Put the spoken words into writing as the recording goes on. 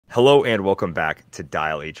Hello and welcome back to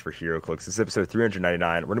Dial H for Heroclix. This is episode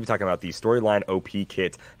 399. We're going to be talking about the storyline OP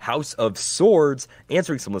kit, House of Swords,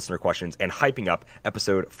 answering some listener questions, and hyping up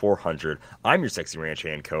episode 400. I'm your sexy ranch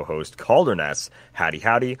hand co-host, Kalder. Howdy,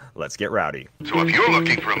 howdy, let's get rowdy. So if you're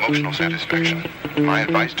looking for emotional satisfaction, my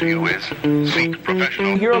advice to you is seek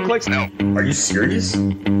professional Heroclix? No. Are you serious?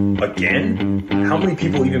 Again? How many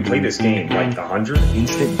people even play this game? Like 100?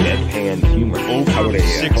 Instant deadpan humor. Over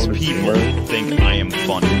six people think I am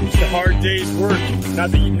funny. It's a hard day's work.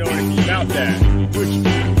 Not that you know anything about that. Which, You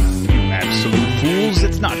absolute fools,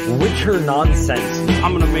 it's not. Witcher nonsense.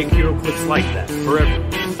 I'm gonna make Heroclix like that forever.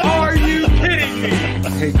 Are you kidding me?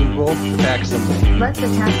 Hey Google, attack symbol. Let's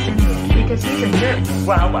attack Simeon because he's a jerk.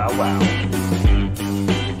 Wow, wow, wow.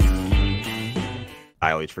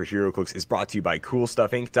 Dial H for Heroclix is brought to you by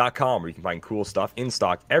CoolStuffInc.com, where you can find cool stuff in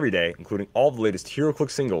stock every day, including all the latest Heroclix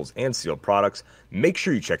singles and sealed products. Make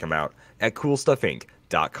sure you check them out at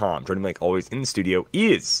CoolStuffInc.com. Joining me like always in the studio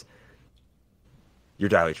is your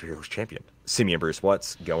Dial H for Heroclix champion, Simeon Bruce.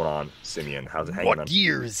 What's going on, Simeon? How's it hanging on? What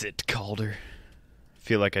year is it, Calder? I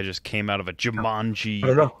feel like I just came out of a I don't know.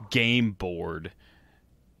 Jumanji game board,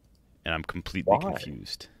 and I'm completely Why?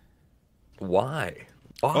 confused. Why?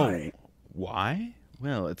 Oh, why?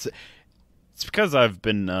 Well, it's because I've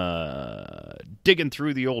been digging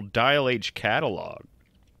through the old Dial H catalog.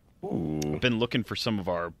 Ooh. I've been looking for some of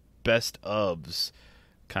our best ofs,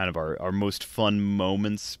 kind of our most fun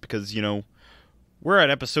moments, because, you know, we're at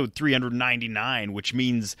episode 399, which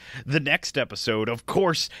means the next episode, of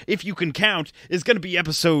course, if you can count, is going to be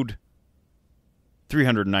episode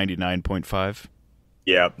 399.5.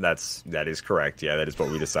 Yeah, that is correct. Yeah, that is what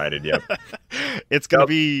we decided. Yep. It's going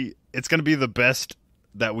to be the best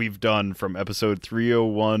that we've done from episode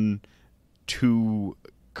 301 to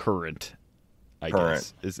current, I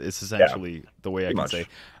guess. Is essentially the way I can much. say.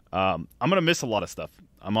 I'm going to miss a lot of stuff.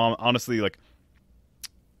 Honestly, like,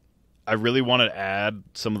 I really want to add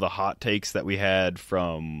some of the hot takes that we had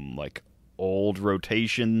from, like, old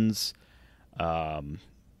rotations.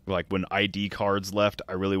 Like, when ID cards left,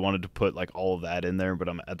 I really wanted to put, like, all of that in there, but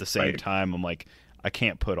at the same time, I'm like, I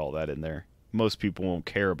can't put all that in there. Most people won't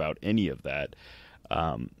care about any of that.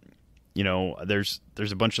 You know, there's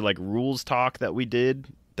a bunch of, like, rules talk that we did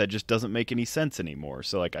that just doesn't make any sense anymore.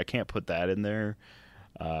 So, like, I can't put that in there.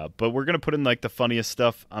 But we're going to put in, like, the funniest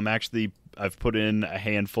stuff. I've put in a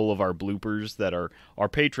handful of our bloopers that our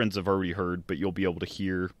patrons have already heard, but you'll be able to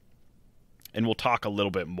hear. And we'll talk a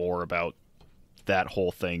little bit more about that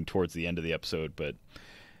whole thing towards the end of the episode. But,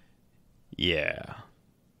 yeah.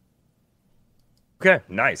 Okay,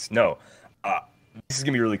 nice. No, this is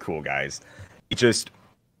gonna be really cool, guys. If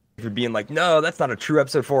you're being like, no, that's not a true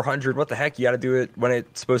episode 400. What the heck? You got to do it when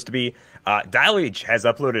it's supposed to be. Dial H has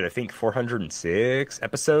uploaded, I think, 406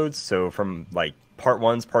 episodes. So from like part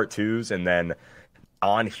ones, part twos, and then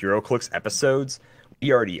on Heroclix episodes,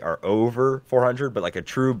 we already are over 400. But like a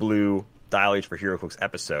true blue Dial H for Heroclix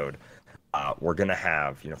episode, we're gonna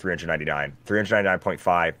have 399,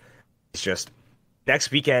 399.5. It's just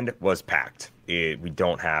next weekend was packed. We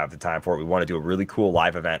don't have the time for it. We want to do a really cool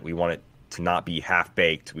live event. We want it to not be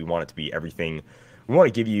half-baked. We want it to be everything. We want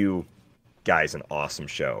to give you guys an awesome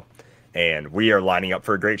show. And we are lining up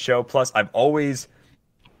for a great show. Plus, I've always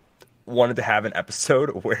wanted to have an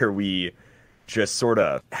episode where we just sort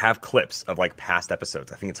of have clips of, like, past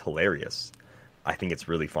episodes. I think it's hilarious. I think it's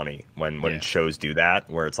really funny when shows do that,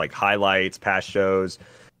 where it's, like, highlights, past shows,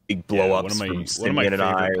 big blow-ups from Simeon and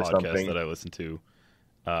I or something. That I listen to,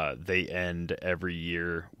 they end every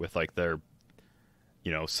year with, like, their,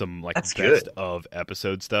 some, like, That's best good. of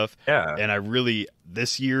episode stuff. Yeah. And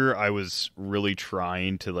this year I was really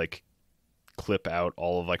trying to, like, clip out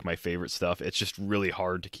all of, like, my favorite stuff. It's just really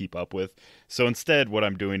hard to keep up with. So instead, what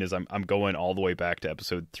I'm doing is I'm going all the way back to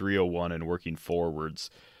episode 301 and working forwards.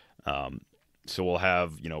 So we'll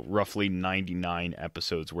have, roughly 99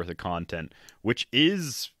 episodes worth of content, which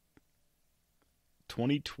is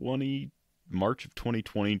 2020, March of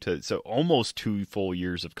 2020 so almost 2 full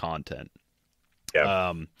years of content.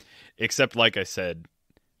 Yeah. Except, like I said,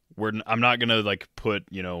 I'm not going to, like, put,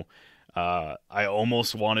 I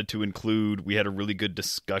almost wanted to include, we had a really good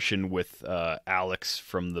discussion with Alex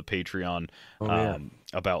from the Patreon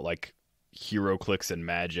about, like, Heroclix and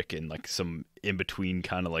Magic and, like, some in-between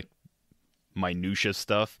kind of, like, minutia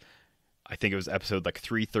stuff. I think it was episode, like,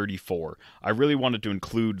 334. I really wanted to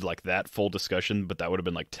include, like, that full discussion, but that would have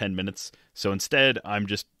been, like, 10 minutes. So instead, I'm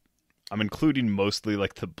including mostly,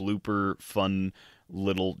 like, the blooper fun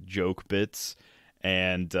little joke bits,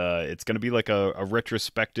 and it's going to be like a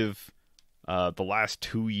retrospective, the last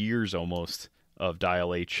 2 years almost of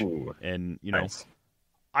Dial H. Ooh, And, nice.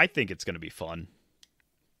 I think it's going to be fun.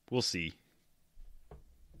 We'll see. I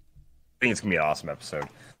think it's gonna be an awesome episode.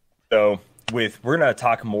 So we're gonna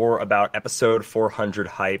talk more about episode 400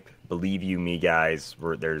 hype. Believe you me, guys.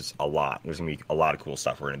 There's gonna be a lot of cool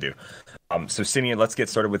stuff we're gonna do. So Simeon, let's get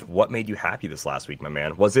started with what made you happy this last week, my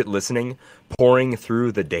man. Was it pouring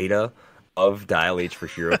through the data of Dial H for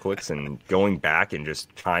Heroclix and going back and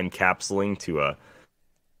just time capsuling to I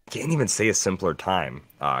can't even say a simpler time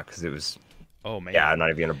because it was. Oh man! Yeah,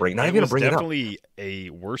 not even gonna bring. Not it even gonna was bring it up. definitely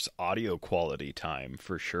a worse audio quality time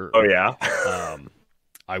for sure. Oh yeah.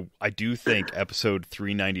 I do think episode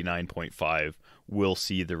 399.5 will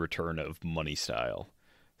see the return of Money Style.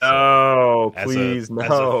 So, oh please, as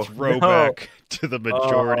a throwback to the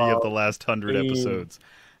majority of the last 100 pain, episodes.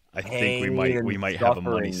 I think we might have a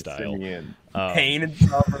Money Style. Pain and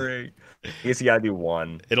suffering. I guess you gotta do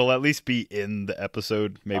one. It'll at least be in the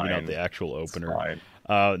episode, maybe not the actual opener.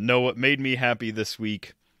 No, what made me happy this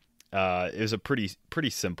week is a pretty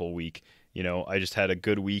simple week. You know, I just had a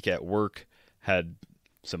good week at work, had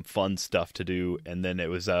some fun stuff to do, and then it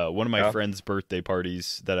was one of my friends' birthday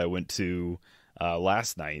parties that I went to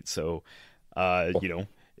last night. So, you know,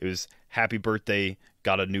 it was happy birthday,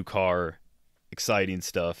 got a new car, exciting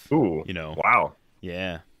stuff. Ooh, you know, wow,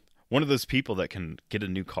 yeah, one of those people that can get a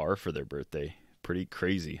new car for their birthday. Pretty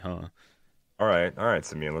crazy, huh? All right,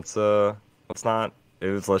 Simeon. Let's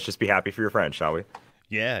just be happy for your friend, shall we?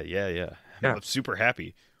 Yeah. I'm super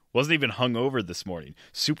happy. Wasn't even hungover this morning.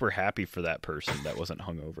 Super happy for that person that wasn't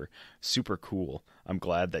hungover. Super cool. I'm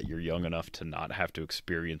glad that you're young enough to not have to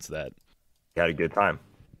experience that. You had a good time,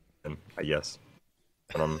 I guess.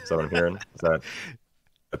 Is that what I'm hearing?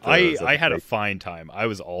 I had a fine time. I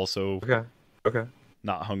was also okay.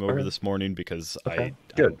 not hungover this morning because I'm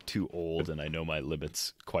too old and I know my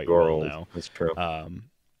limits quite You're well old. now. That's true.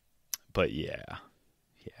 But yeah,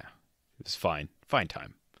 it was fine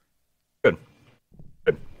time. Good.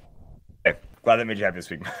 Hey, glad that made you happy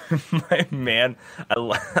this week, my man. I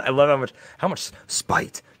love how much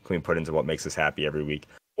spite can we put into what makes us happy every week.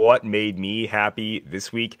 What made me happy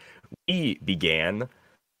this week? We began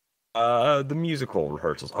the musical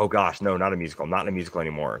rehearsals. Oh gosh, no, not a musical. I'm not in a musical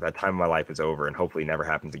anymore. That time of my life is over and hopefully never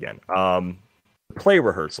happens again. Play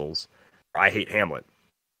rehearsals. I Hate Hamlet.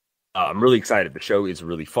 I'm really excited. The show is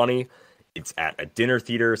really funny. It's at a dinner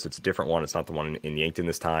theater, so it's a different one. It's not the one in Yankton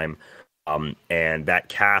this time. And that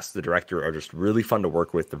cast, the director, are just really fun to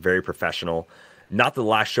work with. They're very professional. Not that the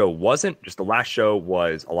last show wasn't, just the last show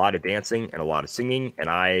was a lot of dancing and a lot of singing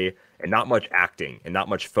and not much acting and not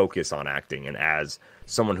much focus on acting. And as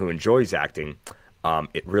someone who enjoys acting,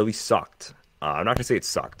 it really sucked. I'm not gonna say it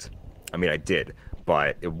sucked. I mean, I did,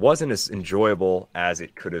 but it wasn't as enjoyable as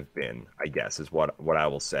it could have been, I guess, is what I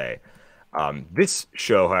will say. This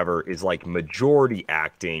show, however, is like majority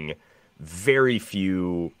acting, very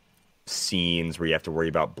few scenes where you have to worry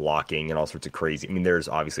about blocking and all sorts of crazy. I mean, there's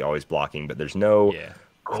obviously always blocking, but there's no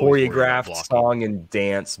choreographed song and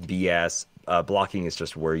dance BS. Blocking is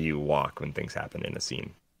just where you walk when things happen in a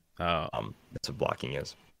scene. That's what blocking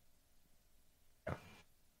is. Yeah.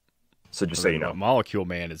 So just so you know, Molecule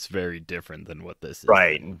Man is very different than what this is.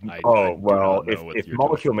 Right. If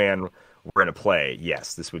Molecule Man were in a play,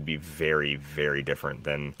 yes, this would be very, very different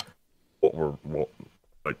than what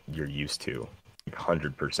you're used to.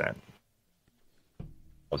 100%.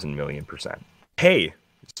 1,000,000,000%. Hey,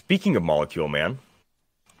 speaking of Molecule Man,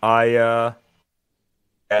 I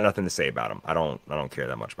got nothing to say about him. I don't care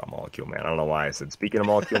that much about Molecule Man. I don't know why I said speaking of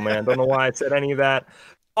Molecule Man. Don't know why I said any of that.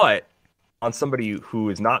 But on somebody who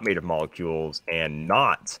is not made of molecules and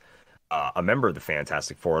not a member of the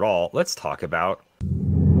Fantastic Four at all, let's talk about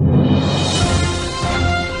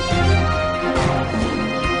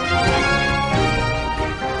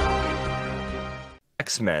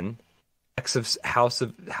X-Men, X of House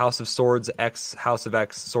of Swords, X House of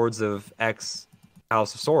X, Swords of X,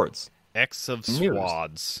 House of Swords. X of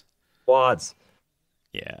Squads. Squads.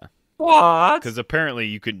 Yeah. What? Because apparently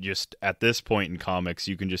you could just, at this point in comics,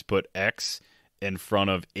 you can just put X in front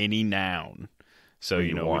of any noun. So,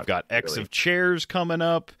 we've got X of chairs coming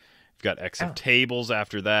up. We've got X of tables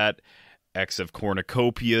after that. X of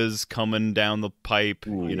cornucopias coming down the pipe.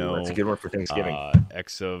 Ooh, that's a good one for Thanksgiving.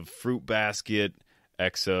 X of fruit basket.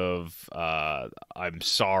 X of I'm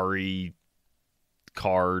sorry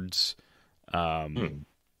cards. All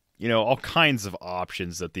kinds of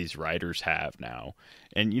options that these writers have now.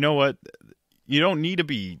 And you know what? You don't need to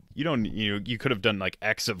be. You could have done like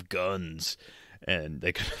X of guns, and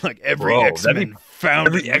they could every X-Men found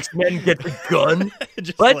every X-Men gets a gun.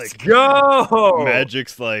 Let's go.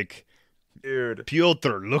 Magic's like, dude,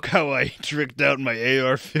 Piotr, look how I tricked out my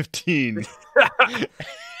AR-15.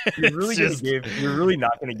 You're really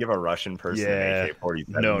not gonna give a Russian person Yeah. an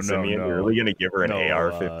AK-47, No, Simeon. no. You're really gonna give her an No,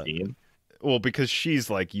 AR-15. Well, because she's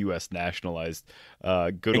like U.S. nationalized.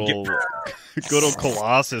 Good And old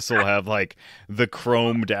Colossus will have like the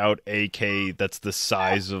chromed out AK that's the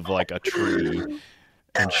size of like a tree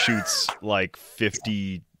and shoots like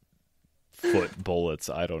 50-foot bullets.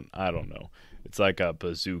 I don't know. It's like a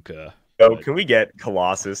bazooka. So can we get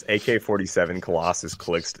Colossus, AK-47 Colossus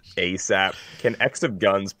Clixed ASAP? Can X of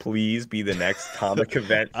Guns please be the next comic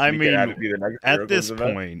event? I mean, have it be the next at Heroclix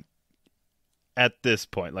event? this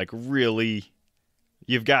point, like really,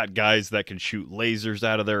 you've got guys that can shoot lasers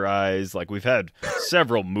out of their eyes. Like we've had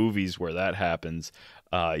several movies where that happens.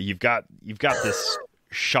 You've got this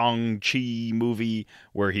Shang-Chi movie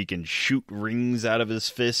where he can shoot rings out of his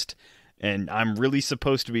fist, and I'm really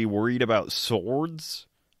supposed to be worried about swords.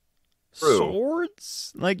 True.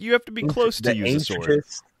 Swords? Like you have to be close to use a sword.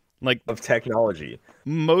 Like of technology.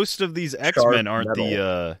 Most of these X-Men aren't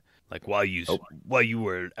the like while you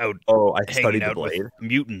were out I hanging studied the out blade. with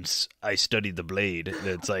mutants, I studied the blade. And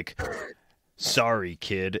it's like, sorry,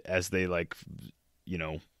 kid, as they like,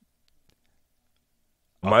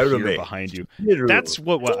 appear behind you. That's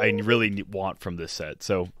what I really want from this set.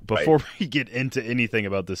 So before we get into anything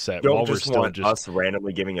about this set, Don't while we're just still want us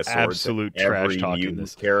randomly giving a sword absolute to trash every talking mutant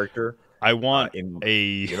this character. I want in a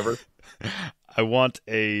universe. I want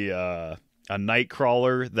a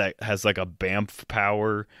Nightcrawler that has like a Bamf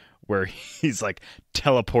power where he's like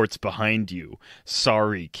teleports behind you.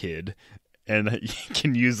 Sorry, kid. And you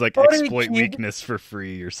can use like exploit weakness for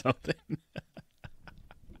free or something.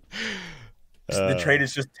 The trait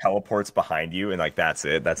is just teleports behind you, and like that's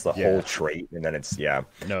it. That's the whole trait, and then it's No,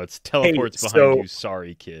 it's teleports behind you.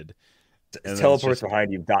 Sorry, kid. And teleports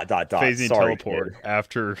behind you. ... Phasing Sorry, teleport kid.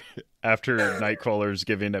 after Nightcrawler's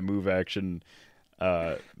giving a move action.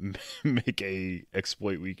 Make a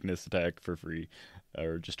exploit weakness attack for free,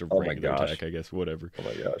 or just a regular attack, I guess. Whatever. Oh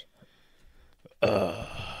my gosh.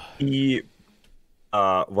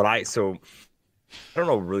 I don't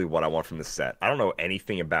know really what I want from this set. I don't know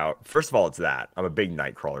anything about. First of all, it's that I'm a big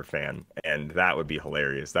Nightcrawler fan, and that would be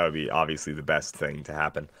hilarious. That would be obviously the best thing to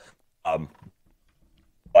happen.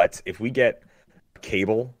 But if we get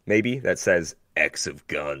Cable, maybe that says X of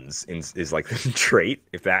Guns is like the trait.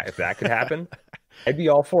 If that could happen, I'd be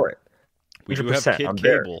all for it. We do have Kid I'm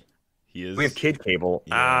Cable. We have Kid Cable.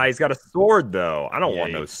 Yeah. He's got a sword though. I don't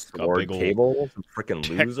want no sword. old Cable, some freaking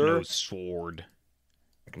loser. Techno sword.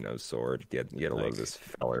 No sword. You gotta love this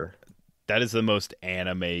feller. That is the most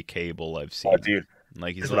anime Cable I've seen. Oh, dude.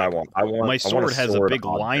 Like he's Here's like, what I want. My sword has a sword big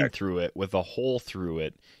line object. through it with a hole through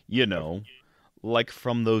it. Like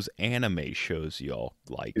from those anime shows y'all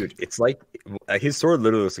like. Dude, it's like his sword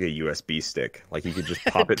literally looks like a USB stick. Like you could just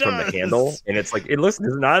pop it from the handle, and it's like it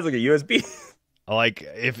not like a USB. Like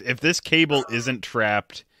if this Cable isn't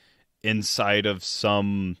trapped inside of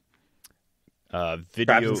some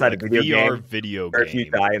inside a video VR game, video or if you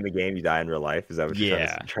game. die in the game, you die in real life. Is that what you're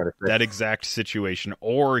trying to say? That exact situation.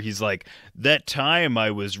 Or he's like, that time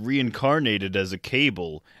I was reincarnated as a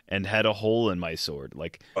Cable and had a hole in my sword.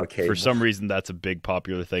 Like for some reason, that's a big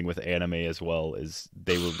popular thing with anime as well. Is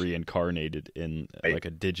they were reincarnated in like a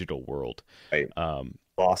digital world.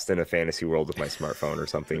 Lost in a fantasy world with my smartphone or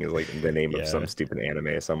something is like the name of some stupid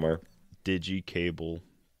anime somewhere. Cable.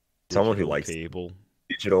 Someone who likes Cable.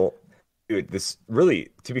 Digital. Dude, this really,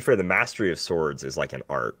 to be fair, the mastery of swords is like an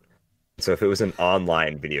art. So if it was an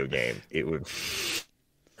online video game, it would.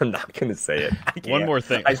 I'm not gonna say it. One more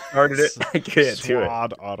thing. I started it. I can't do it.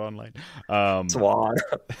 Odd online. Swad.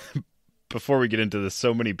 Before we get into this,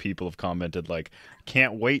 so many people have commented like,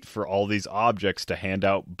 "Can't wait for all these objects to hand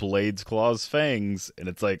out blades, claws, fangs," and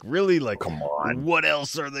it's like, really, like, come on, what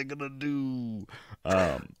else are they gonna do?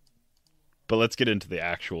 But let's get into the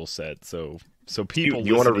actual set. So people,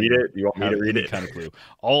 you want to read it? You want me to read it? Kind of clue.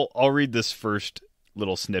 I'll read this first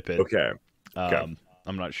little snippet. Okay.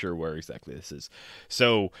 I'm not sure where exactly this is.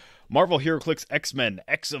 So, Marvel HeroClix X-Men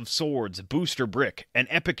X of Swords Booster Brick, an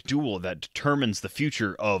epic duel that determines the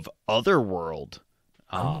future of Otherworld.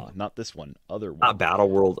 Not this one. Otherworld. Not Battle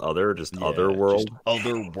World Other, just Otherworld. Just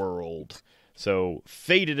Otherworld. So,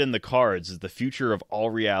 fated in the cards is the future of all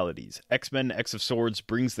realities. X-Men X of Swords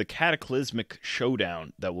brings the cataclysmic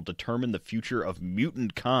showdown that will determine the future of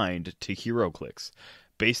mutant kind to HeroClix.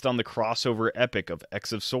 Based on the crossover epic of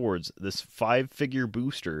X of Swords, this 5-figure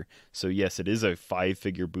booster, so yes, it is a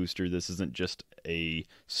 5-figure booster, this isn't just a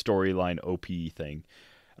storyline OP thing,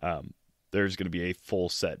 there's going to be a full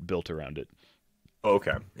set built around it.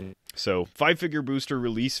 Okay. So, 5-figure booster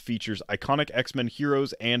release features iconic X-Men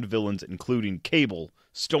heroes and villains including Cable,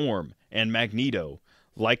 Storm, and Magneto,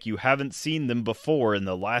 like you haven't seen them before in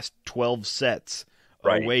the last 12 sets.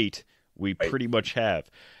 Right. Oh, wait, we pretty much have.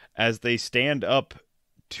 As they stand up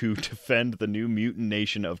to defend the new mutant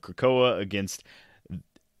nation of Krakoa against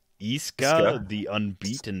Iska, the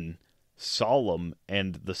unbeaten, Solemn,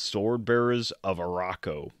 and the sword bearers of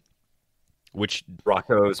Araco. Which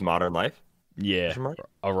Rocco's Modern Life? Yeah,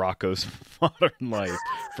 Araco's Modern Life,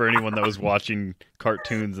 for anyone that was watching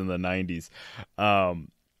cartoons in the 90s.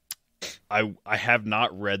 I have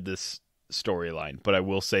not read this storyline, but I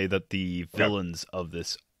will say that the villains of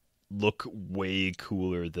this look way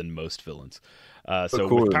cooler than most villains. So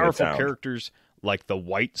with powerful characters like the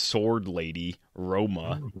White Sword Lady,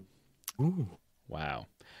 Roma. Ooh. Wow.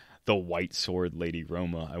 The White Sword Lady,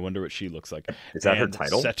 Roma. I wonder what she looks like. Is that her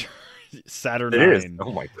title? Saturnine. It is.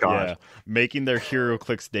 Oh my gosh. Yeah. Making their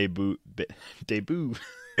Heroclix debut. Debut.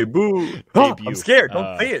 Oh, I'm scared.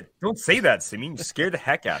 Don't say it. Don't say that, Simeon. You scared the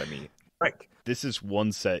heck out of me. Right. This is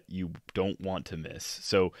one set you don't want to miss.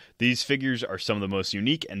 So these figures are some of the most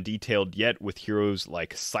unique and detailed yet, with heroes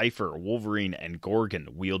like Cypher, Wolverine, and Gorgon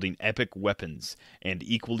wielding epic weapons and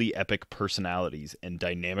equally epic personalities and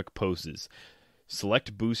dynamic poses.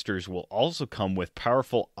 Select boosters will also come with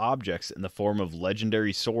powerful objects in the form of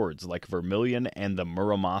legendary swords like Vermilion and the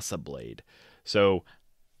Muramasa Blade. So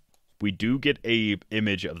we do get a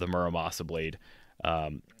image of the Muramasa Blade.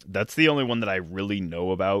 That's the only one that I really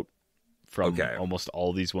know about from almost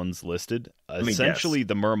all these ones listed. Essentially,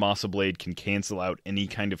 the Muramasa Blade can cancel out any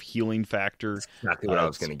kind of healing factor. That's exactly what I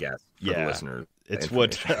was going to guess for the listener. It's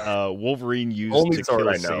what Wolverine used to kill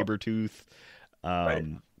Sabretooth.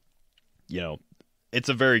 You know, it's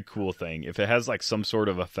a very cool thing. If it has like some sort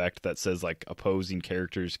of effect that says like opposing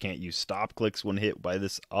characters can't use stop clicks when hit by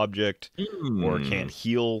this object, or can't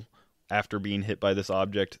heal after being hit by this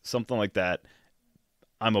object, something like that,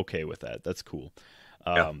 I'm okay with that. That's cool.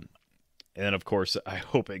 And then, of course, I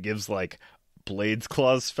hope it gives, like, blades,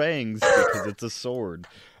 claws, fangs, because it's a sword.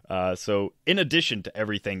 So, in addition to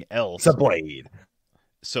everything else... It's a blade.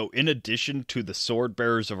 So, in addition to the sword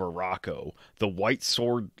bearers of Araco, the White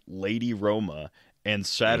Sword Lady Roma, and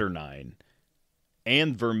Saturnine,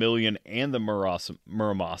 and Vermilion, and the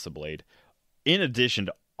Muramasa Blade, in addition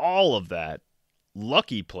to all of that,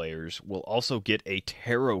 lucky players will also get a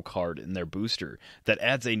tarot card in their booster that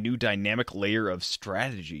adds a new dynamic layer of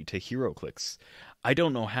strategy to Heroclix. I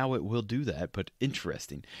don't know how it will do that, but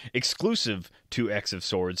interesting. Exclusive to X of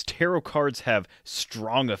Swords, tarot cards have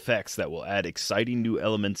strong effects that will add exciting new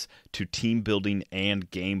elements to team building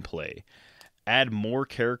and gameplay. Add more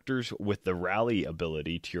characters with the rally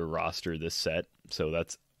ability to your roster this set, so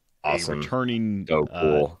that's awesome. A returning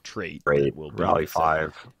trait. Great. Rally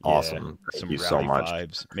 5. Awesome. Thank you so much.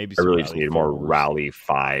 Maybe I really just need more Rally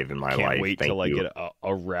 5 in my life. Can't wait till I get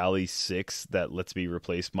a Rally 6 that lets me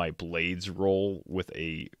replace my Blades roll with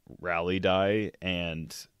a Rally die,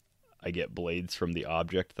 and I get Blades from the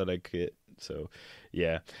object that I get. So,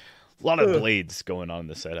 yeah. A lot of Blades going on in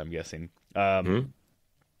the set, I'm guessing.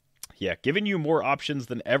 Yeah, giving you more options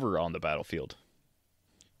than ever on the battlefield.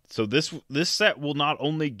 So this set will not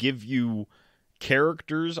only give you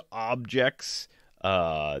characters, objects,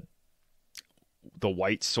 the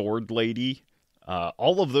White Sword Lady,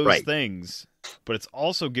 all of those things, but it's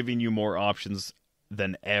also giving you more options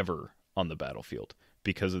than ever on the battlefield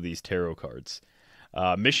because of these tarot cards.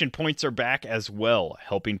 Mission points are back as well,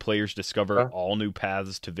 helping players discover all new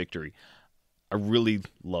paths to victory. I really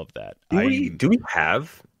love that. Do we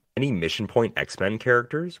have any Mission Point X-Men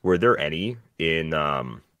characters? Were there any in...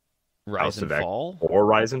 Rise and Fall? Or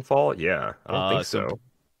Rise and Fall? Yeah, I don't think so.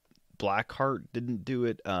 Blackheart didn't do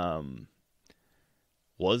it.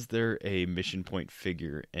 Was there a Mission Point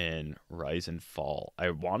figure in Rise and Fall? I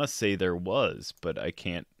want to say there was, but I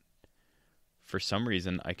can't... For some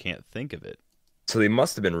reason, I can't think of it. So they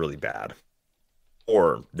must have been really bad.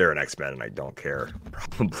 Or they're an X-Men and I don't care.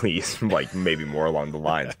 Probably, like, maybe more along the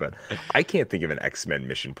lines. But I can't think of an X-Men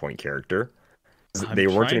Mission Point character. They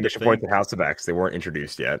weren't in Mission Point in House of X. They weren't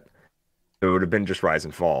introduced yet. It would have been just Rise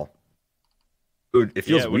and Fall. It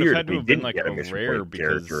feels weird if we didn't get a Mission Point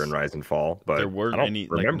character in Rise and Fall, but there weren't any.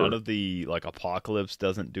 Like, none of the Apocalypse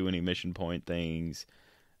doesn't do any Mission Point things.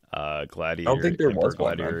 Gladiator. I don't think there was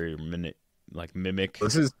Gladiator, Mimic.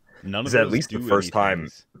 This is none of at least the first time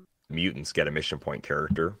mutants get a Mission Point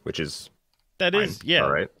character, which is all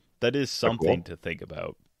right. That is something cool to think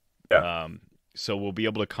about. Yeah. So we'll be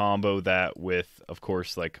able to combo that with, of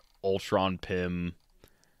course, like Ultron Pym.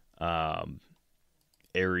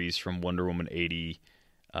 Ares from Wonder Woman 80,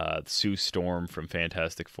 Sue Storm from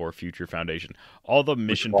Fantastic Four Future Foundation, all the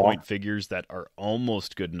Mission Point figures that are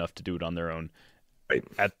almost good enough to do it on their own. Right.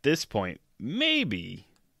 At this point, maybe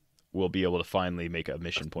we'll be able to finally make a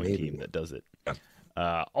mission point Maybe. team that does it.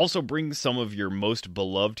 Yeah. Also bring some of your most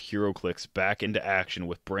beloved Heroclix back into action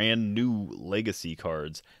with brand new Legacy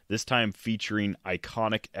cards, this time featuring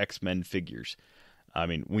iconic X-Men figures. I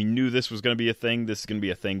mean, we knew this was going to be a thing. This is going to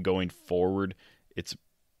be a thing going forward.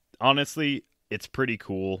 Honestly, it's pretty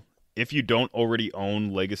cool. If you don't already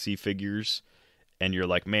own Legacy figures and you're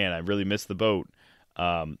like, man, I really missed the boat,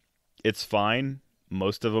 it's fine.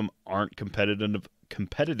 Most of them aren't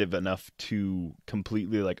competitive enough to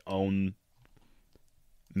completely like own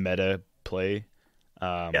meta play.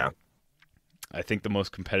 Yeah. I think the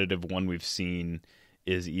most competitive one we've seen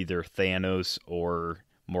is either Thanos or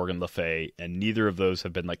Morgan Le Fay, and neither of those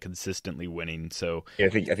have been like consistently winning. So Yeah, I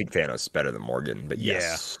think Thanos is better than Morgan, but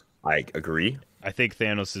yes, I agree. I think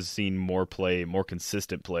Thanos has seen more play, more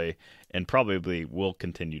consistent play, and probably will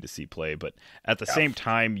continue to see play. But at the same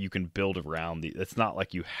time, you can build around it's not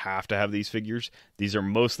like you have to have these figures. These are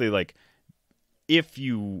mostly like, if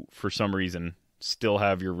you, for some reason, still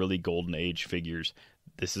have your really golden age figures,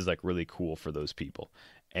 this is like really cool for those people.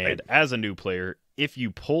 And as a new player, if you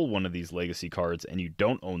pull one of these Legacy cards and you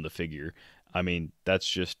don't own the figure, I mean, that's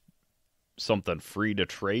just something free to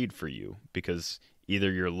trade for you, because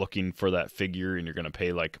either you're looking for that figure and you're going to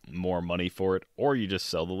pay like more money for it, or you just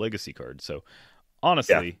sell the Legacy card. So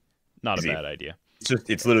honestly, not Easy. a bad idea.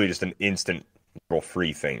 It's literally just an instant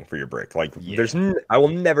free thing for your brick. Like I will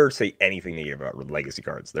never say anything negative about Legacy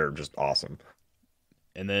cards. They're just awesome.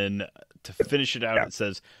 And then to finish it out, it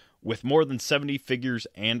says, with more than 70 figures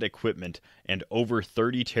and equipment and over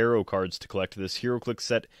 30 tarot cards to collect, this Heroclix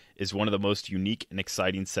set is one of the most unique and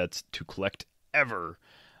exciting sets to collect ever.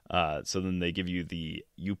 So then they give you the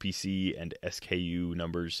UPC and SKU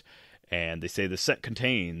numbers, and they say the set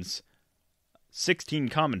contains 16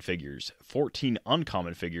 common figures, 14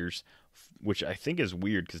 uncommon figures, which I think is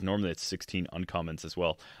weird because normally it's 16 uncommons as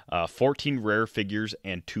well, 14 rare figures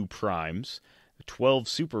and 2 primes, 12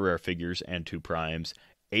 super rare figures and 2 primes,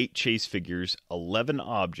 8 chase figures, 11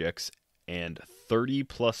 objects, and 30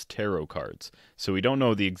 plus tarot cards. So we don't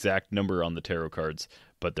know the exact number on the tarot cards,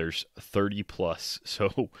 but there's 30 plus.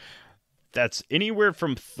 So that's anywhere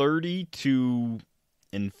from 30 to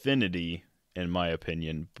infinity, in my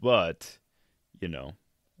opinion. But, you know,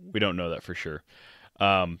 we don't know that for sure.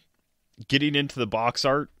 Getting into the box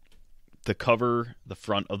art, the cover, the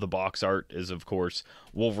front of the box art is, of course,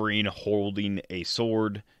 Wolverine holding a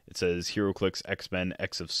sword. It says Heroclix X-Men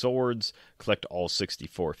X of Swords. Collect all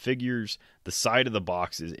 64 figures. The side of the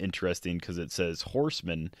box is interesting because it says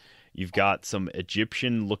Horseman. You've got some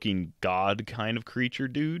Egyptian-looking god kind of creature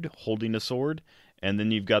dude holding a sword. And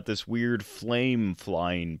then you've got this weird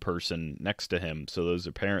flame-flying person next to him. So those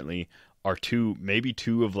apparently are maybe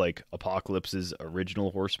two of like Apocalypse's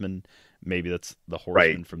original Horsemen. Maybe that's the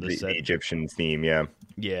Horseman from this set. The Egyptian theme, yeah.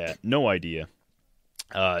 Yeah, no idea.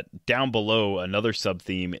 Down below, another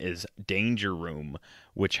sub-theme is Danger Room,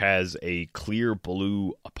 which has a clear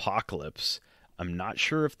blue Apocalypse. I'm not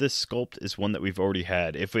sure if this sculpt is one that we've already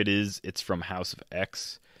had. If it is, it's from House of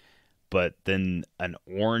X. But then an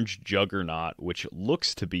orange Juggernaut, which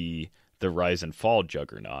looks to be the Rise and Fall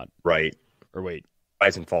Juggernaut. Right. Or wait.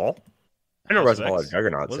 Rise and Fall? I know Rise and Fall had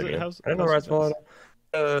Juggernauts. Was it House? I don't know Rise and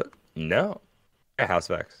Fall. No. Yeah, House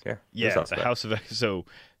of X. Yeah. Yeah, the House of X. So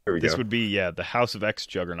this would be, the House of X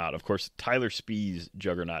Juggernaut. Of course, Tyler Spee's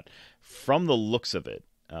Juggernaut. From the looks of it,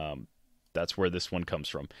 that's where this one comes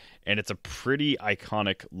from. And it's a pretty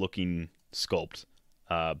iconic looking sculpt.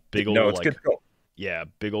 Big old, it's good sculpt. Yeah,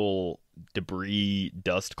 big old debris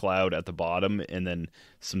dust cloud at the bottom, and then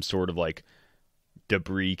some sort of like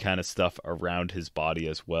debris kind of stuff around his body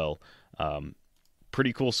as well.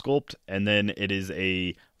 Pretty cool sculpt. And then it is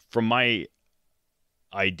from my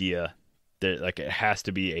idea, that like it has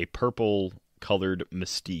to be a purple colored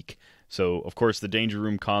Mystique. So of course the Danger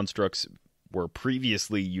Room constructs were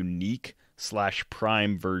previously unique /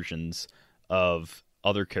 prime versions of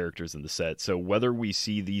other characters in the set. So whether we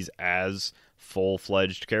see these as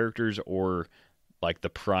full-fledged characters or like the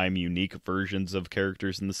prime unique versions of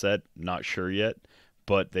characters in the set, not sure yet,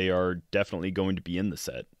 but they are definitely going to be in the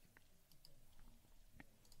set.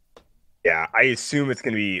 Yeah, I assume it's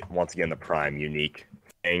going to be, once again, the prime unique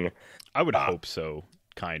thing. I would hope so,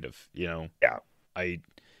 kind of, Yeah.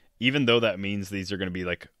 Even though that means these are going to be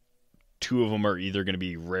like, 2 of them are either going to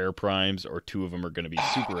be rare primes or 2 of them are going to be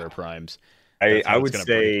super rare primes. I would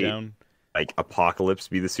say like Apocalypse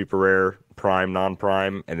be the super rare prime,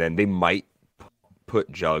 non-prime, and then they might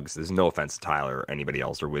put Jugs. There's no offense to Tyler or anybody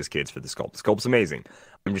else or WizKids for the sculpt. The sculpt's amazing.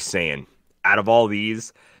 I'm just saying, out of all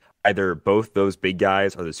these, either both those big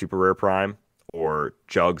guys are the super rare prime, or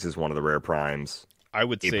Jugs is one of the rare primes. I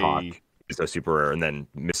would say is a super rare, and then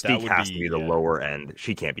Mystique would has be- to be the yeah. lower end.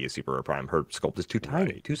 She can't be a super rare prime. Her sculpt is too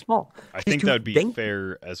tiny, Right. too small. I She's think too that would be dainty.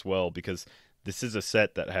 fair as well because this is a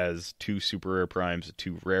set that has 2 super rare primes,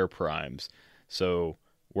 2 rare primes. So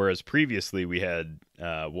whereas previously we had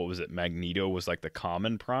what was it? Magneto was like the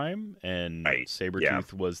common prime, and Right,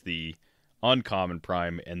 Sabretooth was the uncommon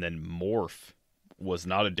prime, and then Morph was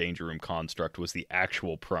not a Danger Room construct, was the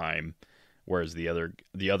actual prime, whereas the other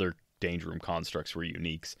Danger Room constructs were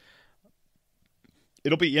uniques.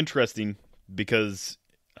 It'll be interesting because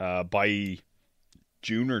by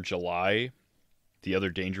June or July, the other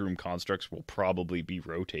Danger Room constructs will probably be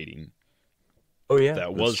rotating. Oh yeah, That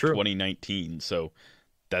that's was true. 2019, so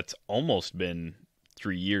that's almost been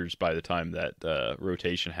 3 years by the time that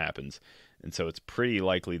rotation happens, and so it's pretty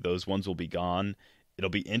likely those ones will be gone. It'll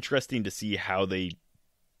be interesting to see how they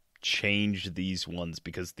change these ones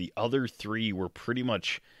because the other 3 were pretty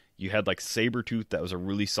much, you had like Sabretooth that was a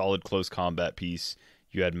really solid close combat piece,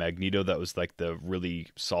 you had Magneto that was like the really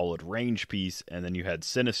solid range piece, and then you had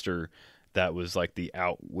Sinister that was like the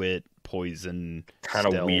outwit, poison, Kind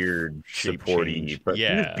of stealth, weird, shape supporty, change. but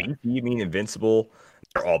Yeah. he was beefy. You mean Invincible?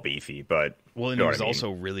 They're all beefy, but Well, and you know he what was I mean.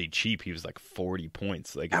 also really cheap. He was like 40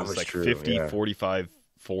 points. Like it That was was like true, 50, yeah. 45,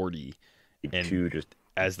 40. And two just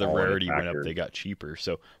as the all in rarity went up, factor. they got cheaper.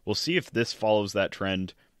 So we'll see if this follows that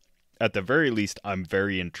trend. At the very least, I'm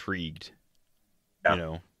very intrigued. Yeah. You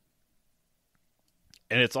know.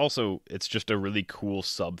 And it's just a really cool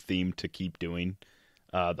sub theme to keep doing.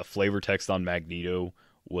 The flavor text on Magneto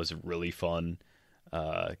was really fun.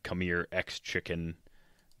 Come here, X chicken,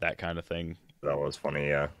 that kind of thing. That was funny.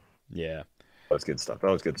 Yeah, Yeah. that was good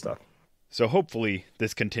stuff. So hopefully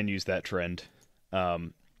this continues that trend.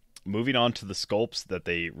 Moving on to the sculpts that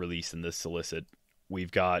they release in this solicit,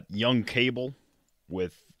 we've got Young Cable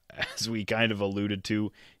with, as we kind of alluded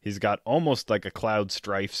to, he's got almost like a Cloud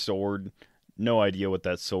Strife sword. No idea what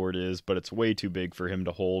that sword is, but it's way too big for him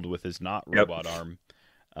to hold with his not Yep. robot arm.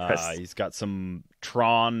 Yes. He's got some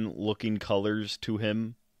Tron-looking colors to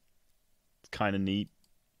him. It's kind of neat,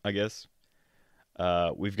 I guess.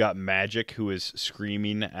 We've got Magic, who is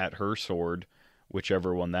screaming at her sword,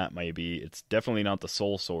 whichever one that may be. It's definitely not the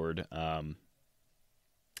Soul Sword.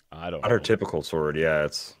 I don't Not her know. typical sword. Yeah,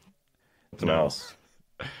 it's something No. else.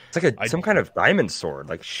 It's like some kind of diamond sword.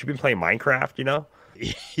 Like she's been playing Minecraft, you know?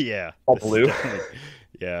 Yeah. All this is blue. definitely-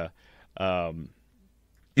 Yeah.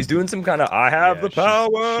 He's doing some kind of I have Yeah, the she's-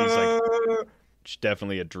 power. she's It's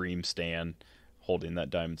definitely a dream Stan holding that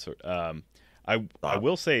diamond sword. I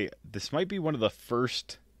will say this might be one of the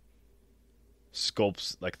first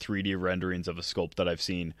sculpts, like 3D renderings of a sculpt that I've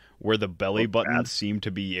seen, where the belly Look buttons bad. seem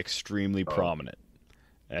to be extremely prominent.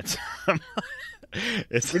 That's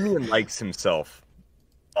it's Simeon likes himself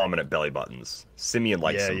prominent belly buttons. Simeon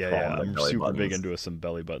likes some yeah. prominent I'm belly super buttons. big into some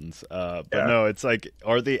belly buttons. But Yeah. no, it's like,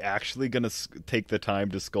 are they actually gonna take the time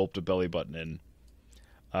to sculpt a belly button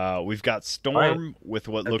in? We've got Storm with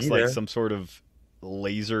what I'd looks be like there. some sort of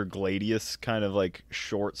laser gladius kind of like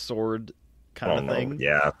short sword kind Oh, of no. thing.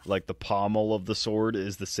 Yeah. Like the pommel of the sword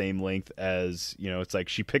is the same length as, it's like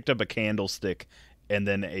she picked up a candlestick and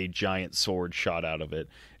then a giant sword shot out of it.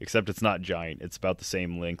 Except it's not giant. It's about the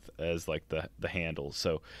same length as like the handle.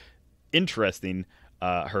 So interesting.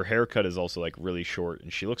 Her haircut is also like really short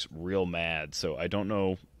and she looks real mad. So I don't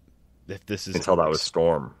know if this is You can tell that was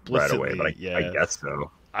Storm right away, but explicitly, I yeah. guess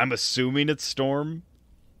so. I'm assuming it's Storm,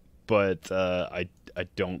 but I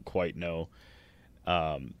don't quite know.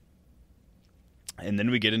 And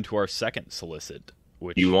then we get into our second solicit,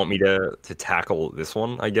 which Do you want me to tackle this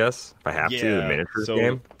one, I guess? If I have to, the Yeah, miniatures so-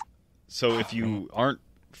 game? So if you aren't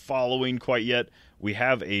following quite yet, we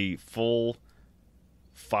have a full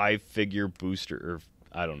 5-figure booster, or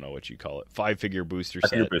I don't know what you call it, 5-figure booster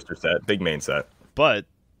That's your set. booster set, big main set. But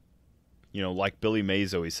like Billy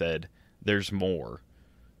Mays always said, there's more.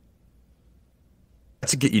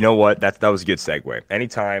 That's a good, you know what? That was a good segue.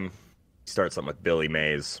 Anytime you start something with Billy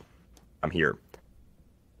Mays, I'm here.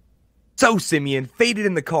 So, Simeon, fated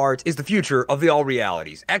in the cards is the future of the all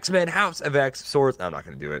realities. X-Men, House of X, Swords. I'm not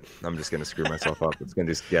going to do it. I'm just going to screw myself up. It's going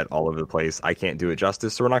to just get all over the place. I can't do it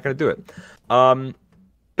justice, so we're not going to do it.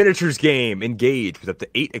 Miniatures game. Engage with up to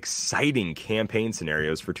 8 exciting campaign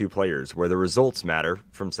scenarios for 2 players, where the results matter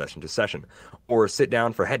from session to session. Or sit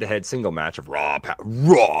down for head-to-head single match of raw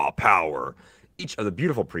power. Each of the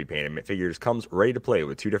beautiful pre-painted figures comes ready to play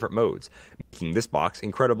with 2 different modes, making this box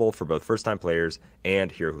incredible for both first-time players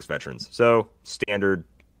and Heroclix veterans. So, standard,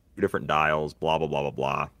 2 different dials, blah, blah, blah, blah,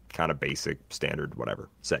 blah. Kind of basic, standard, whatever,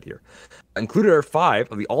 set here. Included are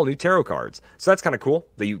 5 of the all-new tarot cards. So that's kind of cool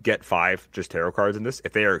that you get 5 just tarot cards in this.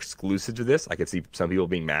 If they are exclusive to this, I could see some people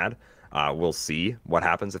being mad. We'll see what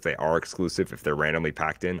happens if they are exclusive, if they're randomly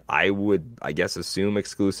packed in. I would, I guess, assume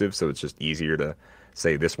exclusive, so it's just easier to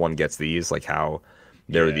say this one gets these, like how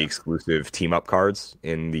there are the exclusive team up cards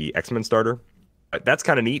in the X-Men starter. But that's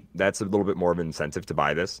kind of neat. That's a little bit more of an incentive to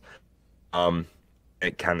buy this.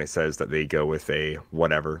 It kind of says that they go with a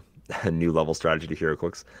whatever a new level strategy to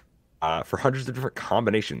Heroclix for hundreds of different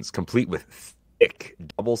combinations, complete with thick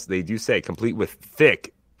doubles. They do say complete with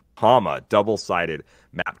thick, double-sided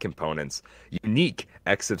map components, unique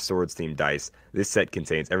X of Swords themed dice. This set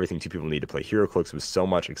contains everything two people need to play Heroclix with so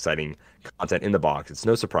much exciting content in the box. It's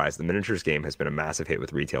no surprise the miniatures game has been a massive hit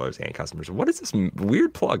with retailers and customers. What is this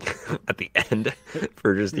weird plug at the end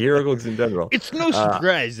for just Heroclix in general? It's no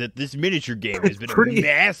surprise that this miniature game has been a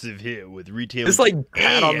massive hit with retailers. It's like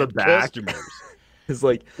pat on the back. Customers. It's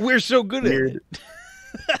like we're so good at it.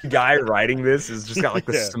 The guy writing this has just got like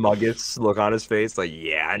the smuggest look on his face. Like,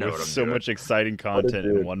 yeah, I know what I'm so doing. Much exciting content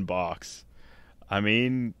in one box. I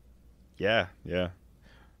mean, yeah. That's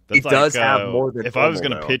it does have more than. If I was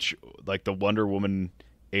gonna pitch like the Wonder Woman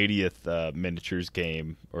 80th miniatures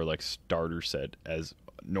game or like starter set, as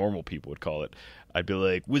normal people would call it, I'd be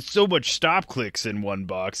like, with so much stop clicks in one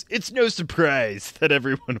box, it's no surprise that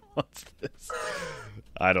everyone wants this.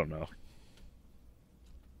 I don't know.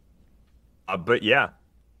 But yeah,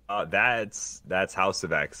 that's House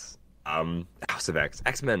of X. House of X,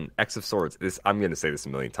 X-Men, X of Swords. This I'm gonna say this a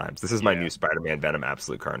million times. This is my new Spider-Man Venom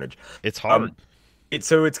Absolute Carnage. It's hard. It's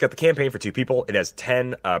got the campaign for 2 people. It has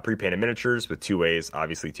 10 pre-painted miniatures with 2 ways,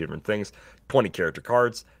 obviously 2 different things. 20 character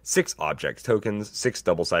cards, 6 object tokens, 6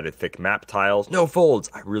 double-sided thick map tiles. No folds.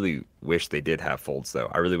 I really wish they did have folds though.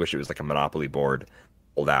 I really wish it was like a Monopoly board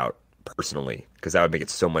pulled out personally, because that would make it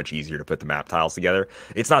so much easier to put the map tiles together.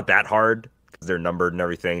 It's not that hard because they're numbered and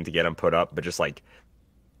everything to get them put up, but just like,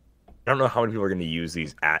 I don't know how many people are going to use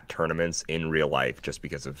these at tournaments in real life just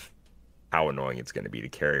because of how annoying it's going to be to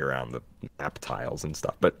carry around the map tiles and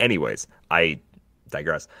stuff. But anyways, I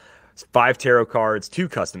digress. 5 tarot cards, 2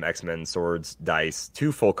 custom X-Men swords, dice,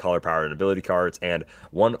 2 full color power and ability cards, and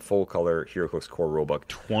 1 full color Heroclix core rulebook.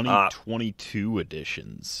 2022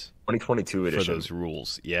 editions. 2022 edition. For those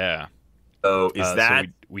rules, yeah. So is that...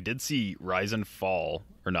 So we did see Rise and Fall,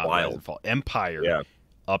 or not Rise and Fall, Empire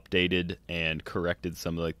updated and corrected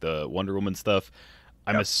some of like the Wonder Woman stuff.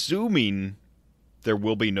 I'm assuming there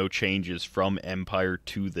will be no changes from Empire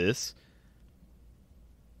to this,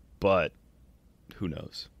 but who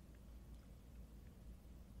knows?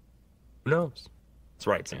 Who knows? That's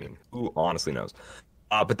right, Simeon. Who honestly knows?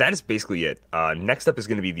 But that is basically it. Next up is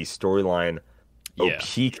going to be the storyline OP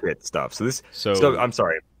kit stuff. So I'm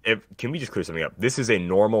sorry. Can we just clear something up? This is a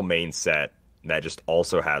normal main set that just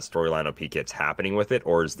also has storyline OP kits happening with it,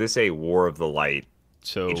 or is this a War of the Light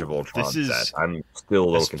Age of Ultron set? I'm still a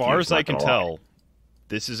little confused. As far as I can tell,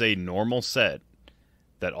 this is a normal set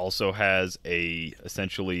that also has a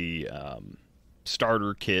essentially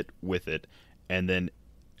starter kit with it, and then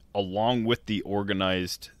along with the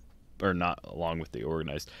organized, or not along with the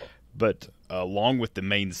organized, but along with the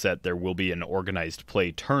main set, there will be an organized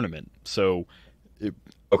play tournament. So,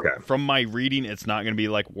 from my reading, it's not going to be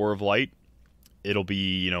like War of Light. It'll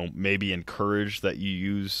be, maybe encouraged that you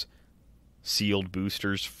use sealed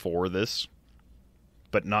boosters for this,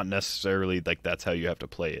 but not necessarily like that's how you have to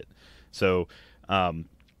play it. So,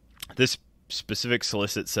 this specific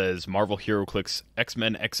solicit says Marvel HeroClix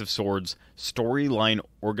X-Men X of Swords Storyline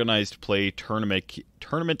Organized Play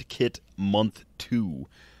Tournament Kit Month 2,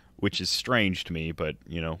 which is strange to me, but,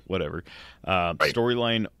 whatever.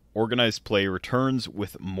 Storyline Organized Play returns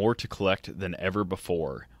with more to collect than ever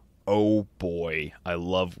before. Oh boy, I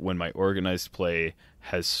love when my organized play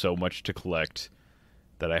has so much to collect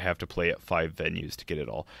that I have to play at 5 venues to get it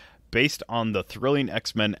all. Based on the thrilling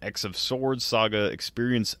X-Men X of Swords saga,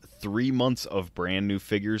 experience 3 months of brand new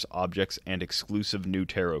figures, objects, and exclusive new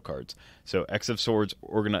tarot cards. So X of Swords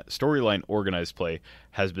storyline organized play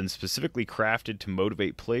has been specifically crafted to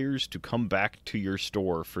motivate players to come back to your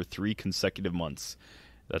store for 3 consecutive months.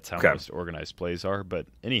 That's how most organized plays are, but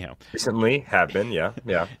anyhow. Recently have been, yeah.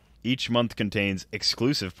 Each month contains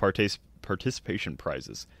exclusive participation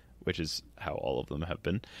prizes, which is how all of them have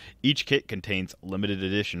been. Each kit contains limited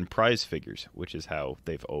edition prize figures, which is how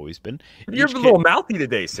they've always been. You're a little mouthy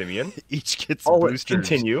today, Simeon. Each kit's boosters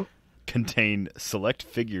contain select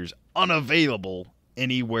figures unavailable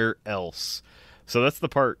anywhere else. So that's the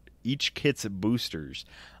part. Each kit's boosters.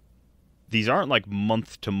 These aren't like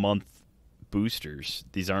month-to-month boosters.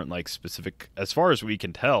 These aren't like specific, as far as we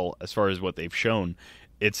can tell, as far as what they've shown.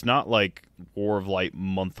 It's not like War of Light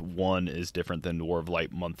Month 1 is different than War of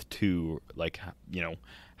Light Month 2, like,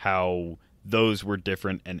 how those were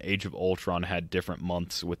different, and Age of Ultron had different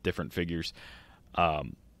months with different figures.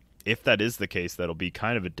 If that is the case, that'll be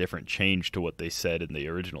kind of a different change to what they said in the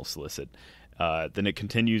original solicit. Then it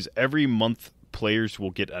continues, every month players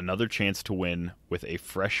will get another chance to win with a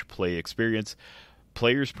fresh play experience.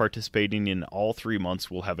 Players participating in all 3 months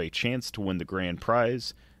will have a chance to win the grand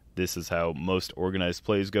prize. This is how most organized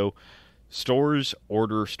plays go. Stores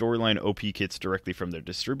order storyline OP kits directly from their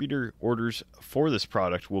distributor. Orders for this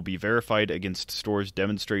product will be verified against stores'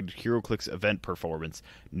 demonstrated Heroclix event performance.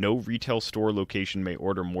 No retail store location may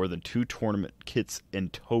order more than 2 tournament kits in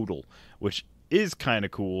total, which is kind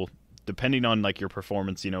of cool, depending on like your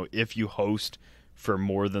performance. You know, if you host for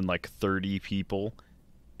more than like 30 people,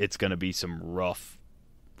 it's going to be some rough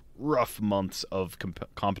months of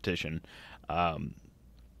competition,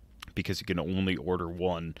 because you can only order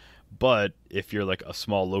 1. But if you're like a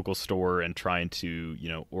small local store and trying to, you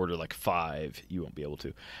know, order like 5, you won't be able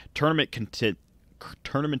to. Tournament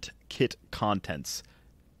kit contents: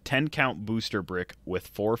 10 count booster brick with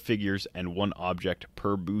 4 figures and 1 object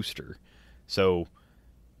per booster. So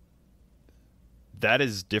that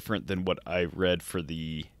is different than what I read for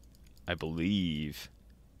the, I believe.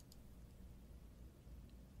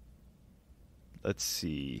 Let's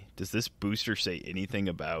see. Does this booster say anything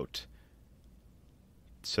about...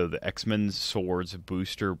 So the X-Men Swords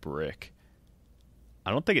booster brick.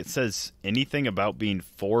 I don't think it says anything about being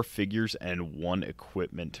 4 figures and 1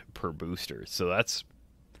 equipment per booster. So that's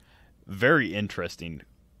very interesting.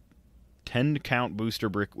 10 count booster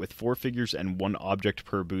brick with 4 figures and 1 object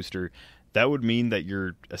per booster. That would mean that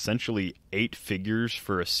you're essentially 8 figures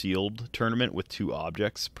for a sealed tournament with 2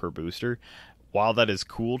 objects per booster. While that is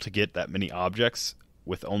cool to get that many objects,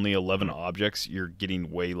 with only 11 objects, you're getting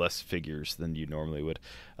way less figures than you normally would.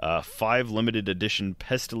 5 limited edition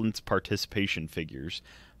Pestilence participation figures.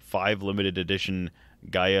 5 limited edition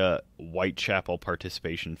Gaia Whitechapel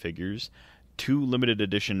participation figures. 2 limited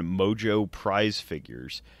edition Mojo prize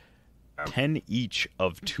figures. 10 each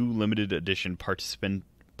of 2 limited edition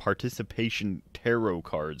participation tarot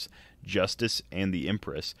cards, Justice and the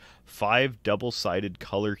Empress. 5 double-sided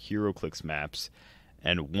color Heroclix maps.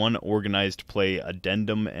 And 1 organized play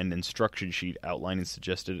addendum and instruction sheet outlining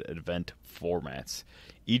suggested event formats.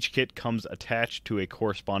 Each kit comes attached to a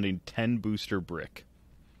corresponding 10 booster brick.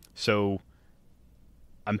 So,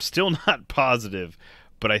 I'm still not positive,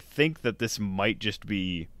 but I think that this might just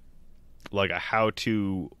be like a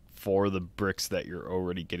how-to for the bricks that you're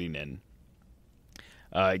already getting in.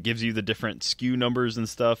 It gives you the different SKU numbers and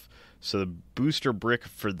stuff. So the booster brick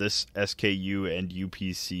for this SKU and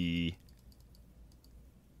UPC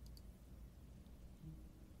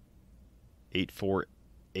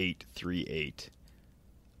 84838.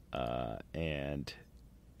 And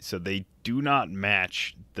so they do not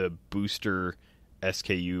match the booster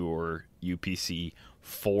SKU or UPC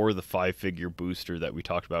for the 5-figure booster that we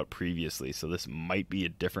talked about previously. So this might be a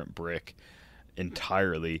different brick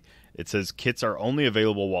entirely. It says kits are only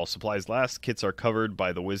available while supplies last. Kits are covered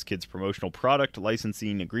by the WizKids promotional product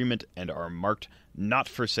licensing agreement and are marked not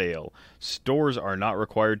for sale. Stores are not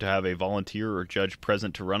required to have a volunteer or judge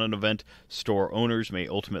present to run an event. Store owners may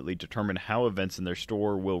ultimately determine how events in their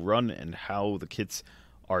store will run and how the kits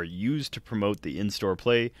are used to promote the in-store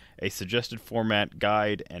play. A suggested format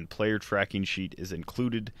guide and player tracking sheet is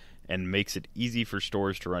included and makes it easy for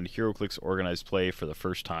stores to run Heroclix organized play for the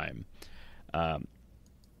first time.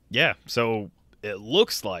 Yeah, so it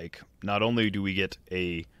looks like not only do we get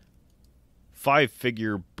a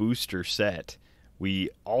 5-figure booster set, we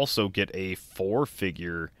also get a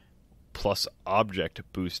 4-figure plus object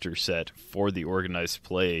booster set for the organized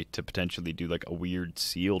play to potentially do like a weird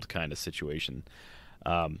sealed kind of situation.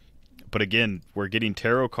 But again, we're getting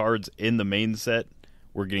tarot cards in the main set,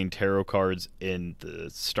 we're getting tarot cards in the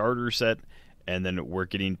starter set, and then we're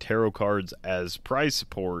getting tarot cards as prize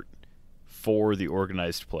support for the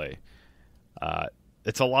organized play.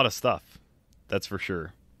 It's a lot of stuff, that's for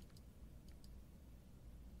sure.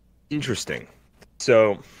 Interesting.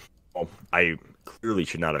 So, I clearly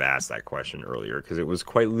should not have asked that question earlier because it was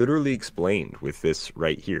quite literally explained with this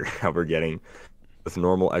right here. How we're getting with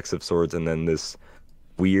normal X of Swords and then this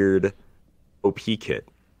weird OP kit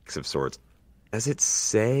X of Swords. Does it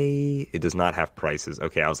say it does not have prices?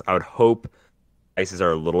 Okay, I would hope prices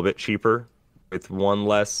are a little bit cheaper with 1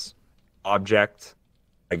 less object.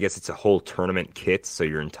 I guess it's a whole tournament kit, so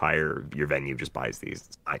your venue just buys these.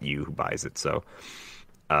 It's not you who buys it, so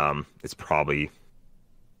it's probably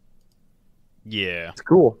It's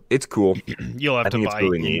cool. It's cool. You'll have to buy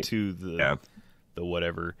really into the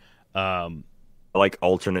whatever. I like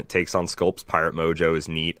alternate takes on sculpts. Pirate Mojo is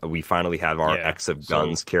neat. We finally have our Yeah, X of so-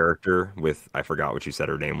 Guns character with, I forgot what you said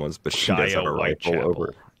her name was, but she does Gaia have a rifle Whitechapel.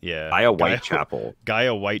 over. Yeah. Gaia Whitechapel.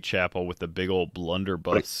 Gaia Whitechapel with the big old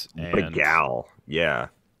blunderbuss What a and gal. Yeah.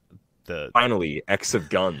 the Finally, X of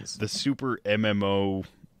Guns. the super MMO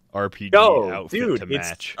RPG Yo, outfit dude, to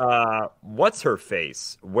match. it's what's her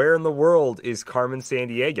face? Where in the world is Carmen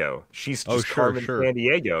Sandiego? She's just Carmen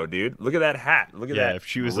Sandiego, dude. Look at that hat. Look at that. If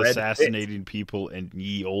she was red assassinating people in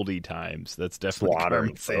ye oldie times, that's definitely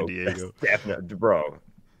Carmen Sandiego. Definitely, bro.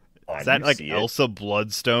 Is that like Elsa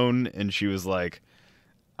Bloodstone? And she was like,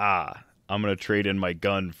 I'm gonna trade in my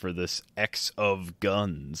gun for this X of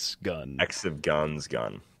Guns gun. X of Guns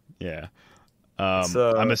gun. Yeah. I'm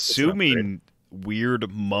I'm assuming weird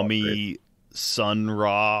mummy Sun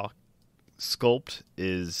Ra sculpt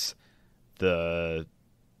is the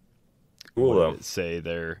cool though. Say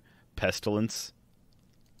their pestilence.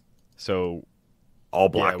 So all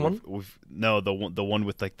black one? No, the one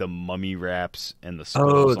with like the mummy wraps and the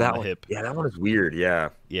skulls on the hip. Yeah, that one is weird. Yeah.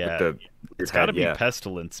 It's got to be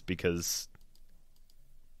pestilence because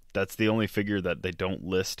that's the only figure that they don't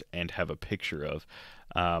list and have a picture of.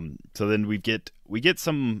 So then we get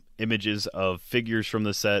some images of figures from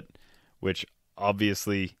the set, which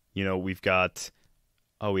obviously, we've got.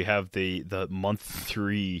 Oh, we have the month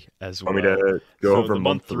 3 as well. Want me to go over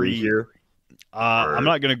month 3 here?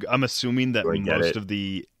 I'm assuming that most of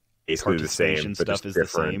the basically participation stuff is the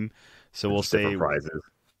same. So we'll say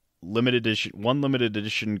limited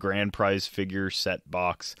edition grand prize figure set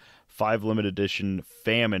box, 5 limited edition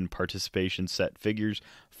famine participation set figures,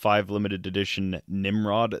 5 limited edition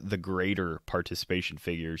Nimrod the Greater participation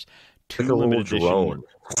figures, 2 limited edition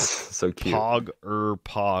so cute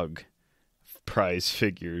Pog prize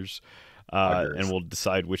figures. And we'll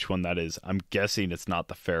decide which one that is. I'm guessing it's not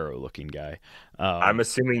the Pharaoh looking guy. I'm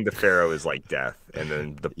assuming the Pharaoh is like death, and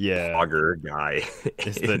then the Pogger guy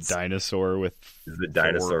is the dinosaur with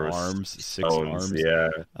 4 arms, 6 arms.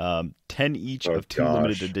 Yeah. 10 each of 2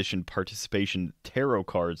 limited edition participation tarot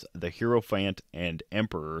cards, the Hierophant and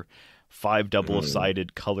Emperor, 5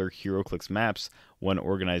 double-sided color Heroclix maps, 1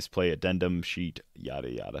 organized play addendum sheet, yada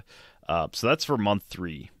yada. So that's for month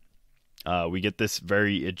 3. We get this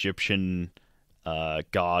very Egyptian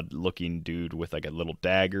god-looking dude with like a little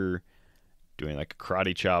dagger doing like a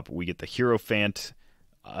karate chop. We get the Hierophant,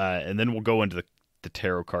 and then we'll go into the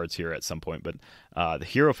tarot cards here at some point. But the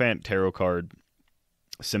Hierophant tarot card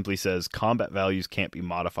simply says combat values can't be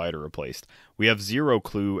modified or replaced. We have 0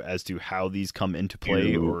 clue as to how these come into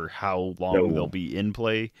play or how long they'll be in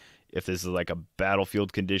play. If this is like a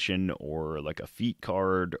battlefield condition or like a feat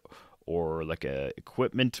card or like a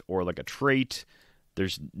equipment or like a trait,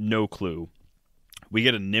 there's no clue. We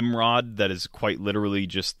get a Nimrod that is quite literally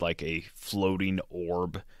just like a floating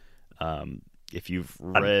orb. If you've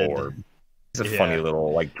read, it's a funny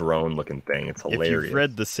little like drone looking thing. It's hilarious. If you've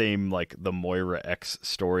read the same like the Moira X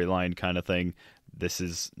storyline kind of thing, this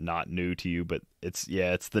is not new to you. But it's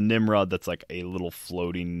the Nimrod that's like a little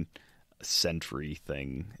floating sentry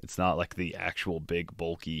thing. It's not like the actual big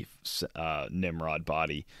bulky Nimrod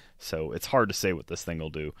body, so it's hard to say what this thing will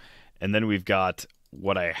do. And then we've got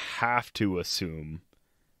what I have to assume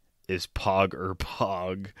is Pogger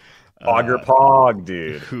Pog,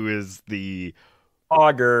 dude, who is the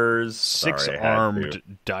Poggers 6-armed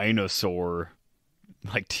dinosaur,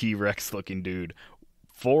 like T-Rex looking dude,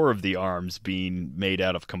 4 of the arms being made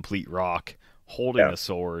out of complete rock, holding a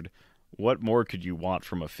sword. What more could you want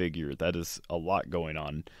from a figure? That is a lot going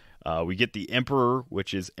on. We get the Emperor,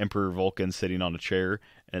 which is Emperor Vulcan sitting on a chair,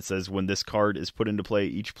 and it says when this card is put into play,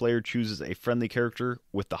 each player chooses a friendly character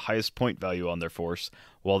with the highest point value on their force.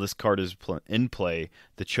 While this card is in play,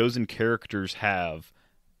 the chosen characters have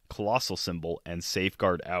Colossal Symbol and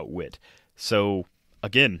Safeguard Outwit. So,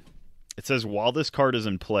 again, it says while this card is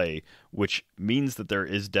in play, which means that there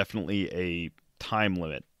is definitely a time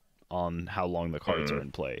limit on how long the cards are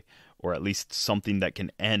in play. Or at least something that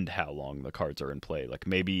can end how long the cards are in play. Like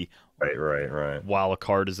maybe right. While a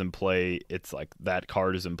card is in play, it's like that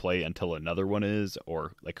card is in play until another one is,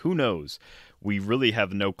 or like who knows? We really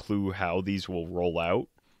have no clue how these will roll out.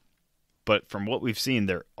 But from what we've seen,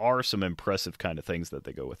 there are some impressive kind of things that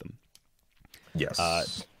they go with them.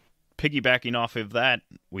 Yes. Piggybacking off of that,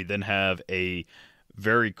 we then have a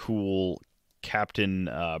very cool Captain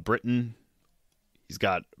Britain. He's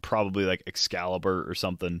got probably like Excalibur or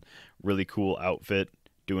something. Really cool outfit,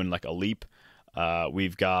 doing like a leap.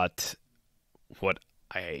 We've got what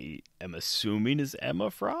I am assuming is Emma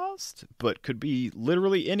Frost, but could be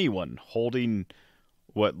literally anyone holding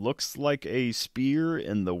what looks like a spear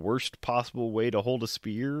in the worst possible way to hold a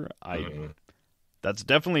spear. That's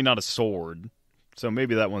definitely not a sword, So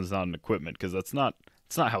maybe that one's not an equipment because it's not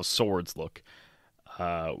how swords look.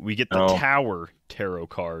 We get the Tower tarot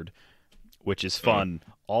card, which is fun.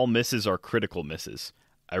 All misses are critical misses.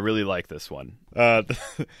 I really like this one. The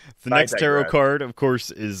next tarot card, of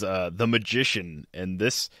course, is the Magician, and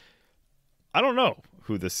this, I don't know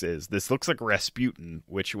who this is. This looks like Rasputin,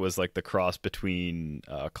 which was like the cross between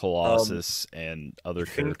Colossus and other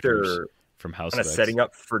characters from House of X. Setting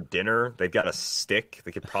up for dinner. They've got a stick.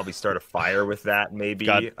 They could probably start a fire with that, maybe.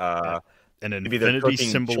 Got an infinity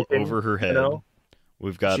symbol chicken, over her head.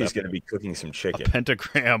 We've got she's going to be cooking some chicken. A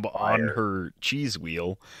pentagram on her cheese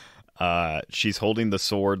wheel. She's holding the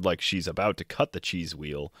sword like she's about to cut the cheese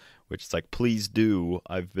wheel, which is like, please do.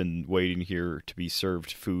 I've been waiting here to be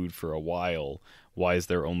served food for a while. Why is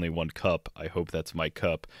there only one cup? I hope that's my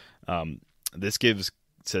cup. This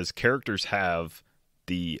says characters have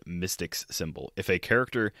the Mystic's symbol. If a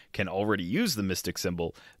character can already use the Mystic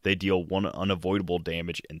symbol, they deal 1 unavoidable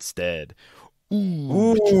damage instead.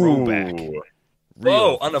 Ooh. Throwback.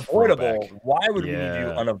 Whoa, unavoidable. Throwback. Why would we do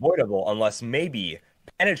unavoidable unless maybe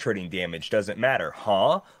penetrating damage doesn't matter?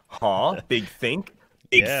 Huh? Big think.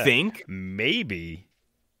 Big think. Maybe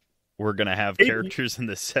we're going to have characters in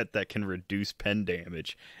the set that can reduce pen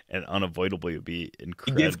damage and unavoidably be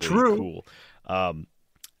incredibly cool.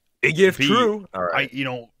 Big if true. All right.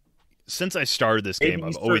 Since I started this game,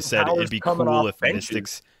 I've always said it'd be cool if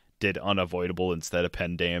Mystics did unavoidable instead of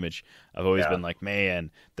pen damage. I've always been like,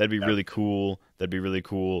 man, that'd be really cool. That'd be really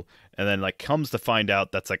cool. And then like comes to find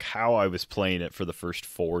out that's like how I was playing it for the first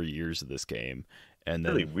 4 years of this game. And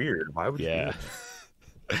then, really weird. Why would you do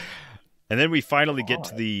that? And then we finally get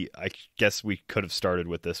to the, I guess we could have started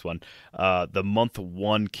with this one, the month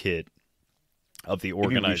 1 kit of the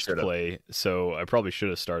organized play. So I probably should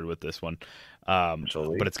have started with this one.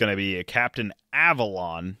 But it's going to be a Captain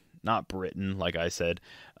Avalon, not Britain, like I said.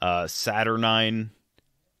 Saturnine,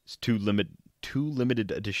 2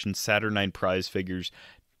 limited edition Saturnine prize figures,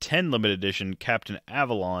 10 limited edition Captain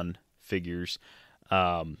Avalon figures.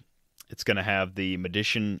 It's going to have the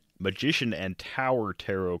Magician and Tower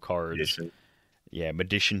tarot cards.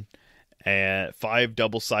 Magician. And 5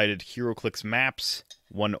 double-sided Heroclix maps,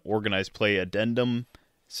 1 organized play addendum.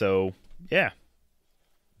 So, yeah.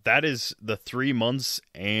 That is the 3 months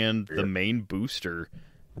and the main booster.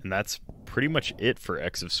 And that's pretty much it for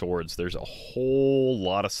X of Swords. There's a whole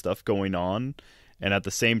lot of stuff going on. And at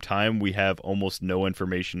the same time, we have almost no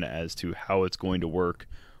information as to how it's going to work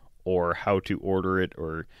or how to order it.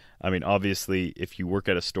 Or, I mean, obviously, if you work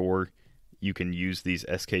at a store, you can use these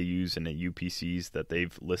SKUs and UPCs that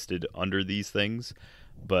they've listed under these things.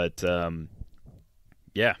 But,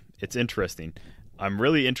 yeah, it's interesting. I'm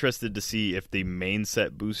really interested to see if the main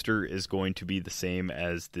set booster is going to be the same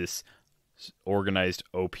as this organized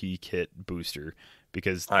OP kit booster,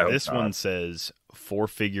 because this one says 4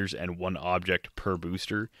 figures and 1 object per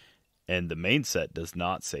booster, and the main set does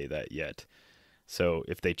not say that yet. So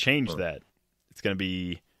if they change that, it's going to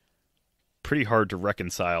be pretty hard to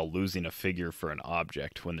reconcile losing a figure for an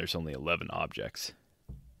object when there's only 11 objects.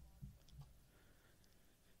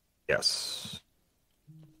 Yes.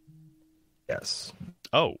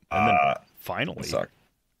 Oh, and then finally,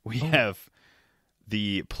 we have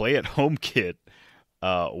the Play at Home kit,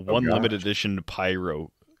 1 limited edition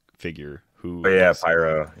Pyro figure. Who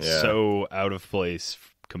Pyro. So out of place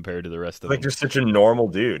compared to the rest of them. Like, you're such a normal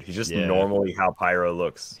dude. He's just normally how Pyro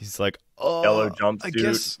looks. He's like, yellow jumpsuit. I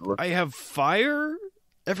guess I have fire?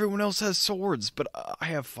 Everyone else has swords, but I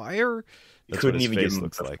have fire? You couldn't even give him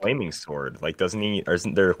a flaming sword. Like, doesn't he? Or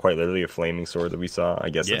isn't there quite literally a flaming sword that we saw? I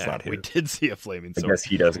guess that's not his. We did see a flaming sword. I guess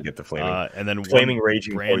he doesn't get the flaming. And then flaming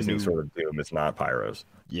raging poison sword of doom is not Pyro's.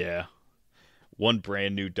 Yeah. 1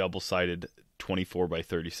 brand new double-sided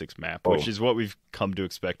 24x36 map, which is what we've come to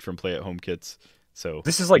expect from Play at Home kits. So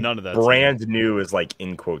this is like none of that brand new is like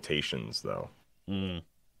in quotations though. Know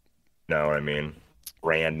what I mean?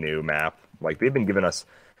 Brand new map. Like, they've been giving us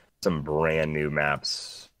some brand new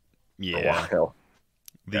maps. For a while.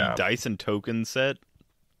 The Dyson token set,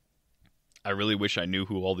 I really wish I knew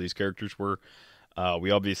who all these characters were. We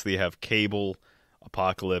obviously have Cable,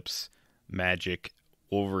 Apocalypse, Magic,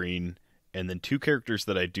 Wolverine, and then 2 characters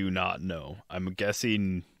that I do not know. I'm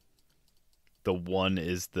guessing the one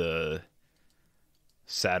is the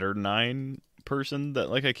Saturnine person that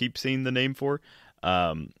I keep seeing the name for.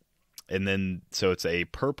 And then, so it's a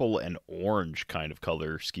purple and orange kind of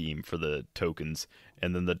color scheme for the tokens.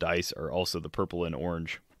 And then the dice are also the purple and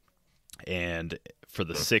orange. And for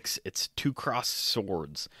the 6, it's 2 crossed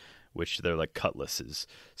swords, which they're like cutlasses.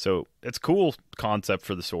 So it's cool concept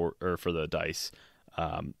for the sword or for the dice.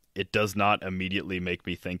 it does not immediately make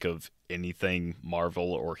me think of anything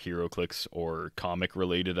Marvel or Heroclix or comic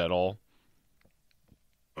related at all.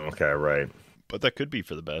 Okay, right. But that could be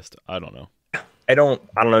for the best. I don't know. I don't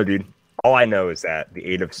know, dude. All I know is that the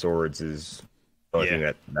Eight of Swords is the only thing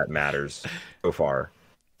that matters so far.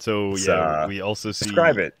 So we also see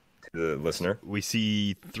describe it to the listener. We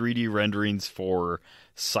see 3D renderings for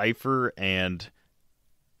Cypher and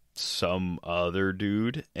some other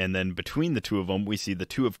dude, and then between the two of them we see the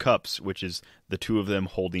Two of Cups, which is the two of them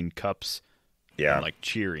holding cups and like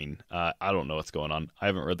cheering. I don't know what's going on. I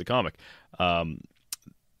haven't read the comic.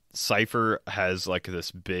 Cypher has like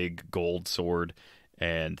this big gold sword,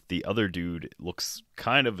 and the other dude looks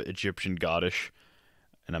kind of Egyptian goddish,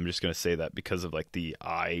 and I'm just gonna say that because of like the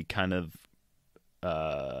eye kind of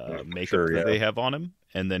makeup that they have on him,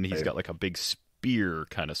 and then he's got like a big spear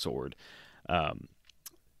kind of sword.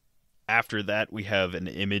 After that, we have an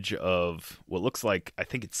image of what looks like, I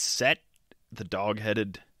think it's Set, the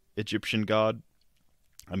dog-headed Egyptian god.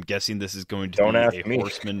 I'm guessing this is going to be a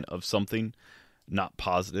horseman of something. Not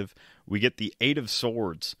positive. We get the Eight of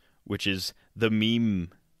Swords, which is the meme,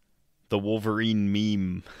 the Wolverine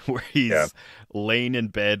meme, where he's laying in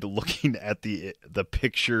bed looking at the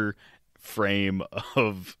picture frame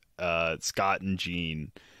of Scott and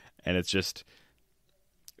Jean, and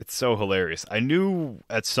it's so hilarious. I knew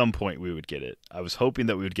at some point we would get it. I was hoping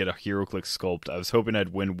that we would get a Heroclix sculpt. I was hoping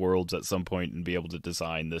I'd win Worlds at some point and be able to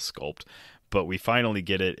design this sculpt. But we finally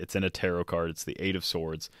get it. It's in a tarot card. It's the Eight of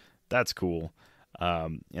Swords. That's cool.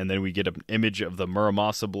 And then we get an image of the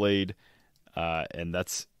Muramasa blade. And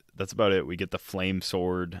that's about it. We get the flame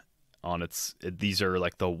sword on these are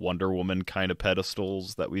like the Wonder Woman kind of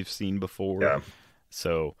pedestals that we've seen before. Yeah.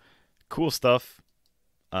 So cool stuff.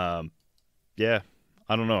 Yeah.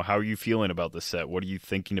 I don't know. How are you feeling about this set? What are you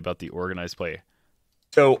thinking about the organized play?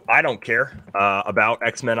 So I don't care about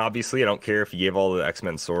X-Men, obviously. I don't care if you gave all the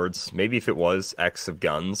X-Men swords. Maybe if it was X of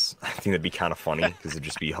guns, I think that'd be kind of funny because it'd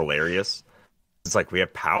just be hilarious. It's like we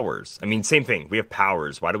have powers. I mean, same thing. We have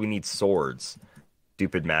powers. Why do we need swords?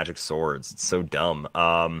 Stupid magic swords. It's so dumb.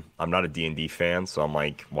 I'm not a D&D fan, so I'm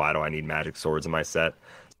like, why do I need magic swords in my set?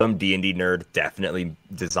 Some D&D nerd definitely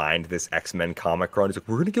designed this X-Men comic run. He's like,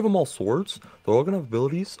 we're going to give them all swords. They're all going to have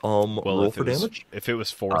abilities. Roll for damage. If it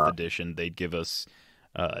was 4th edition, they'd give us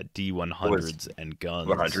D100s and guns.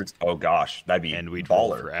 100s? Oh, gosh. That'd be and we'd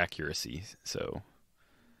baller. roll for accuracy.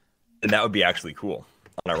 And that would be actually cool,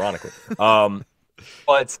 unironically.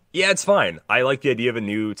 But, yeah, it's fine. I like the idea of a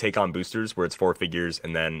new take on boosters where it's 4 figures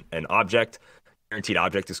and then an object. Guaranteed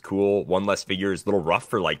object is cool. One less figure is a little rough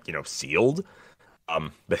for, like, sealed.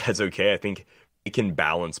 But that's okay. I think it can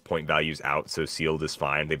balance point values out, so sealed is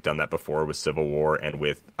fine. They've done that before with Civil War and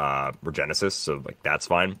with Regenesis, so like that's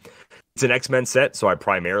fine. It's an X-Men set, so I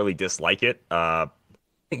primarily dislike it. I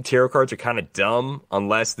think tarot cards are kind of dumb,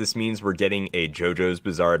 unless this means we're getting a JoJo's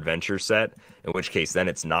Bizarre Adventure set, in which case then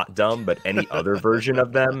it's not dumb, but any other version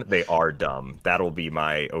of them, they are dumb. That'll be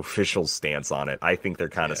my official stance on it. I think they're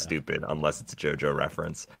kind of stupid, unless it's a JoJo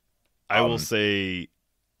reference. I will say,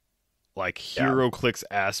 like, Heroclix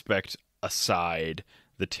aspect aside,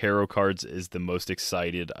 the tarot cards is the most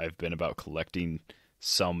excited I've been about collecting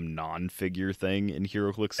some non-figure thing in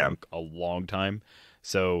Heroclix in a long time.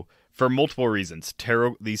 So, for multiple reasons,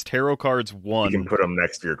 these tarot cards, one... You can put them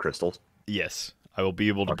next to your crystals? Yes. I will be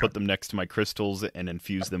able to put them next to my crystals and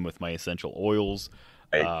infuse them with my essential oils.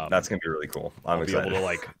 Hey, that's going to be really cool. I'm excited. I'll be able to,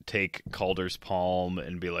 like, take Kalder's palm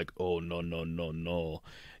and be like, oh, no.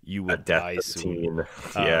 You will die soon.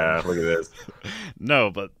 Yeah, look at this. No,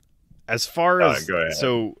 but as far as...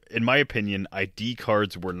 So, in my opinion, ID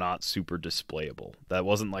cards were not super displayable. That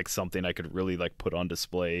wasn't, like, something I could really, like, put on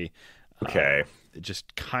display. Okay.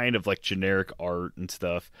 Just kind of, like, generic art and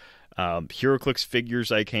stuff. Heroclix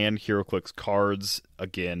figures I can. Heroclix cards,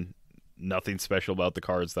 again, nothing special about the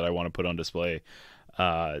cards that I want to put on display.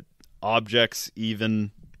 Objects, even...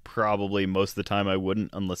 Probably most of the time I wouldn't,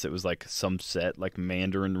 unless it was like some set like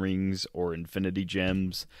Mandarin rings or Infinity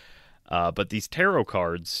Gems. But these tarot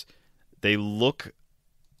cards, they look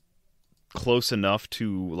close enough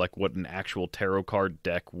to like what an actual tarot card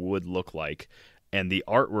deck would look like. And the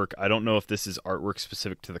artwork, I don't know if this is artwork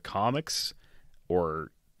specific to the comics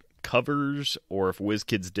or covers or if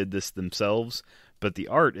WizKids did this themselves, but the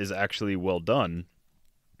art is actually well done.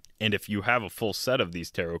 And if you have a full set of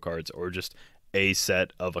these tarot cards or just a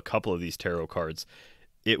set of a couple of these tarot cards,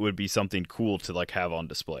 it would be something cool to like have on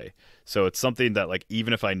display. So it's something that like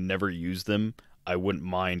even if I never use them, I wouldn't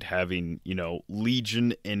mind having,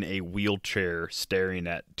 Legion in a wheelchair staring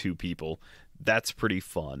at two people. That's pretty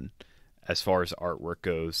fun as far as artwork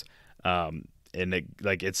goes. and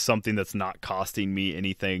it's something that's not costing me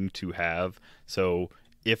anything to have. So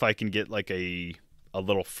if I can get like a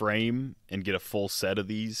little frame and get a full set of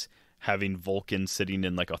these, having Vulcan sitting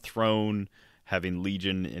in like a throne, having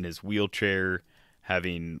Legion in his wheelchair,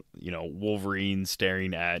 having, Wolverine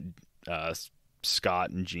staring at Scott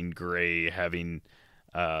and Jean Grey, having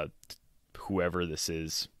whoever this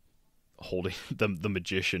is holding the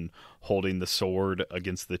magician holding the sword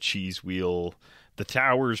against the cheese wheel. The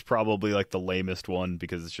tower's probably like the lamest one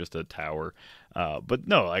because it's just a tower. But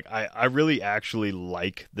no, like I really actually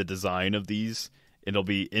like the design of these. It'll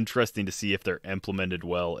be interesting to see if they're implemented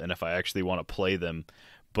well and if I actually want to play them.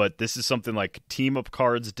 But this is something like team up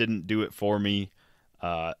cards didn't do it for me.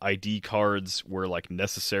 ID cards were like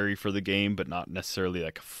necessary for the game, but not necessarily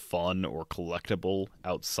like fun or collectible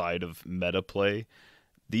outside of meta play.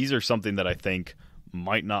 These are something that I think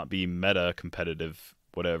might not be meta competitive,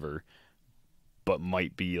 whatever, but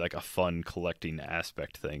might be like a fun collecting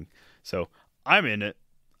aspect thing. So I'm in it.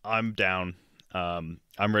 I'm down. I'm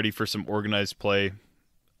ready for some organized play.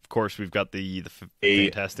 Of course, we've got the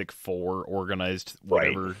Fantastic Four organized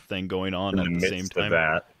whatever thing going on at the same time.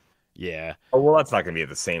 That. Yeah. Oh, well, that's not going to be at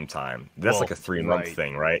the same time. That's like a 3-month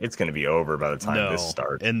thing, right? It's going to be over by the time this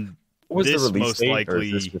starts. And was this the release most date, likely, or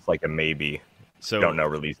is this just like a maybe? So don't know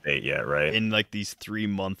release date yet, right? In like these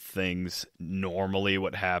 3-month things, normally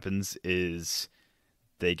what happens is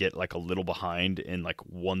they get like a little behind, and like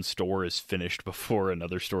one store is finished before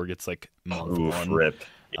another store gets like month one. Rip.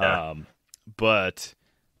 Yeah. But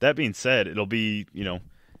that being said, it'll be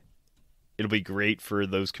great for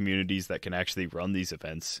those communities that can actually run these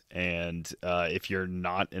events. And if you're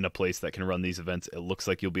not in a place that can run these events, it looks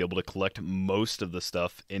like you'll be able to collect most of the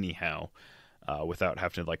stuff anyhow, without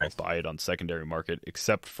having to like buy it on secondary market,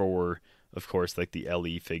 except for, of course, like the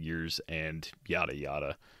LE figures and yada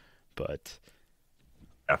yada. But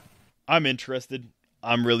yeah. I'm interested.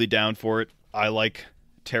 I'm really down for it. I like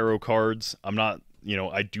tarot cards. I'm not,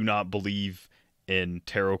 I do not believe in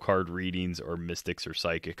tarot card readings or mystics or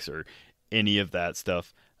psychics or any of that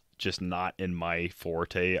stuff. Just not in my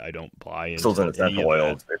forte. I don't buy into Crystals and essential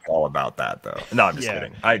oils. It's all about that, though. No, I'm just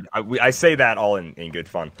kidding. I say that all in good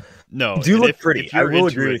fun. No, you do look pretty. I will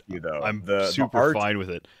agree with you, though. I'm super fine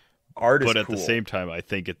with it. Art is but at cool. the same time, I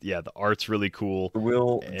think the art's really cool. I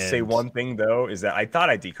will say one thing, though, is that I thought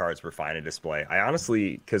ID cards were fine in display. I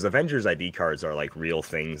honestly, because Avengers ID cards are like real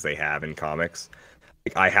things they have in comics.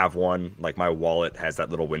 Like, I have one, like my wallet has that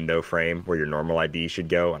little window frame where your normal ID should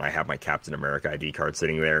go, and I have my Captain America ID card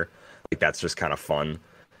sitting there. Like, that's just kind of fun.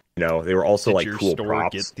 They were also like cool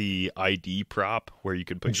props. Get the ID prop where you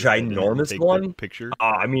could put ginormous one picture.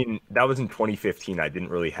 I mean, that was in 2015. I didn't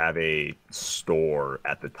really have a store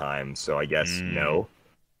at the time, so I guess no.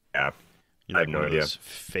 Yeah, You're I have no idea.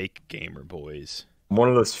 Fake gamer boys. One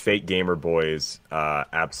of those fake gamer boys.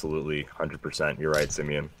 Absolutely, 100%. You're right,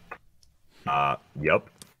 Simeon. Yep.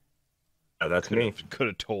 That's me. Could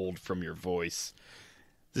have told from your voice.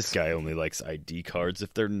 This guy only likes ID cards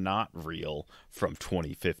if they're not real from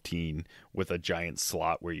 2015 with a giant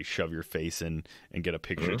slot where you shove your face in and get a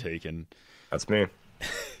picture taken. That's me.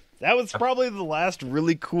 That was probably the last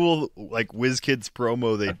really cool like WizKids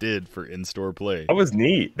promo they did for in-store play. That was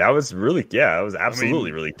neat. That was really, that was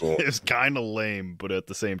absolutely really cool. It was kind of lame, but at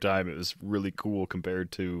the same time, it was really cool compared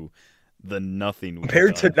to the nothing.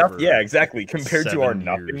 Compared to nothing, yeah, exactly. Compared to our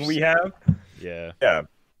nothing we have. Yeah. Yeah.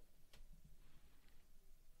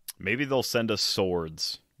 Maybe they'll send us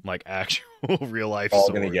swords, like actual real life swords.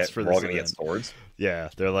 For we're all gonna get swords. Yeah,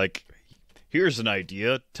 they're like, here's an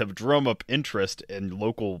idea to drum up interest in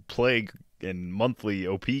local plague and monthly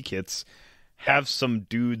OP kits. Have some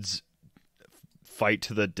dudes fight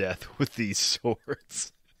to the death with these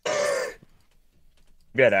swords.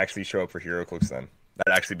 Maybe I'd actually show up for Heroclix then.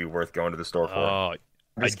 That'd actually be worth going to the store for. I'm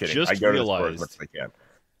just kidding. I go realized. To the store as much as I can.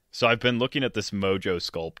 So I've been looking at this Mojo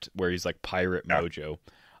sculpt where he's like Pirate Mojo.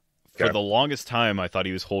 For the longest time, I thought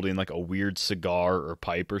he was holding like a weird cigar or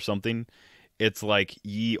pipe or something. It's like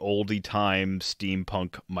ye oldie time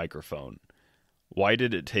steampunk microphone. Why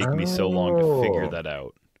did it take me so long to figure that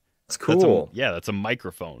out? That's cool. That's a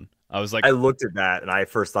microphone. I was like, I looked at that and I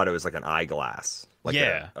first thought it was like an eyeglass. Like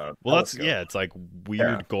it's like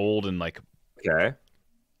weird gold and like. Okay.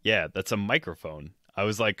 Yeah, that's a microphone. I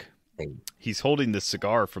was like, he's holding this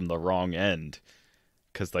cigar from the wrong end.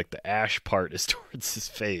 Because, like, the ash part is towards his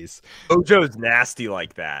face. Mojo's nasty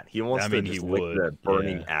like that. He wants to he lick the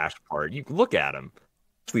burning ash part. You look at him.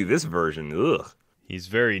 Actually, this version, ugh. He's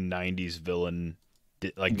very 90s villain.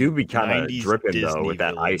 Like, he do be kind of dripping, Disney though, with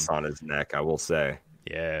that villain. ice on his neck, I will say.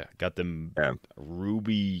 Yeah, got them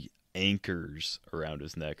ruby anchors around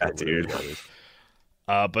his neck. That dude.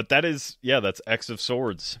 But that's X of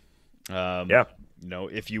Swords. Yeah.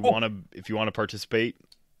 If you want to participate,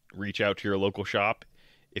 reach out to your local shop.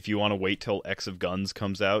 If you want to wait till X of Guns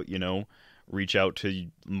comes out, reach out to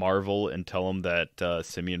Marvel and tell them that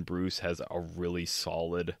Simeon Bruce has a really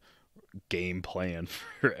solid game plan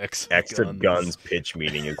for X of Guns pitch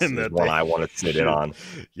meeting is one I want to sit in on.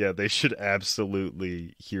 Yeah, they should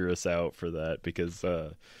absolutely hear us out for that, because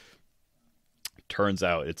turns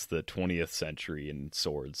out it's the 20th century and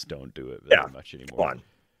swords don't do it very much anymore. Come on.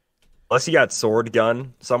 Unless you got sword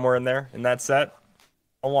gun somewhere in there in that set,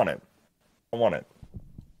 I want it.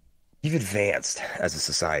 We've advanced as a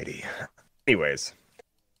society. Anyways,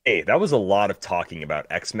 hey, that was a lot of talking about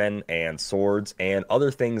X-Men and swords and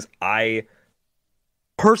other things I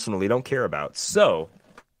personally don't care about. So,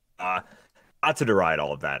 not to deride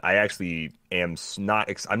all of that, I actually am I'm not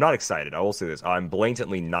excited. I will say this. I'm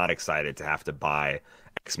blatantly not excited to have to buy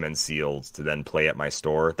X-Men seals to then play at my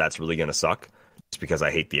store. That's really going to suck just because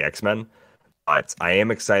I hate the X-Men. But I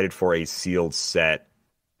am excited for a sealed set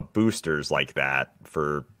of boosters like that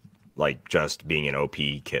for like just being an OP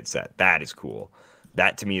kit set. That is cool.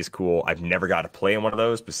 That to me is cool. I've never got to play in one of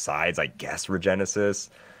those besides, I guess, Regenesis.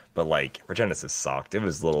 But like Regenesis sucked. It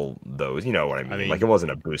was those, you know what I mean? Like it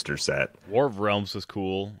wasn't a booster set. War of Realms was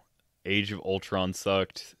cool. Age of Ultron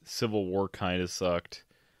sucked. Civil War kind of sucked.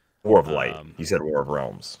 War of Light. You said War of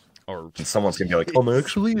Realms. Or someone's gonna be like,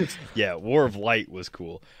 actually, yeah, War of Light was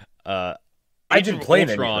cool. I didn't play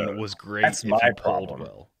Ultron was great. That's my problem.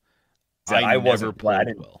 Well. I never played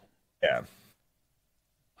well. Yeah.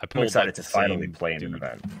 I'm excited to finally play an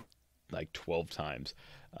event like 12 times.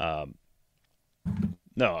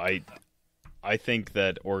 No, I think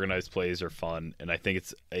that organized plays are fun, and I think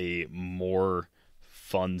it's a more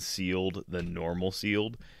fun sealed than normal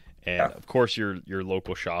sealed. And of course, your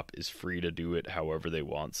local shop is free to do it however they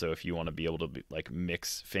want. So if you want to be able to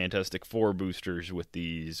mix Fantastic Four boosters with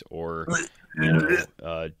these, or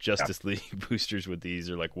Justice League boosters with these,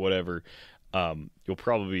 or whatever, you'll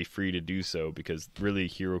probably be free to do so, because really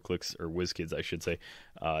Heroclix, or WizKids I should say,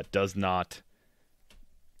 does not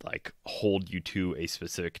hold you to a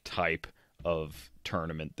specific type of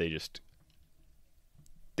tournament.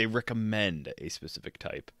 They recommend a specific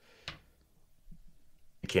type.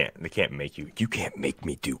 They can't make you can't make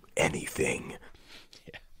me do anything.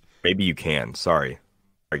 Yeah. Maybe you can. Sorry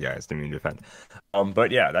guys, didn't mean to defend.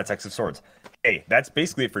 But yeah, that's X of Swords. Hey, that's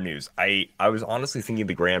basically it for news. I was honestly thinking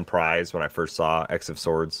the grand prize when I first saw X of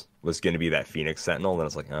Swords was going to be that Phoenix Sentinel, and then I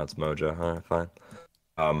was like, oh, it's Mojo. All right, fine.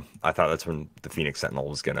 I thought that's when the Phoenix Sentinel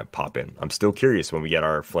was going to pop in. I'm still curious when we get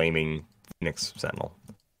our flaming Phoenix Sentinel.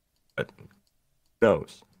 But who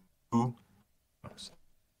knows? Who knows?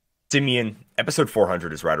 Simeon, episode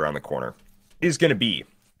 400 is right around the corner. It is going to be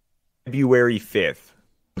February 5th.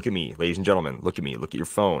 Look at me, ladies and gentlemen. Look at me. Look at your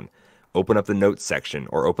phone. Open up the notes section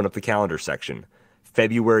or open up the calendar section.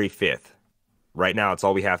 February 5th. Right now, it's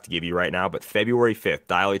all we have to give you right now. But February 5th,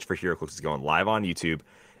 Dial H for Heroclix is going live on YouTube,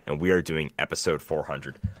 and we are doing episode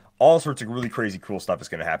 400. All sorts of really crazy cool stuff is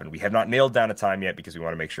going to happen. We have not nailed down a time yet because we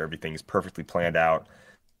want to make sure everything is perfectly planned out.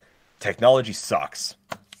 Technology sucks.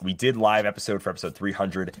 We did live episode for episode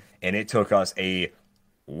 300, and it took us a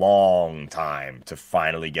long time to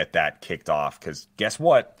finally get that kicked off, because guess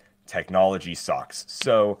what? Technology sucks.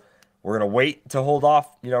 So we're going to wait to hold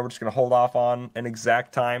off. We're just going to hold off on an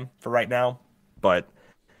exact time for right now. But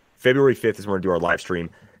February 5th is when we're going to do our live stream.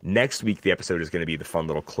 Next week, the episode is going to be the fun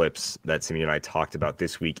little clips that Simeon and I talked about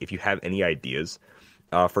this week. If you have any ideas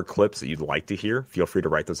for clips that you'd like to hear, feel free to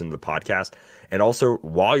write those into the podcast. And also,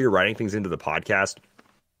 while you're writing things into the podcast,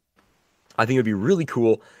 I think it would be really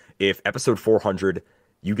cool if episode 400,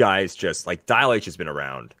 you guys just, Dial H has been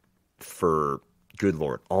around for, good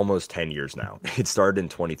Lord, almost 10 years now. It started in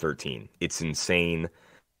 2013. It's insane,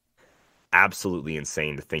 absolutely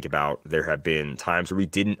insane to think about. There have been times where we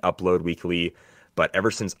didn't upload weekly, but ever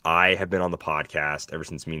since I have been on the podcast, ever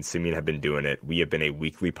since me and Simeon have been doing it, we have been a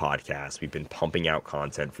weekly podcast. We've been pumping out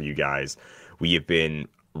content for you guys. We have been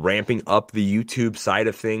ramping up the YouTube side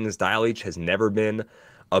of things. Dial H has never been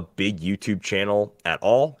a big YouTube channel at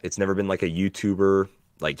all. It's never been like a YouTuber,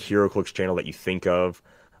 like Heroclix channel that you think of,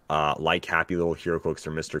 like Happy Little Heroclix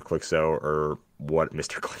or Mr. Clixo or what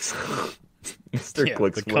Mr. Clixo. Mr.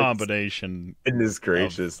 Clix. The combination. Goodness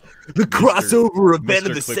gracious. The crossover event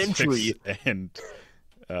of the century. And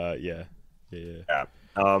yeah.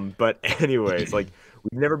 But anyways, we've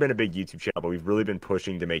never been a big YouTube channel, but we've really been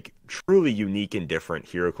pushing to make truly unique and different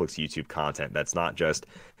Heroclix YouTube content. That's not just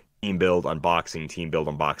team build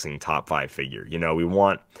unboxing, top 5 figure. We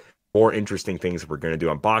want more interesting things. If we're going to do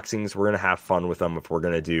unboxings, we're going to have fun with them. If we're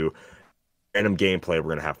going to do random gameplay, we're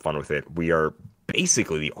going to have fun with it. We are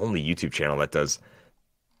basically the only YouTube channel that does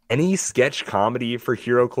any sketch comedy for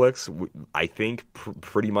HeroClix. I think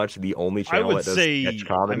pretty much the only I channel would that does say, sketch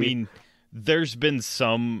comedy. I mean, there's been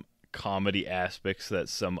some comedy aspects that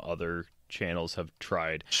some other channels have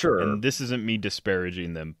tried. Sure. And this isn't me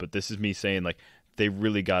disparaging them, but this is me saying, like, they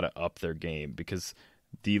really got to up their game, because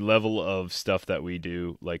the level of stuff that we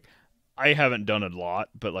do, like, I haven't done a lot,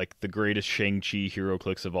 but, like, the greatest Shang-Chi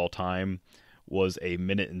HeroClix of all time was a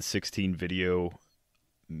minute and 16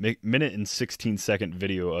 second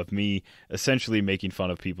video of me essentially making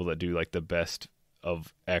fun of people that do, like, the best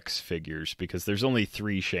of X figures, because there's only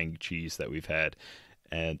 3 Shang-Chis that we've had.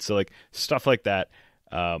 And so, like, stuff like that,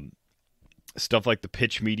 stuff like the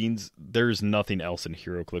pitch meetings, there's nothing else in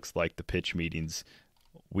HeroClix like the pitch meetings.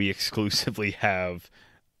 We exclusively have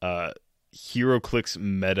HeroClix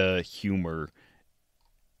meta humor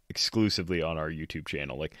exclusively on our YouTube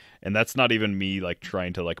channel. Like, and that's not even me, like,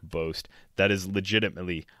 trying to, like, boast. That is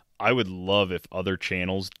legitimately, I would love if other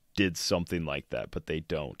channels did something like that, but they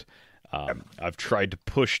don't. I've tried to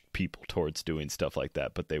push people towards doing stuff like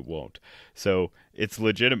that, but they won't. So it's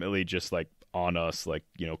legitimately just, like, on us, like,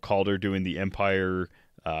 you know, Kalder doing the Empire,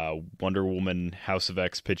 Wonder Woman, House of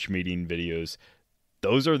X pitch meeting videos.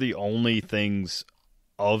 Those are the only things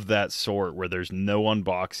of that sort where there's no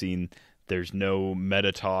unboxing, there's no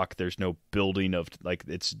meta talk, there's no building of, like,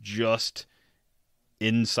 it's just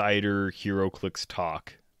insider HeroClix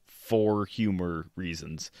talk for humor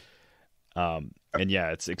reasons. And yeah,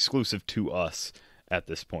 it's exclusive to us at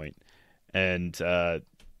this point. And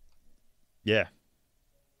yeah.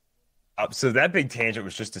 So that big tangent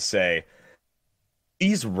was just to say,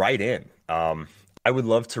 please write in. I would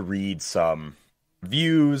love to read some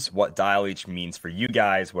views, what Dial H means for you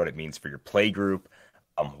guys, what it means for your play group,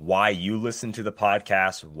 why you listen to the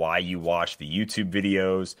podcast, why you watch the YouTube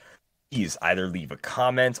videos. Please either leave a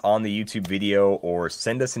comment on the YouTube video or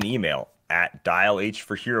send us an email at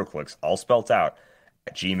dialh4heroclix, all spelt out,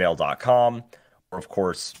 at gmail.com. Or, of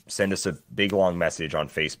course, send us a big, long message on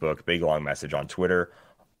Facebook, big, long message on Twitter.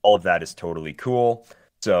 All of that is totally cool.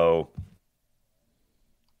 So,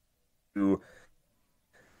 and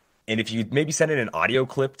if you maybe send in an audio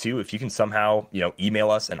clip too, if you can somehow, you know,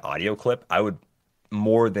 email us an audio clip, I would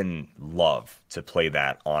more than love to play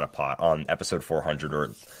that on on episode 400,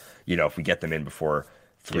 or, you know, if we get them in before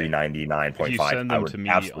 399.5, I would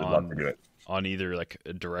absolutely love to do it. On either, like,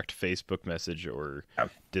 a direct Facebook message or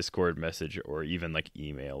Discord message or even, like,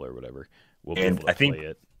 email or whatever, we'll be able to play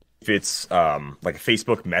it. If it's like a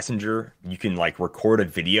Facebook Messenger, you can, like, record a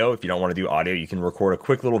video. If you don't want to do audio, you can record a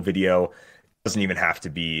quick little video. It doesn't even have to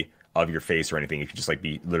be of your face or anything. It could just, like,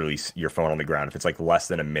 be literally your phone on the ground. If it's, like, less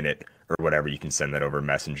than a minute or whatever, you can send that over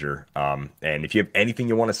Messenger. And if you have anything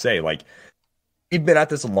you want to say, like, we've been at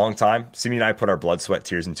this a long time. Simeon and I put our blood, sweat,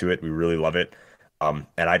 tears into it. We really love it. And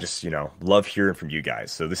I just, you know, love hearing from you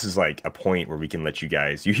guys. So this is, like, a point where we can let you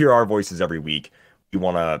guys, you hear our voices every week. We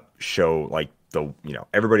want to show, like, you know,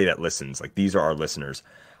 everybody that listens, like, these are our listeners.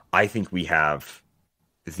 I think we have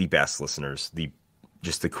the best listeners,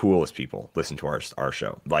 just the coolest people listen to our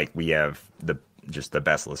show. Like, we have the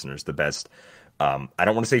best listeners, the best, I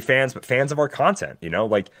don't want to say fans, but fans of our content, you know,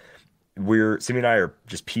 like, Simeon and I are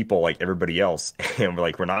just people like everybody else. And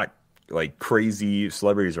we're not, like, crazy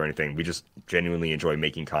celebrities or anything. We just genuinely enjoy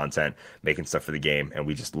making content, making stuff for the game. And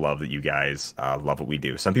we just love that you guys love what we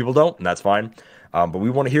do. Some people don't, and that's fine. But we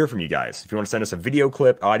want to hear from you guys. If you want to send us a video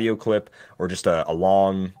clip, audio clip, or just a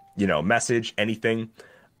long, you know, message, anything,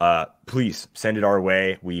 please send it our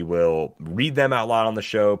way. We will read them out loud on the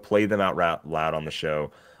show, play them out loud on the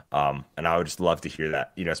show. And I would just love to hear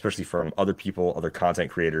that, you know, especially from other people, other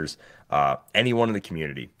content creators, anyone in the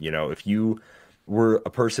community. You know, if you were a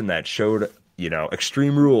person that showed, you know,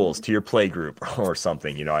 Extreme Rules to your play group or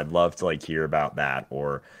something, you know, I'd love to, like, hear about that.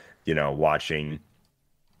 Or, you know, watching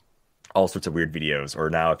all sorts of weird videos. Or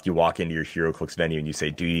now if you walk into your HeroClix venue and you say,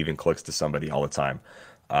 do you even clicks to somebody all the time?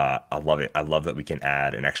 I love it. I love that we can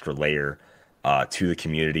add an extra layer to the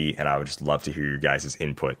community, and I would just love to hear your guys'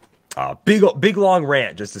 input. Big long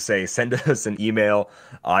rant just to say, send us an email,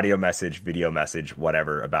 audio message, video message,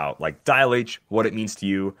 whatever, about, like, Dial H, what it means to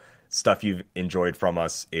you, stuff you've enjoyed from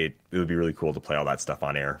us. It would be really cool to play all that stuff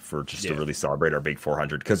on air for just to really celebrate our big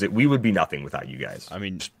 400, because we would be nothing without you guys. I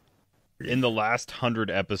mean, in the last 100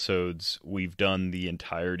 episodes, we've done the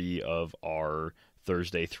entirety of our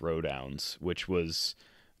Thursday Throwdowns, which was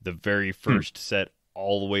the very first set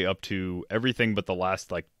all the way up to everything but the last,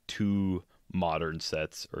 like, 2 modern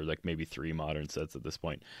sets, or, like, maybe 3 modern sets at this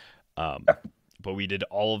point. But we did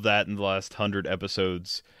all of that in the last 100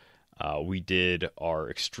 episodes. We did our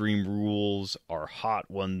Extreme Rules, our Hot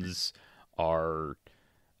Ones, our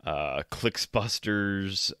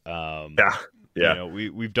Clicksbusters. Yeah. You know,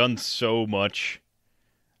 we've done so much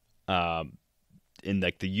in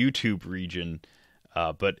like the YouTube region,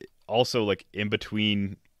 but also like in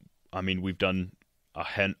between. I mean, we've done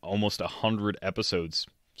almost 100 episodes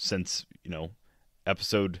since, you know,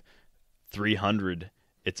 episode 300.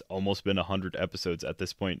 It's almost been 100 episodes at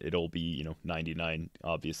this point. It'll be, you know, 99.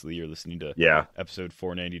 Obviously, you're listening to episode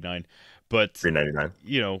 499, but 399.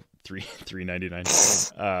 You know, 399.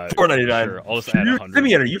 499. Sure. I'll just add 100.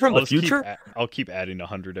 Simeon, are you from the future? I'll keep adding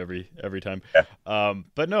 100 every time. Yeah.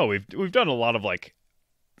 But no, we've done a lot of like,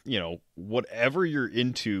 you know, whatever you're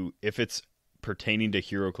into. If it's pertaining to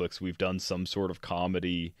Heroclix, we've done some sort of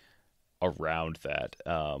comedy around that.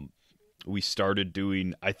 We started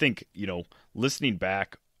doing, I think, you know, listening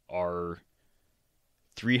back, our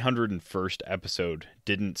 301st episode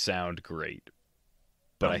didn't sound great,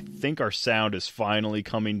 but I think our sound is finally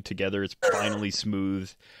coming together. It's finally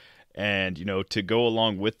smooth. And, you know, to go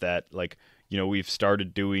along with that, like, you know, we've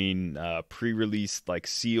started doing pre-release, like,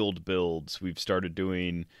 sealed builds. We've started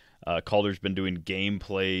doing, Kalder's been doing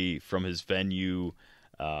gameplay from his venue.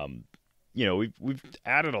 You know, we've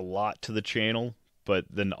added a lot to the channel, but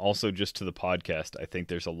then also just to the podcast. I think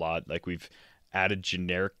there's a lot, like, we've added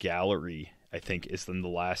generic gallery, I think, is in the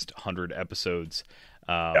last 100 episodes.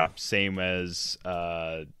 Same as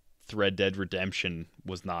Thread Dead Redemption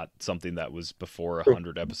was not something that was before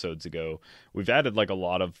 100 episodes ago. We've added like a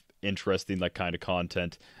lot of interesting like kind of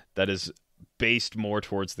content that is based more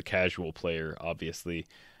towards the casual player, obviously,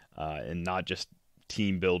 and not just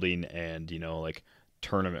team building and, you know, like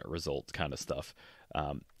tournament results kind of stuff.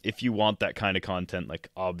 If you want that kind of content, like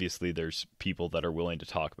obviously there's people that are willing to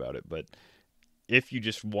talk about it, but if you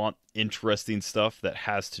just want interesting stuff that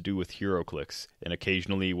has to do with Heroclix, and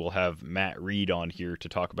occasionally we'll have Matt Reed on here to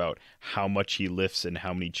talk about how much he lifts and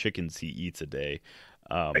how many chickens he eats a day.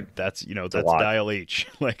 That's, you know, that's Dial H.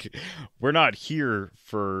 Like, we're not here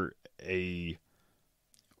for a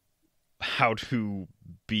how to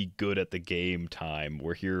be good at the game time.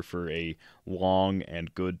 We're here for a long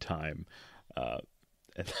and good time.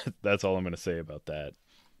 And that's all I'm going to say about that.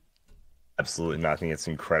 Absolutely not. I think it's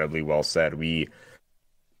incredibly well said. We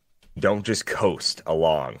don't just coast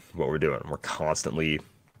along what we're doing. We're constantly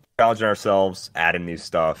challenging ourselves, adding new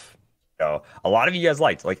stuff. You know, a lot of you guys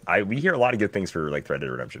liked, like, we hear a lot of good things for like Thread Dead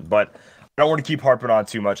Redemption, but I don't want to keep harping on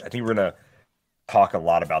too much. I think we're gonna talk a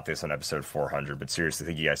lot about this on episode 400. But seriously,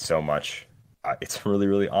 thank you guys so much. It's really,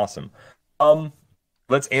 really awesome.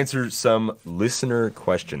 Let's answer some listener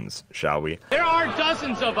questions, shall we? There are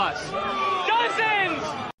dozens of us. Dozens!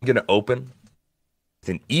 I'm going to open with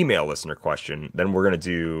an email listener question. Then we're going to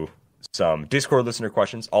do some Discord listener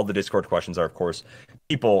questions. All the Discord questions are, of course,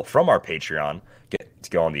 people from our Patreon get to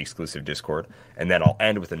go on the exclusive Discord. And then I'll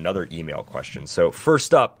end with another email question. So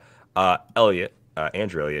first up, Elliot,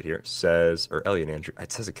 Andrew Elliott here says, or Elliot Andrew,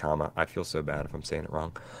 it says a comma. I feel so bad if I'm saying it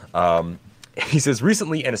wrong. He says,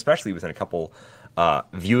 recently, and especially within a couple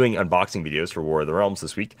viewing unboxing videos for War of the Realms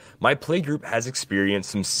this week, my playgroup has experienced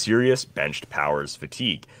some serious benched powers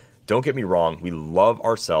fatigue. Don't get me wrong, we love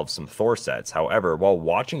ourselves some Thor sets. However, while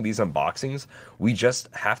watching these unboxings, we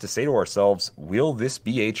just have to say to ourselves, will this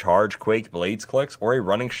be a Charge Quake Blades Clicks or a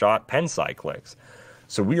Running Shot Pensai Clicks?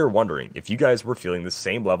 So we are wondering if you guys were feeling the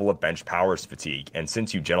same level of bench powers fatigue, and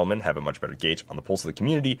since you gentlemen have a much better gauge on the pulse of the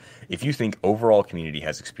community, if you think overall community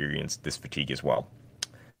has experienced this fatigue as well.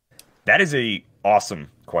 That is a awesome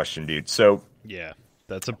question, dude. So yeah,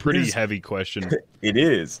 that's a pretty heavy question. It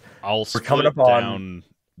is. We're coming up down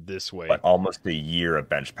this way. Almost a year of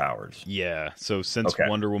bench powers. Yeah. So since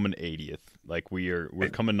Wonder Woman 80th, like we're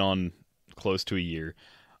coming on close to a year.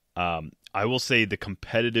 I will say the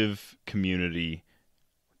competitive community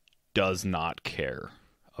does not care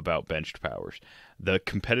about benched powers. The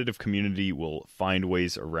competitive community will find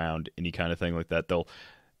ways around any kind of thing like that. They'll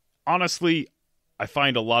honestly, I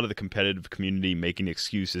find a lot of the competitive community making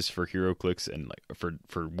excuses for Heroclix and like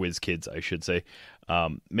for WizKids, I should say,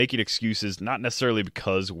 making excuses not necessarily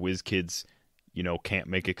because WizKids, you know, can't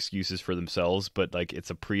make excuses for themselves, but like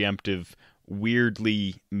it's a preemptive,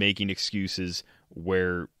 weirdly making excuses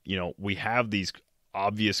where, you know, we have these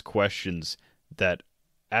obvious questions that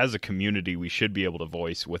as a community we should be able to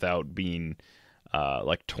voice without being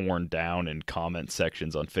like torn down in comment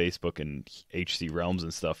sections on Facebook and HC Realms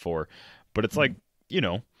and stuff for. But it's like, you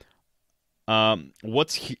know,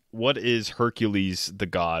 what is Hercules the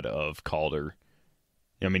god of Kalder?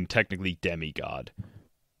 I mean, technically demigod.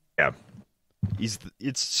 Yeah,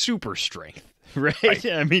 it's super strength, right?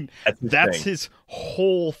 I mean, that's his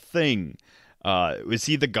whole thing. Is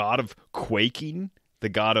he the god of quaking? The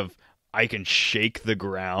god of I can shake the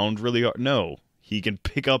ground really hard? No, He can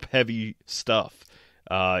pick up heavy stuff.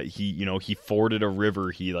 He forded a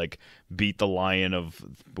river. He like beat the lion of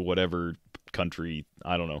whatever country.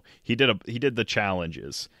 I don't know. He did the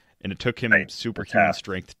challenges, and it took him superhuman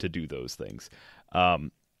strength to do those things.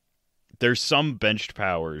 There's some benched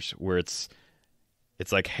powers where it's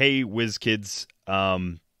like, hey, WizKids,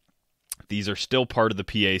 these are still part of the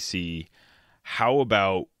PAC. How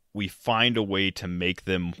about we find a way to make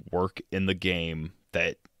them work in the game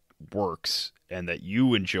that works and that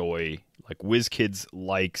you enjoy? Like WizKids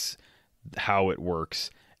likes how it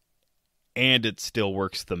works, and it still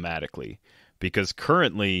works thematically. Because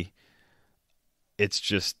currently, it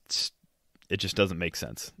just doesn't make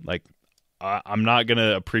sense. Like, I'm not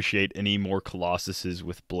gonna appreciate any more Colossuses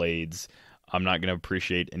with blades. I'm not gonna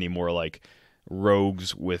appreciate any more like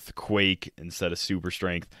rogues with quake instead of super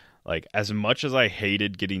strength. Like, as much as I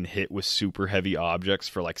hated getting hit with super heavy objects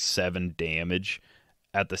for like 7 damage,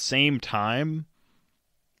 at the same time,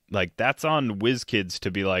 like, that's on WizKids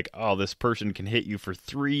to be like, oh, this person can hit you for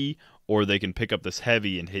 3, or they can pick up this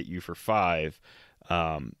heavy and hit you for 5.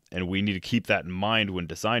 And we need to keep that in mind when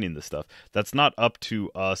designing this stuff. That's not up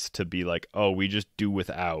to us to be like, oh, we just do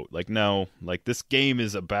without. Like, no, like, this game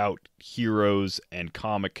is about heroes and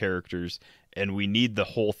comic characters, and we need the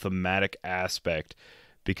whole thematic aspect.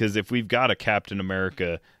 Because if we've got a Captain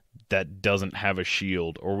America that doesn't have a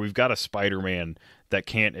shield, or we've got a Spider-Man that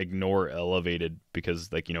can't ignore elevated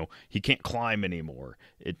because, like, he can't climb anymore.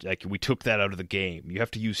 Like, we took that out of the game. You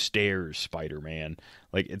have to use stairs, Spider-Man.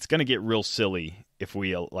 Like, it's going to get real silly if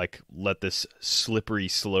we, like, let this slippery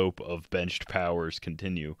slope of benched powers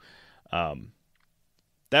continue.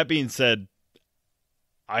 That being said,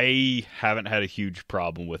 I haven't had a huge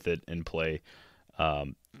problem with it in play.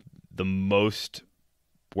 The most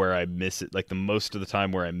where I miss it, like the most of the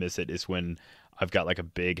time where I miss it is when I've got like a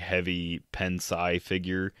big heavy Pensai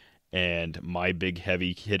figure and my big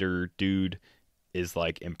heavy hitter dude is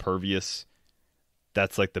like impervious.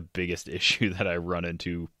 That's like the biggest issue that I run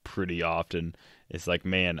into pretty often. It's like,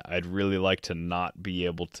 man, I'd really like to not be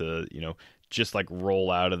able to, just like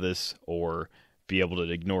roll out of this or be able to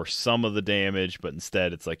ignore some of the damage, but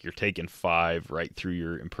instead it's like you're taking 5 right through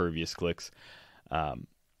your impervious clicks.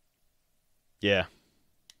 Yeah.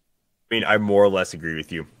 I mean, I more or less agree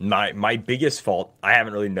with you. My biggest fault, I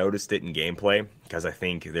haven't really noticed it in gameplay because I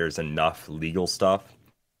think there's enough legal stuff.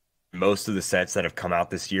 Most of the sets that have come out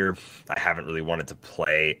this year, I haven't really wanted to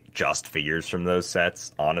play just figures from those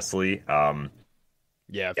sets, honestly. I've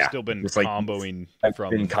still been comboing. I've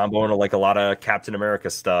been comboing like a lot of Captain America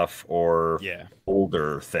stuff or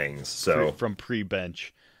older things. So from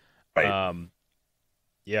pre-bench, right.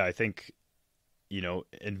 I think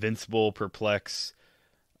Invincible, Perplex,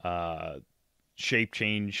 Shape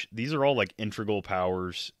Change. These are all like integral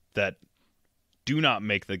powers that do not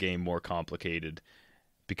make the game more complicated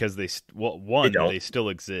because they still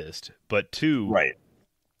exist, but 2, right.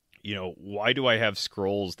 Why do I have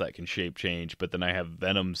scrolls that can shape change, but then I have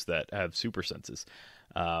Venoms that have super senses?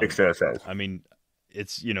 I mean,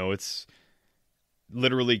 it's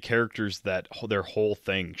literally characters that their whole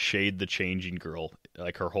thing, Shade the Changing Girl,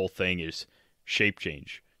 like her whole thing is shape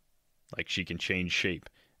change. Like she can change shape.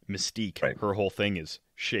 Mystique, right. Her whole thing is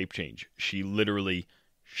shape change. She literally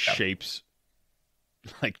shapes,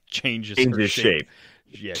 like changes her shape.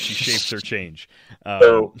 Yeah, she shapes her change.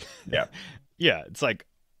 It's like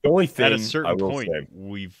the only thing at a certain point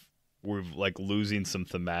we're like losing some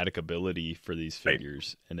thematic ability for these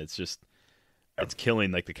figures, and it's just it's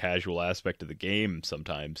killing like the casual aspect of the game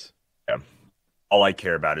sometimes. Yeah, all I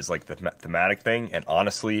care about is like the thematic thing, and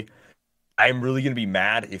honestly, I'm really gonna be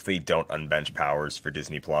mad if they don't unbench powers for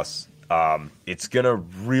Disney Plus. It's gonna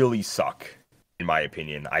really suck, in my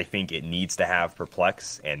opinion. I think it needs to have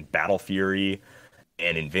Perplex and Battle Fury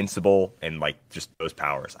and Invincible and like just those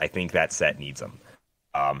powers. I think that set needs them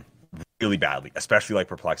really badly, especially like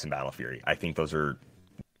Perplex and Battle Fury. I think those are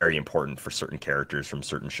very important for certain characters from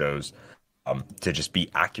certain shows to just be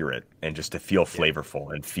accurate and just to feel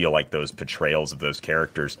flavorful and feel like those portrayals of those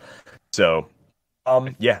characters. So I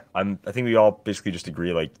think we all basically just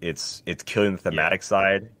agree like it's killing the thematic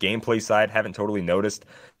side. Gameplay side, haven't totally noticed.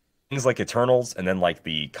 Things like Eternals and then like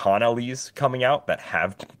the Con LEs coming out that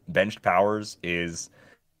have benched powers is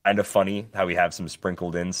kind of funny how we have some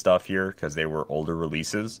sprinkled in stuff here because they were older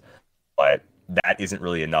releases. But that isn't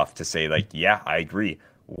really enough to say like, yeah, I agree.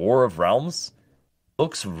 War of Realms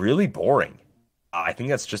looks really boring. I think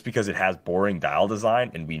that's just because it has boring dial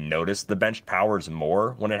design and we notice the benched powers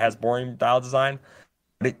more when it has boring dial design.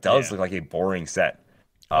 But it does look like a boring set.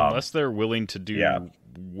 Unless they're willing to do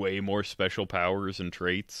way more special powers and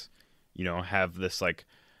traits. Have this like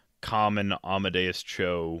common Amadeus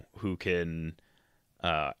Cho who can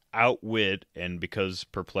Outwit, and because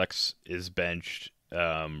Perplex is benched,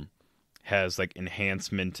 has like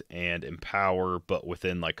enhancement and empower, but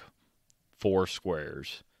within like 4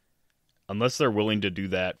 squares. Unless they're willing to do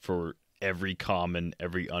that for every common,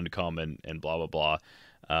 every uncommon, and blah blah blah.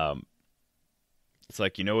 It's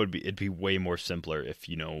like, it'd be way more simpler if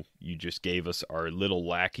you just gave us our little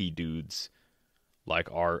lackey dudes, like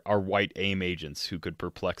our white aim agents who could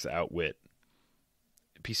perplex Outwit.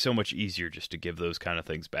 It'd be so much easier just to give those kind of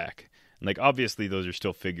things back. And like, obviously those are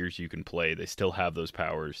still figures you can play. They still have those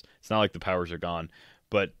powers. It's not like the powers are gone,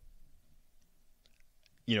 but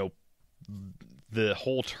the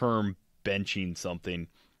whole term benching something,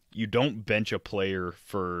 you don't bench a player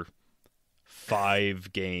for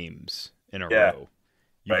 5 games in a row.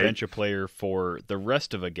 You bench a player for the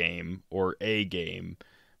rest of a game or a game,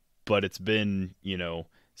 but it's been,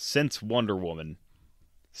 since Wonder Woman.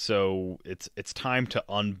 So it's time to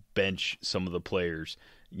unbench some of the players.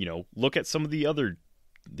 Look at some of the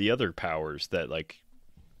other powers that like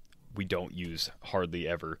we don't use hardly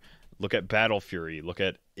ever. Look at Battle Fury, look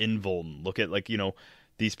at Invuln, look at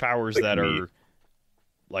these powers that are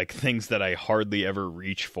like things that I hardly ever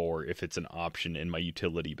reach for if it's an option in my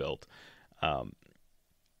utility belt.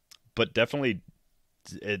 But definitely,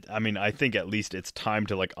 I think at least it's time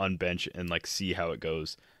to like unbench and like see how it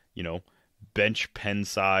goes. Bench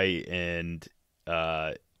Pensai and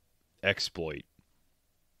Exploit,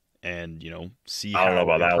 and see how I don't know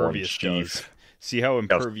about that one. Impervious does. See how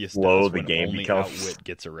Impervious slow does the when game only becomes. Outwit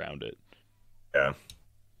gets around it. Yeah.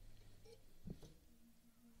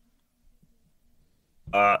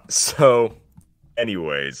 So,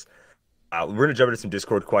 anyways, we're gonna jump into some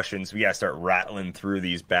Discord questions. We gotta start rattling through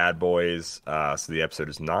these bad boys. So the episode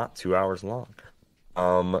is not 2 hours long.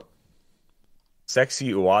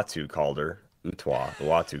 Sexy Uatu Kalder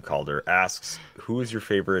asks, "Who is your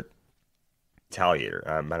favorite retaliator?"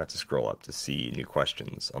 I might have to scroll up to see new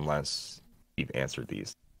questions, unless we've answered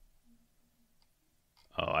these.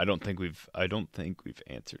 Oh, I don't think we've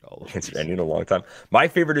answered all of Answered these. any in a long time. My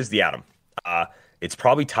favorite is the Atom. It's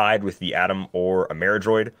probably tied with the Atom or a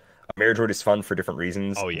Maridroid. A Maridroid is fun for different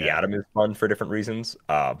reasons. Oh, yeah. The Atom is fun for different reasons.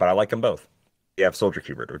 But I like them both. You have Soldier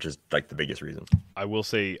Cubert, which is like the biggest reason. I will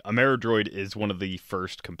say Ameridroid is one of the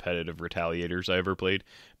first competitive retaliators I ever played.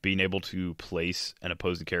 Being able to place an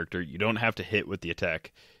opposing character, you don't have to hit with the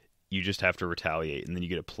attack, you just have to retaliate, and then you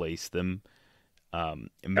get to place them.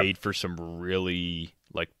 It made for some really,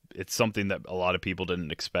 like, it's something that a lot of people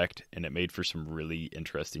didn't expect, and it made for some really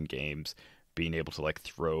interesting games. Being able to like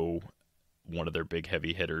throw one of their big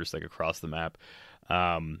heavy hitters like across the map.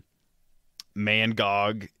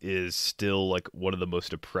 Mangog is still like one of the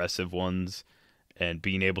most oppressive ones, and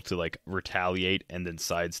being able to like retaliate and then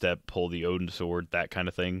sidestep, pull the Odin sword, that kind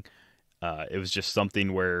of thing. It was just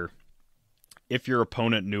something where if your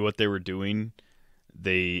opponent knew what they were doing,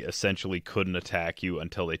 they essentially couldn't attack you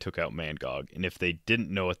until they took out Mangog. And if they didn't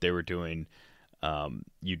know what they were doing,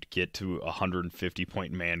 you'd get to 150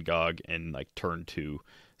 point Mangog in like turn 2.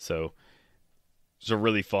 So it's a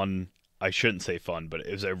really fun, I shouldn't say fun, but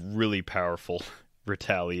it was a really powerful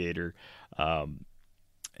retaliator.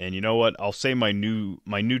 And you know what? I'll say my new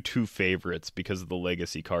 2 favorites, because of the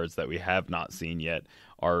legacy cards that we have not seen yet,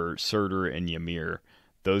 are Surtur and Ymir.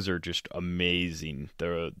 Those are just amazing.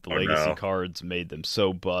 The legacy cards made them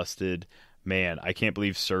so busted. Man, I can't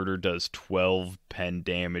believe Surtur does 12 pen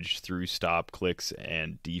damage through stop clicks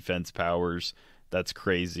and defense powers. That's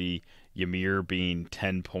crazy. Ymir being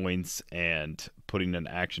 10 points and putting an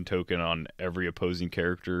action token on every opposing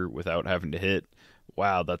character without having to hit.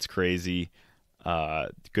 Wow, that's crazy.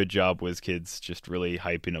 Good job, WizKids, just really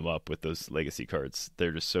hyping them up with those legacy cards.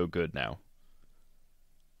 They're just so good now.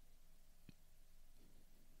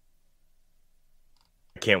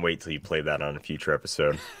 I can't wait till you play that on a future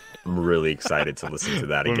episode. I'm really excited to listen to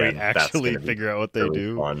that When again. we actually figure out what they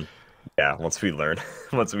do. Fun. Yeah, once we learn,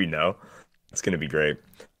 once we know, it's going to be great.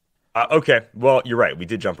 Okay, well, you're right. We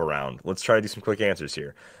did jump around. Let's try to do some quick answers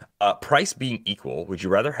here. Price being equal, would you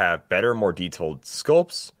rather have better, more detailed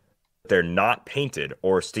sculpts, but they're not painted,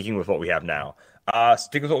 or sticking with what we have now?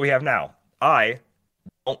 Stick with what we have now. I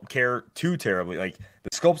don't care too terribly. Like,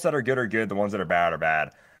 the sculpts that are good, the ones that are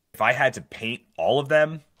bad. If I had to paint all of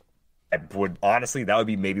them, I would, honestly, that would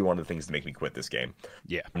be maybe one of the things to make me quit this game.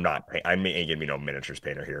 Yeah. I'm ain't gonna be no miniatures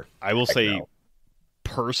painter here. I will say, no.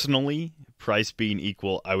 Personally, price being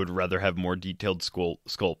equal, I would rather have more detailed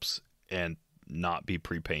sculpts and not be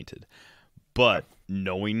pre-painted. But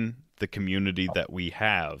knowing the community that we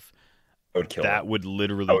have, would kill that it. would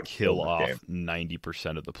literally kill the off game.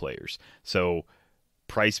 90% of the players. So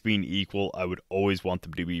price being equal, I would always want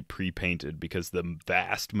them to be pre-painted because the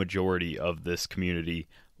vast majority of this community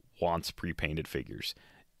wants pre-painted figures.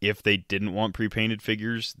 If they didn't want pre-painted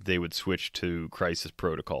figures, they would switch to Crisis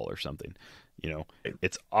Protocol or something.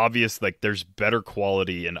 It's obvious, like, there's better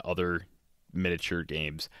quality in other miniature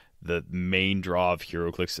games. The main draw of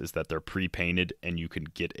Heroclix is that they're pre-painted and you can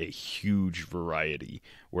get a huge variety.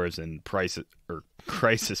 Whereas in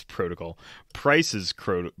Crisis Protocol,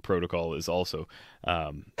 Protocol is also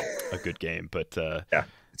a good game, but Yeah,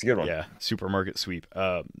 it's a good one. yeah, supermarket sweep.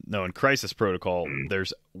 No, in Crisis Protocol,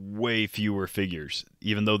 there's way fewer figures,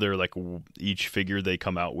 even though they're like each figure they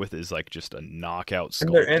come out with is like just a knockout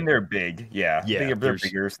sculpt. And they're big. Yeah, Yeah, they're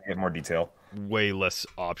bigger, so they have more detail. Way less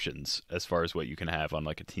options as far as what you can have on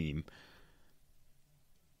like a team.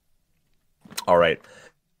 All right.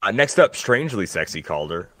 Next up, Strangely Sexy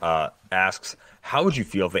Calder asks, how would you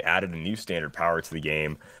feel if they added a new standard power to the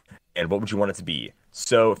game, and what would you want it to be?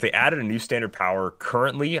 So if they added a new standard power,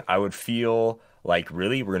 currently I would feel like,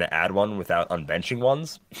 really, we're going to add one without unbenching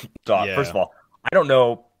ones? So, Yeah. First of all, I don't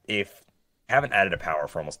know if haven't added a power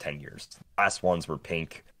for almost 10 years. The last ones were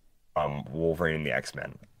Pink, Wolverine, and the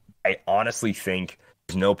X-Men. I honestly think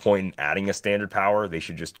there's no point in adding a standard power. They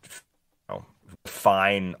should just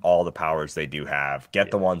refine all the powers they do have.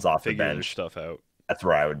 Get the ones off the Figure their bench. stuff out. That's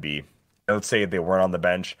where I would be. Let's say if they weren't on the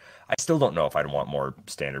bench. I still don't know if I'd want more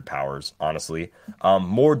standard powers, honestly.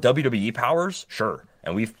 More WWE powers? Sure.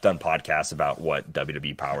 And we've done podcasts about what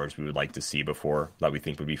WWE powers we would like to see before that we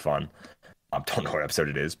think would be fun. Don't know what episode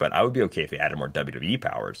it is, but I would be okay if they added more WWE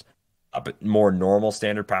powers. But more normal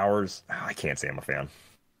standard powers, I can't say I'm a fan.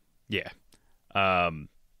 Yeah.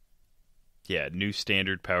 Yeah, new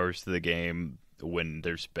standard powers to the game when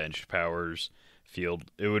there's benched powers.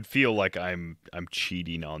 It would feel like I'm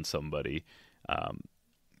cheating on somebody.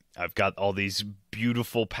 I've got all these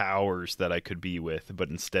beautiful powers that I could be with, but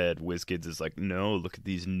instead WizKids is like, no, look at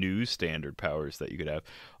these new standard powers that you could have.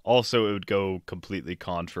 Also, it would go completely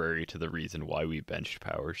contrary to the reason why we benched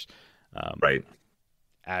powers. Right.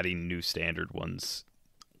 Adding new standard ones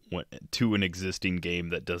to an existing game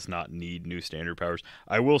that does not need new standard powers.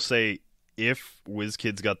 I will say, if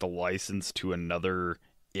WizKids got the license to another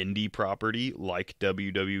indie property like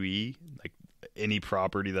WWE, like any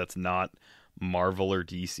property that's not Marvel or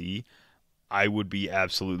DC, I would be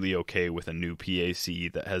absolutely okay with a new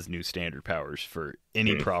PAC that has new standard powers for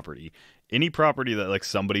any property. Any property that like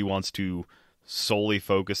somebody wants to solely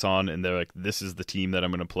focus on and they're like, this is the team that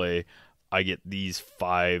I'm going to play. I get these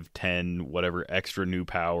 5, 10, whatever extra new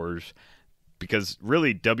powers, because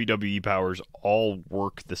really WWE powers all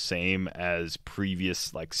work the same as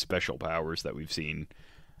previous like special powers that we've seen.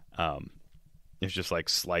 It's just like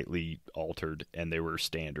slightly altered and they were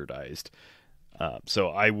standardized. So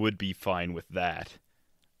I would be fine with that.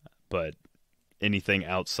 But anything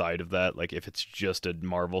outside of that, like if it's just a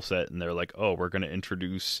Marvel set and they're like, oh, we're going to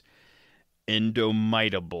introduce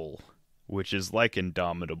Indomitable, which is like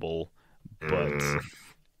Indomitable, but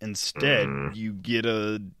instead you get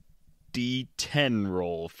a D10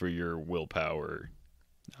 roll for your willpower.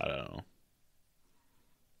 I don't know.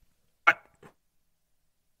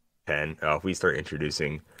 10. If we start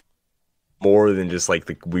introducing more than just like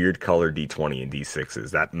the weird color D20 and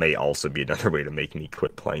D6s, that may also be another way to make me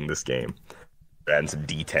quit playing this game. And some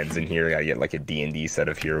D10s in here. I get like a D&D set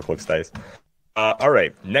of Heroclix dice. All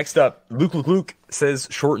right, next up, Luke says,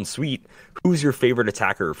 short and sweet, who's your favorite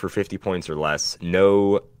attacker for 50 points or less?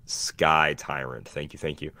 No Sky Tyrant.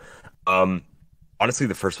 Thank you. Honestly,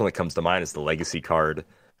 the first one that comes to mind is the Legacy card,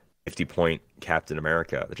 50-point Captain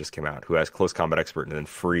America that just came out, who has Close Combat Expert and then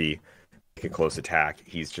free a close attack.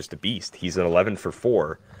 He's just a beast. He's an 11 for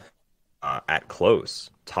 4 at close,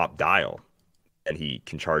 top dial, and he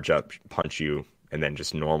can charge up, punch you, and then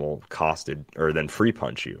just normal costed, or then free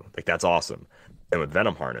punch you. Like, that's awesome. And with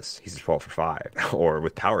Venom Harness, he's a 12 for 5. Or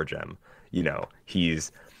with Power Gem,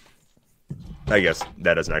 he's... I guess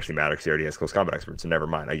that doesn't actually matter because he already has Close Combat Expert, so never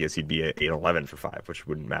mind. I guess he'd be an 11 for 5, which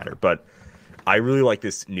wouldn't matter. But I really like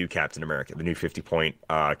this new Captain America, the new 50-point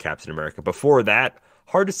Captain America. Before that,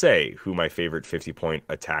 hard to say who my favorite 50-point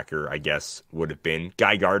attacker, I guess, would have been.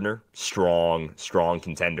 Guy Gardner, strong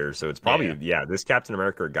contender. So it's probably, this Captain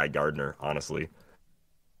America or Guy Gardner, honestly.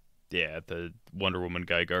 Yeah, the Wonder Woman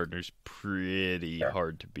Guy Gardner's pretty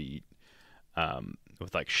hard to beat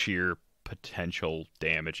with like sheer potential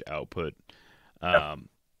damage output.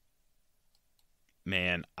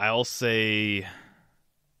 Man, I'll say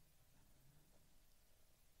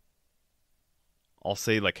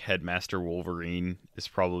like Headmaster Wolverine is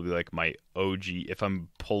probably like my OG. If I'm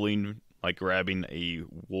grabbing a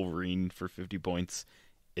Wolverine for 50 points,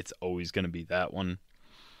 it's always going to be that one.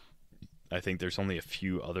 I think there's only a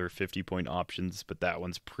few other 50-point options, but that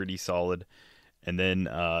one's pretty solid. And then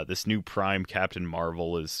this new Prime Captain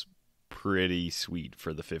Marvel is pretty sweet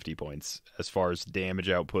for the 50 points as far as damage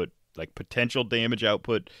output, like potential damage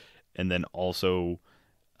output, and then also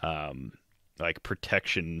like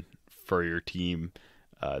protection for your team.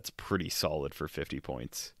 It's pretty solid for 50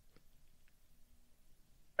 points.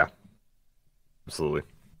 Yeah, absolutely.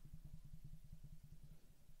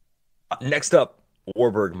 Next up,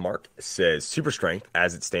 Warburg Mark says, Super Strength,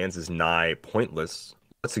 as it stands, is nigh pointless.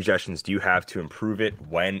 What suggestions do you have to improve it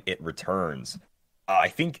when it returns? I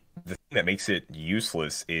think the thing that makes it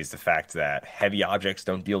useless is the fact that heavy objects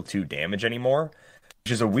don't deal 2 damage anymore,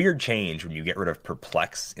 which is a weird change when you get rid of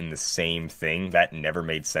Perplex in the same thing. That never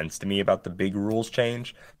made sense to me about the big rules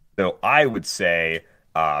change. So I would say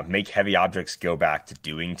make heavy objects go back to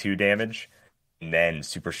doing 2 damage, and then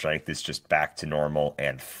Super Strength is just back to normal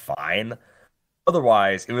and fine.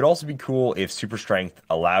 Otherwise, it would also be cool if Super Strength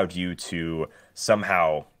allowed you to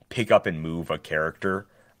somehow pick up and move a character,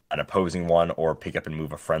 an opposing one, or pick up and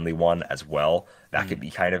move a friendly one as well. That could be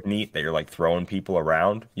kind of neat, that you're like throwing people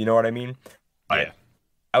around. You know what I mean? Yeah.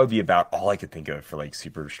 That would be about all I could think of for like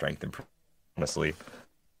Super Strength. Honestly,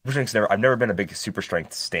 Super Strength's I've never been a big Super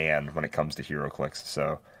Strength stan when it comes to Heroclix,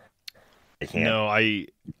 so I can't. No, I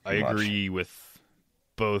agree with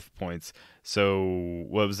both points. So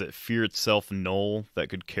what was it? Fear itself null that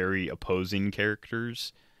could carry opposing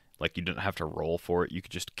characters. Like you didn't have to roll for it; you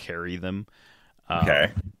could just carry them.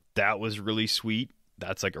 Okay, that was really sweet.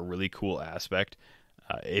 That's like a really cool aspect.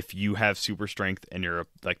 If you have super strength and you're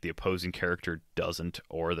like the opposing character doesn't,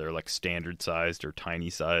 or they're like standard sized or tiny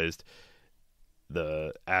sized,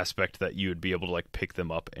 the aspect that you would be able to like pick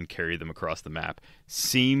them up and carry them across the map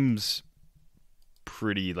seems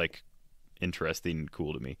pretty like interesting and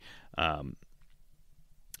cool to me.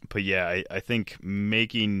 But yeah, I think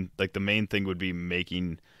making like the main thing would be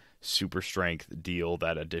making super strength deal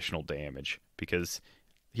that additional damage, because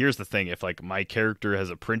here's the thing: if like my character has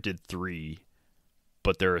a printed 3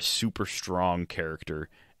 but they're a super strong character,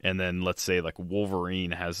 and then let's say like Wolverine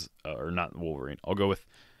has or not Wolverine, I'll go with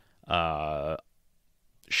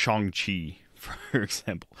Shang-Chi for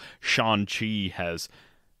example. Shang-Chi has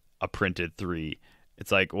a printed 3.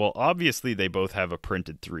 It's like, well, obviously they both have a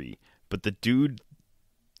printed 3, but the dude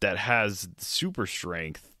that has super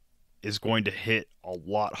strength is going to hit a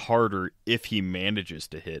lot harder if he manages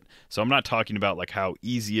to hit. So I'm not talking about like how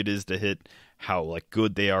easy it is to hit, how like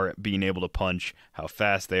good they are at being able to punch, how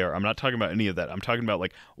fast they are. I'm not talking about any of that. I'm talking about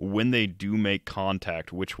like when they do make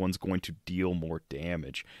contact, which one's going to deal more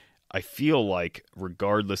damage. I feel like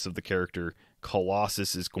regardless of the character,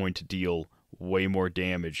 Colossus is going to deal way more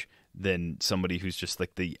damage than somebody who's just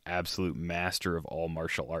like the absolute master of all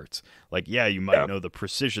martial arts. Like, yeah, you might know the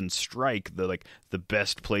precision strike, the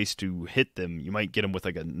best place to hit them. You might get them with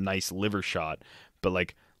like a nice liver shot, but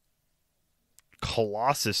like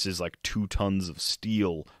Colossus is like 2 tons of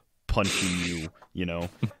steel punching you, you know?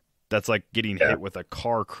 That's like getting hit with a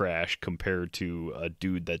car crash compared to a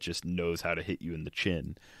dude that just knows how to hit you in the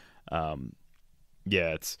chin.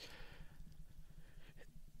 It's,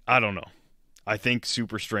 I don't know. I think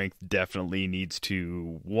super strength definitely needs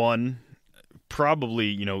to, probably,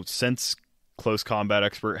 you know, since close combat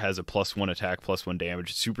expert has a +1 attack, +1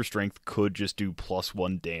 damage, super strength could just do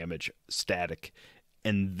 +1 damage static.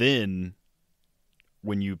 And then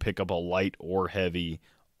when you pick up a light or heavy,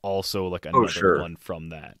 also like another one from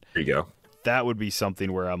that. There you go. That would be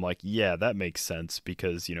something where I'm like, yeah, that makes sense,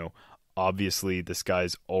 because, you know, obviously this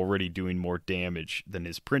guy's already doing more damage than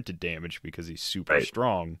his printed damage because he's super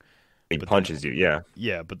strong. He punches you, yeah.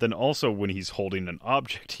 Yeah, but then also when he's holding an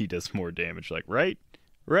object, he does more damage. Like, right?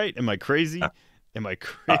 Am I crazy? Am I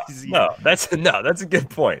crazy? No, that's a good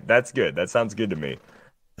point. That's good. That sounds good to me.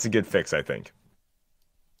 That's a good fix, I think.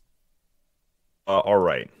 All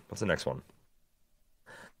right. What's the next one?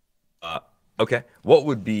 Okay. What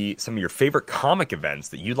would be some of your favorite comic events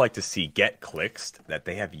that you'd like to see get clixed that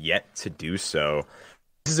they have yet to do so?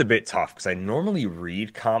 This is a bit tough because I normally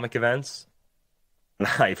read comic events and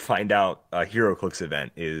I find out a Heroclix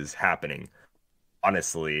event is happening,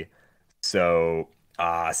 honestly. So,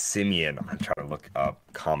 Simeon, I'm trying to look up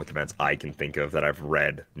comic events I can think of that I've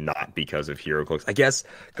read, not because of Heroclix. I guess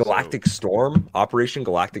Galactic Storm, Operation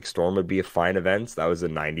Galactic Storm would be a fine event. That was a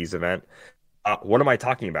 90s event. What am I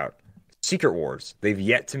talking about? Secret Wars. They've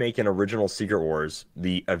yet to make an original Secret Wars,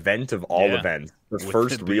 the event of all events, the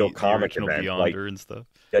first real comic event. Beyonder and stuff.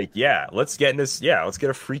 Let's get in this. Yeah, let's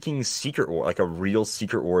get a freaking Secret War, like a real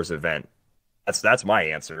Secret Wars event. That's my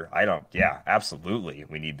answer. I don't. Yeah, absolutely,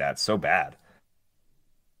 we need that so bad.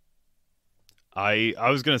 I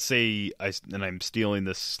was gonna say and I'm stealing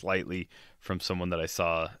this slightly from someone that I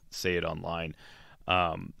saw say it online,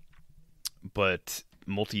 but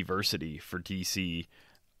multiversity for DC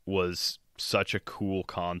was such a cool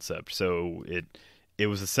concept. So it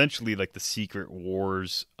was essentially like the Secret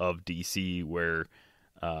Wars of DC, where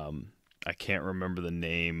I can't remember the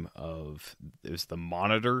name of, it was the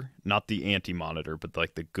Monitor, not the Anti-Monitor, but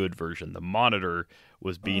like the good version. The Monitor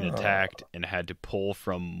was being attacked and had to pull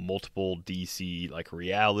from multiple DC like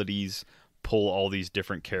realities, pull all these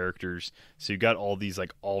different characters. So you got all these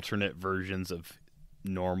like alternate versions of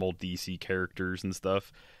normal DC characters and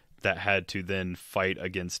stuff that had to then fight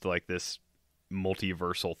against like this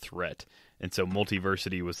multiversal threat. And so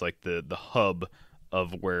multiversity was like the hub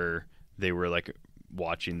of where they were like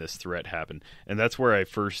watching this threat happen. And that's where I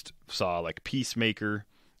first saw like Peacemaker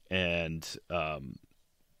and a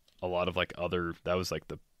lot of like other, that was like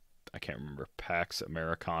the, I can't remember, Pax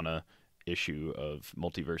Americana issue of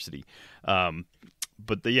multiversity.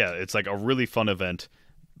 But yeah, it's like a really fun event.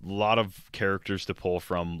 A lot of characters to pull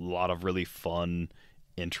from, a lot of really fun,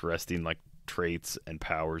 interesting like traits and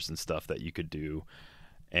powers and stuff that you could do.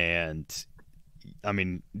 And I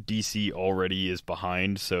mean, DC already is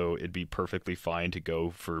behind, so it'd be perfectly fine to go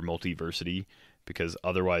for multiversity, because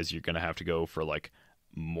otherwise you're going to have to go for like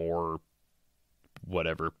more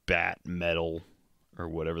whatever Bat Metal or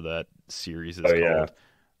whatever that series is called.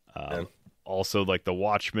 Yeah. Also, like the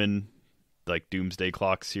Watchmen, like Doomsday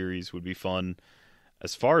Clock series would be fun.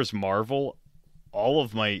 As far as Marvel, all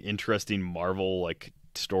of my interesting Marvel like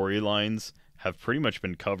storylines have pretty much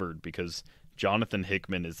been covered, because Jonathan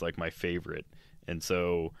Hickman is like my favorite. And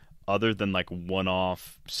so other than like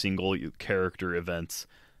one-off single character events,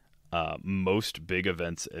 most big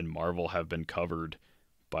events in Marvel have been covered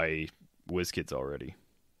by WizKids already.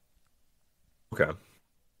 Okay.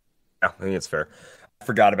 Yeah, I think it's fair. I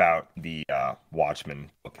forgot about the Watchmen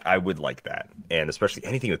book. I would like that. And especially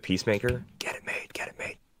anything with Peacemaker, get it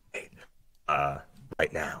made.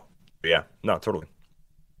 Right now. But yeah, no, totally.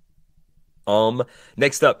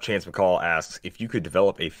 Next up, Chance McCall asks, if you could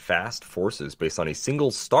develop a Fast Forces based on a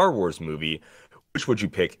single Star Wars movie, which would you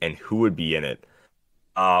pick and who would be in it?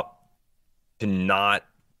 To not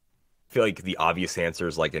feel like the obvious answer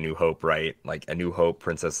is like A New Hope, right? Like A New Hope,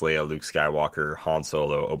 Princess Leia, Luke Skywalker, Han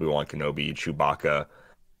Solo, Obi-Wan Kenobi, Chewbacca,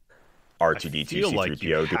 R2-D2,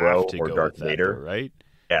 C-3PO duo, or Darth Vader, though, right?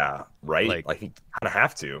 Yeah, right? Like, I think you kind of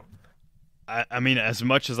have to. I mean, as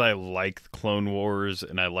much as I like Clone Wars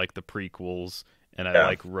and I like the prequels and I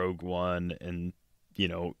like Rogue One and, you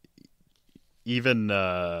know, even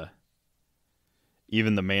The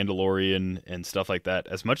Mandalorian and stuff like that,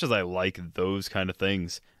 as much as I like those kind of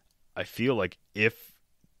things, I feel like if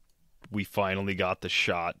we finally got the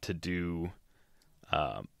shot to do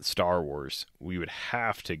Star Wars, we would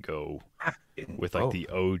have to go with like the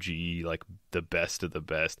OG, like the best of the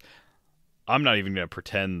best. I'm not even going to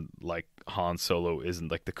pretend like Han Solo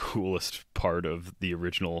isn't like the coolest part of the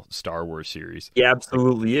original Star Wars series. He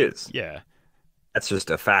absolutely is. Yeah. That's just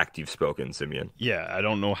a fact you've spoken, Simeon. Yeah, I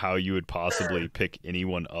don't know how you would possibly pick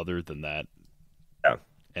anyone other than that. Yeah.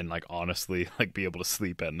 And like honestly, like be able to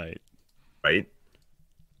sleep at night. Right?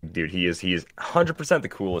 Dude, he is 100% the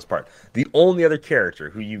coolest part. The only other character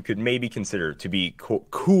who you could maybe consider to be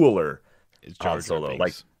cooler is Jar Jar Solo. Binks.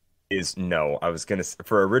 Like, I was gonna,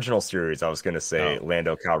 for original series, I was gonna say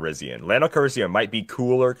Lando Calrissian. Lando Calrissian might be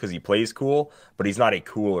cooler because he plays cool, but he's not a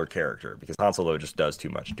cooler character because Han Solo just does too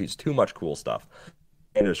much. He's too much cool stuff.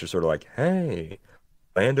 And it's just sort of like, hey,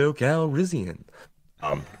 Lando Calrissian.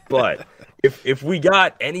 But if we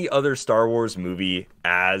got any other Star Wars movie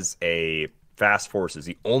as a Fast Forces,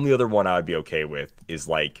 the only other one I would be okay with is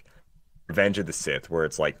like Revenge of the Sith, where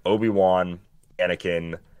it's like Obi-Wan,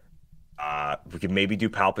 Anakin. We could maybe do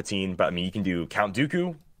Palpatine, but I mean, you can do Count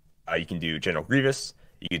Dooku, you can do General Grievous,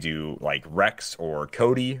 you could do like Rex or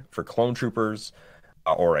Cody for Clone Troopers,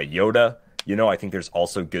 or a Yoda. You know, I think there's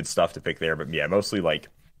also good stuff to pick there, but yeah, mostly like,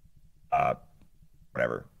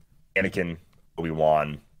 whatever. Anakin,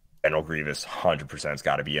 Obi-Wan, General Grievous, 100% has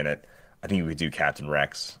got to be in it. I think we could do Captain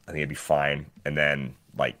Rex. I think it'd be fine. And then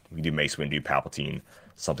like we do Mace Windu, Palpatine,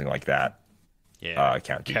 something like that. Yeah,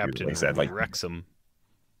 Count Dooku, Captain like I said, like Wrexham.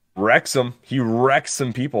 Wrexham. He wrecks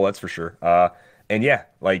some people, that's for sure. And yeah,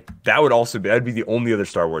 like that'd be the only other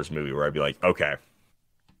Star Wars movie where I'd be like, okay,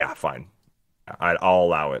 yeah, fine. I'll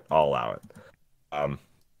allow it.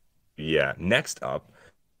 Yeah. Next up,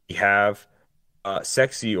 we have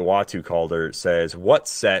Sexy Owatu Kalder says, what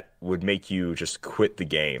set would make you just quit the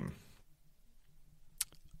game?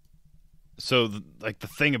 So, the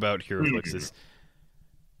thing about Heroclix is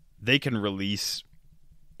they can release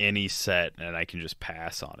any set and I can just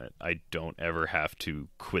pass on it. I don't ever have to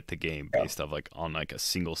quit the game based off like on like a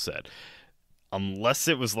single set. Unless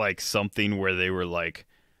it was like something where they were like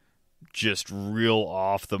just real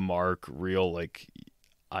off the mark, real like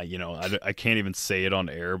I can't even say it on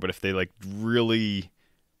air, but if they like really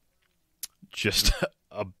just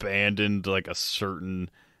abandoned like a certain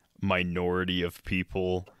minority of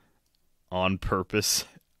people on purpose,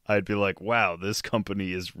 I'd be like, wow, this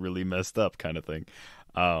company is really messed up kind of thing.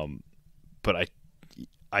 But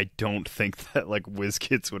I don't think that like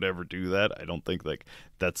WizKids would ever do that. I don't think like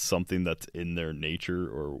that's something that's in their nature,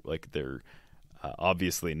 or like they're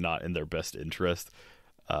obviously not in their best interest.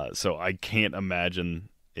 So I can't imagine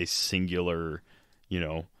a singular,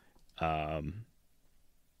 even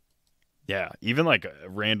like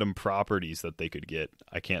random properties that they could get.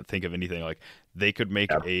 I can't think of anything. Like they could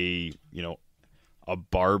make a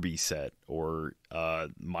Barbie set or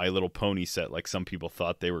My Little Pony set, like some people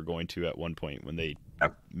thought they were going to at one point when they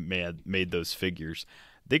made those figures.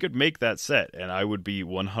 They could make that set, and I would be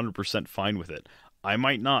 100% fine with it. I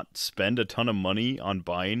might not spend a ton of money on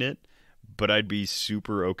buying it, but I'd be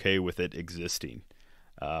super okay with it existing.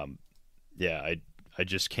 I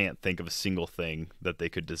just can't think of a single thing that they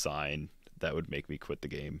could design that would make me quit the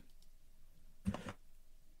game.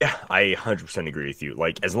 Yeah, I 100% agree with you.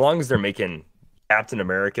 Like, as long as they're making Captain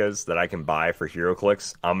Americas that I can buy for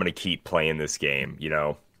Heroclix, I'm going to keep playing this game,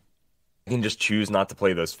 I can just choose not to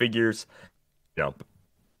play those figures.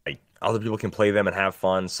 Like, other people can play them and have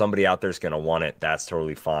fun. Somebody out there's going to want it. That's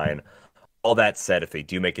totally fine. All that said, if they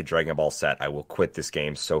do make a Dragon Ball set, I will quit this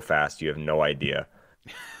game so fast you have no idea.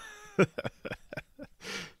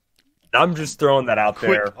 I'm just throwing that out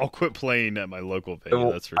there. I'll quit playing at my local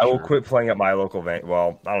venue, that's for I sure. will quit playing at my local venue.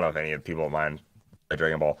 Well, I don't know if any of the people of mine play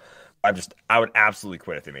Dragon Ball. I would absolutely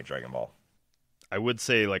quit if they made Dragon Ball. I would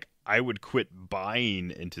say, like, I would quit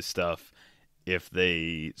buying into stuff if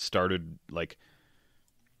they started, like,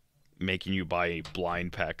 making you buy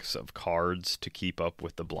blind packs of cards to keep up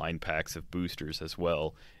with the blind packs of boosters as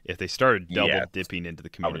well. If they started double dipping into the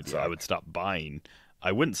community, I would stop buying.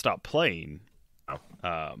 I wouldn't stop playing,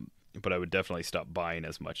 but I would definitely stop buying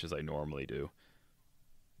as much as I normally do.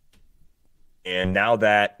 And now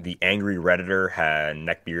that the angry Redditor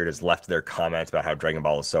Neckbeard has left their comments about how Dragon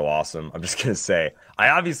Ball is so awesome, I'm just going to say, I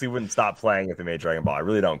obviously wouldn't stop playing if they made Dragon Ball. I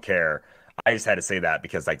really don't care. I just had to say that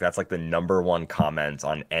because like that's like the number one comment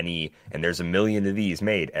on any, and there's a million of these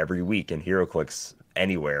made every week in HeroClix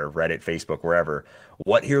anywhere, Reddit, Facebook, wherever.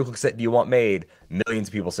 What HeroClix set do you want made? Millions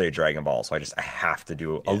of people say Dragon Ball, so I have to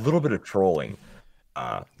do a little bit of trolling.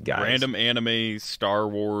 Guys. Random anime, Star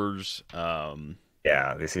Wars.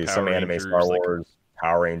 They see Power some anime, Rangers, Star Wars,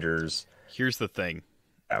 Power Rangers. Here's the thing.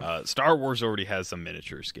 Star Wars already has a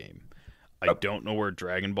miniatures game. I don't know where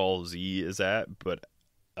Dragon Ball Z is at, but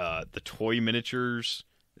the toy miniatures,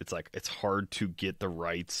 it's hard to get the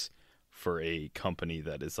rights for a company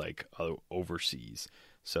that is like overseas.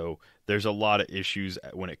 So there's a lot of issues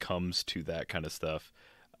when it comes to that kind of stuff.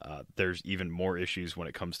 There's even more issues when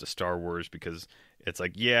it comes to Star Wars because it's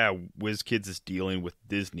like, yeah, WizKids is dealing with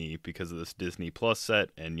Disney because of this Disney Plus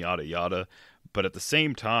set and yada yada. But at the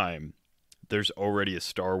same time, there's already a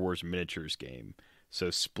Star Wars miniatures game.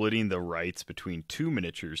 So splitting the rights between two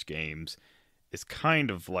miniatures games is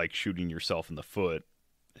kind of like shooting yourself in the foot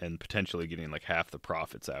and potentially getting like half the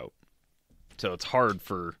profits out. So it's hard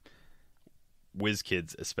for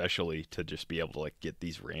WizKids especially to just be able to like get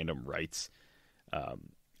these random rights.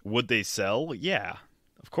 Would they sell? Yeah,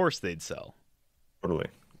 of course they'd sell. Totally.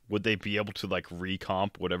 Would they be able to like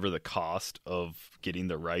recomp whatever the cost of getting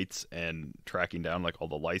the rights and tracking down like all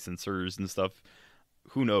the licensors and stuff?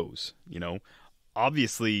 Who knows?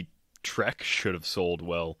 Obviously Trek should have sold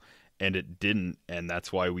well, and it didn't, and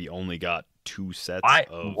that's why we only got two sets.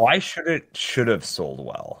 Why should have sold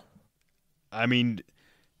well? I mean,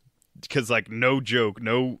 because like no joke,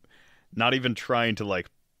 not even trying to like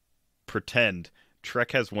pretend.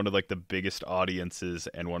 Trek has one of like the biggest audiences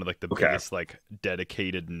and one of like the biggest like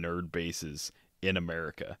dedicated nerd bases in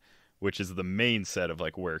America, which is the main set of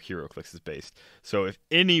like where HeroClix is based. So if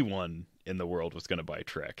anyone in the world was going to buy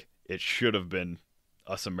Trek, it should have been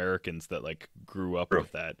us Americans that like grew up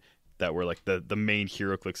with that were like the main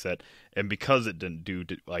HeroClix set. And because it didn't do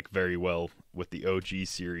like very well with the OG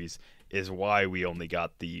series is why we only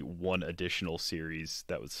got the one additional series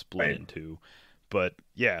that was split into. But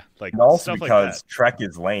yeah, like and also stuff because like that. Trek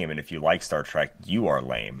is lame, and if you like Star Trek, you are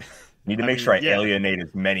lame. You need to make sure I alienate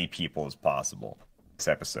as many people as possible this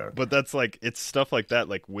episode. But that's like, it's stuff like that.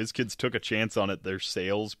 Like WizKids took a chance on it. Their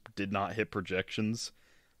sales did not hit projections,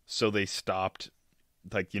 so they stopped.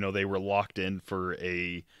 Like, they were locked in for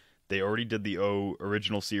They already did the O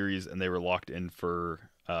original series, and they were locked in for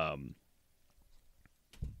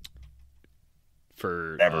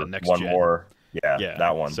next one gen. more. Yeah, Yeah,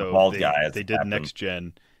 that one. So Bald they, guy. they did next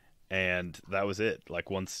gen, and that was it. Like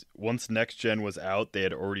once next gen was out, they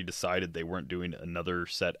had already decided they weren't doing another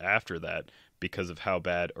set after that because of how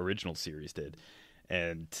bad original series did.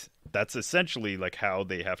 And that's essentially like how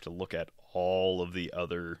they have to look at all of the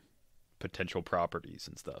other potential properties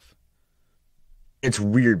and stuff. It's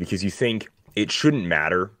weird because you think it shouldn't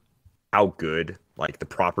matter how good like the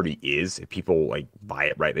property is if people like buy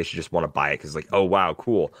it, right? They should just want to buy it because like, oh wow,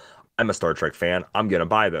 cool. I'm a Star Trek fan. I'm gonna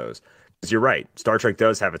buy those. Because you're right, Star Trek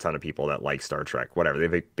does have a ton of people that like Star Trek. Whatever, they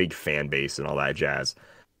have a big fan base and all that jazz.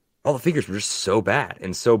 All the figures were just so bad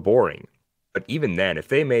and so boring. But even then, if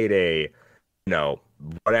they made a,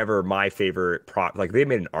 whatever my favorite prop, like they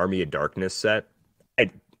made an Army of Darkness set,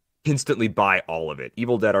 I'd instantly buy all of it.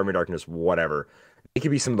 Evil Dead, Army of Darkness, whatever. It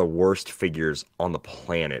could be some of the worst figures on the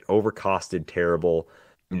planet. Overcosted, terrible,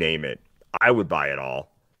 name it. I would buy it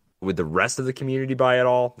all. Would the rest of the community buy it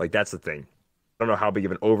all? Like, that's the thing. I don't know how big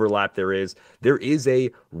of an overlap there is. There is a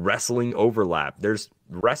wrestling overlap. There's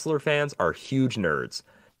wrestler fans are huge nerds.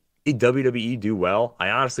 Did WWE do well?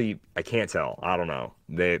 I can't tell. I don't know.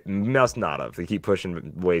 They must not have. They keep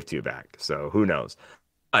pushing Wave 2 back. So who knows?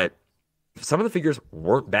 But some of the figures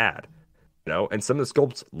weren't bad, and some of the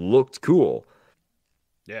sculpts looked cool.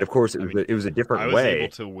 Yeah, of course, it was a different way. I was able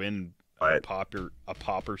to win a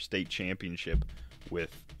Pauper State Championship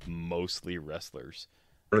with mostly wrestlers.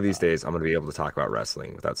 One of these days, I'm going to be able to talk about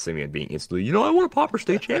wrestling without Simeon being instantly, I want a Pauper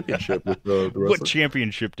State Championship with the wrestling. What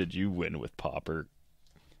championship did you win with Pauper?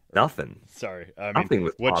 Nothing. Sorry. Nothing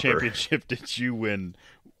with what Pauper. Championship did you win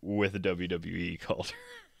with WWE, Calder?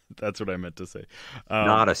 That's what I meant to say.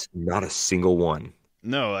 Not a single one.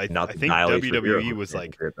 No, I think WWE was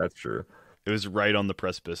like, that's true. It was right on the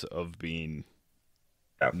precipice of being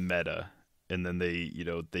meta, and then they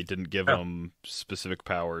didn't give them specific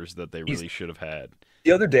powers that they really should have had.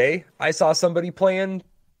 The other day, I saw somebody playing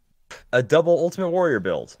a double Ultimate Warrior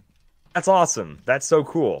build. That's awesome. That's so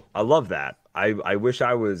cool. I love that. I wish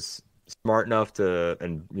I was smart enough to,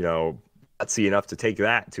 and gutsy enough to take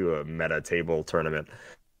that to a meta table tournament.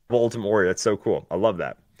 Double Ultimate Warrior. That's so cool. I love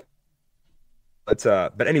that.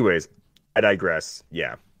 But anyways, I digress.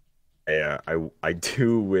 Yeah. I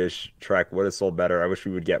do wish Trek would have sold better. I wish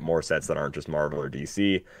we would get more sets that aren't just Marvel or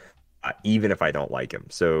DC, even if I don't like them.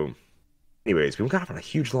 So, anyways, we got off on a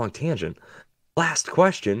huge long tangent. Last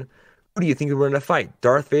question. Who do you think we're going to fight?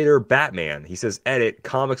 Darth Vader or Batman? He says, edit,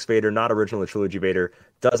 comics Vader, not original trilogy Vader.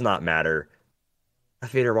 Does not matter.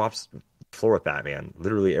 Darth Vader whops the floor with Batman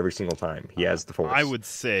literally every single time. He has the Force. I would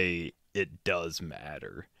say it does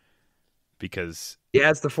matter. Because he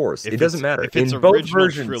has the Force. It doesn't matter. If it's in both original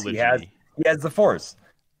versions, trilogy, he has the Force.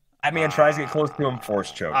 Batman tries to get close to him,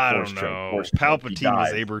 Force choke. I Force don't choke, know. Force choke. Palpatine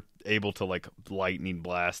was able to like lightning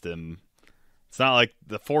blast him. It's not like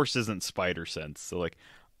the Force isn't spider sense, so like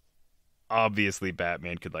obviously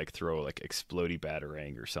Batman could like throw like explodey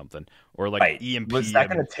batarang or something, or like right. EMP. Was that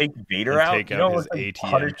going to take Vader out? Take out his ATM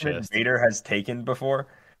punishment chest. Vader has taken before.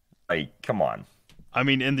 Like, come on. I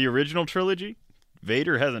mean, in the original trilogy,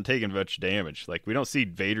 Vader hasn't taken much damage. Like, we don't see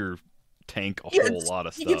Vader tank a whole lot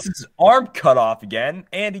of stuff. He gets his arm cut off again,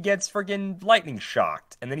 and he gets friggin' lightning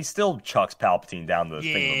shocked, and then he still chucks Palpatine down the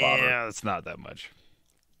thingamabobber. Yeah, it's not that much.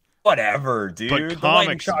 Whatever, dude. But the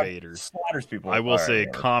comics shock Vader slaughters people. I will say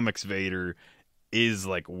comics Vader is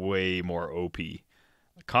like way more OP.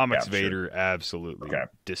 Comics Vader absolutely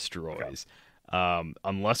destroys.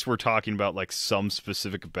 Unless we're talking about like some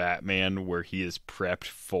specific Batman where he is prepped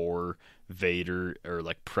for Vader or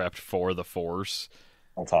like prepped for the Force.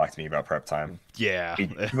 Don't talk to me about prep time. Yeah.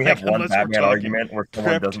 Can we have one Batman argument where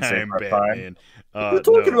someone doesn't say prep time? We're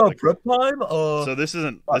talking about prep time? So this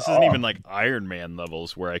isn't even like Iron Man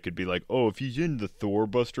levels where I could be like, oh, if he's in the Thor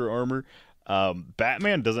Buster armor.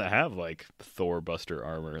 Batman doesn't have like Thor Buster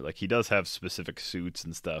armor. Like he does have specific suits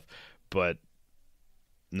and stuff, but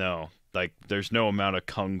no. Like, there's no amount of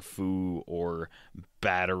kung fu or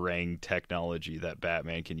batarang technology that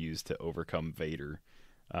Batman can use to overcome Vader.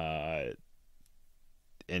 And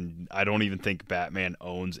I don't even think Batman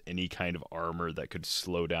owns any kind of armor that could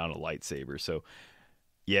slow down a lightsaber. So,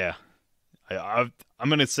 yeah. I'm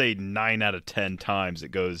going to say 9 out of 10 times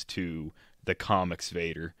it goes to the comics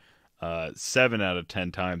Vader. 7 out of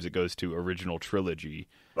 10 times it goes to original trilogy.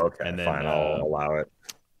 Okay, and then, fine, I'll allow it.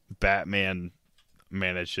 Batman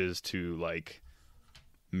manages to like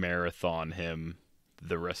marathon him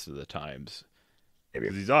the rest of the times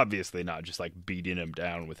because he's obviously not just like beating him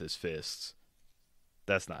down with his fists.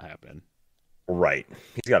 That's not happening. Right.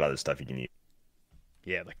 He's got other stuff he can use.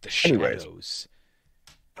 Yeah, like the Anyways. shadows.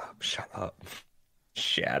 Oh, shut up.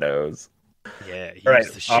 Shadows. Yeah, use All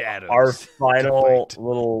right, the shadows. our to final fight.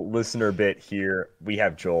 little listener bit here. We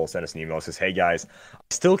have Joel send us an email. It says, "Hey guys, I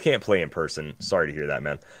still can't play in person. Sorry to hear that,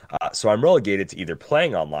 man. So I'm relegated to either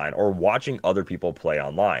playing online or watching other people play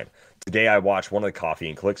online. Today I watched one of the Coffee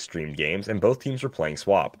and Click streamed games, and both teams were playing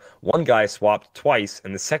swap. One guy swapped twice,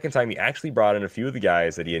 and the second time he actually brought in a few of the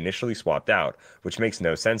guys that he initially swapped out, which makes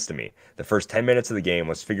no sense to me. The first 10 minutes of the game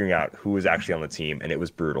was figuring out who was actually on the team, and it was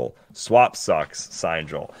brutal. Swap sucks. Signed,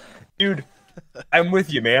 Joel." Dude, I'm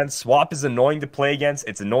with you, man. Swap is annoying to play against.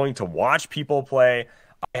 It's annoying to watch people play.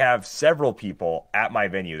 I have several people at my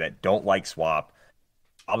venue that don't like Swap.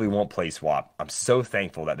 Probably won't play Swap. I'm so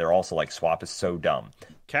thankful that they're also like, Swap is so dumb.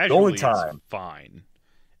 Casually, the only time, it's fine.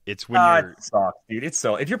 It's when you're it sucks, dude. It's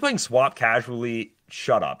so if you're playing Swap casually,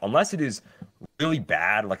 shut up. Unless it is really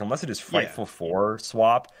bad, like unless it is Frightful 4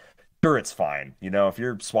 Swap, sure it's fine. You know, if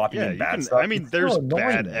you're swapping in bad stuff. I mean, it's there's still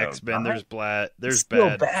annoying, bad though, X-Men, right? there's It's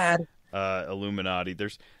still bad bad. Illuminati.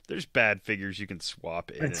 There's bad figures you can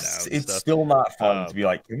swap in and out. And It's stuff. still not fun to be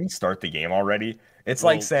like, can we start the game already? It's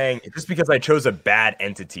Well, like saying just because I chose a bad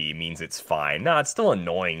entity means it's fine. No, it's still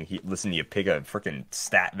annoying. Listen, you pick a freaking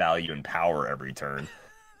stat value and power every turn.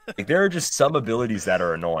 Like there are just some abilities that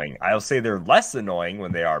are annoying. I'll say they're less annoying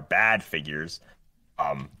when they are bad figures.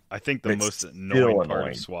 I think the It's most still annoying part annoying.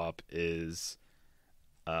 of swap is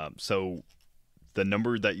so the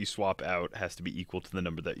number that you swap out has to be equal to the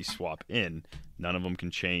number that you swap in. None of them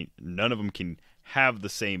can change. None of them can have the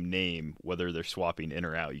same name, whether they're swapping in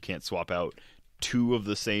or out. You can't swap out two of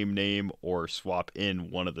the same name or swap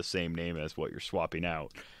in one of the same name as what you're swapping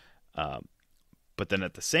out. But then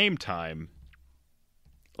at the same time,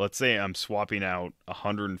 let's say I'm swapping out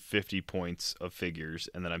 150 points of figures,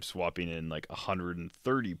 and then I'm swapping in like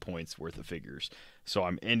 130 points worth of figures. So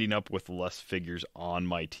I'm ending up with less figures on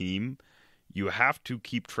my team. You have to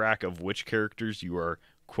keep track of which characters you are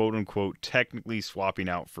quote unquote technically swapping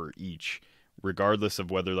out for each, regardless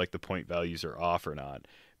of whether like the point values are off or not,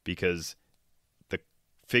 because the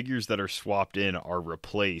figures that are swapped in are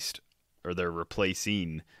replaced, or they're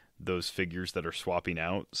replacing those figures that are swapping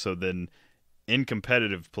out. So then in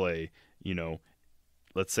competitive play, you know,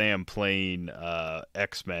 let's say I'm playing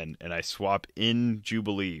X-Men and I swap in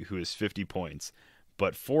Jubilee, who is 50 points,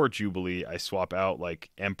 but for Jubilee I swap out like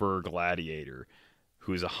Emperor Gladiator,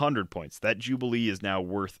 who is 100 points. That Jubilee is now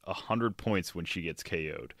worth 100 points when she gets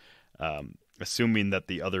KO'd, assuming that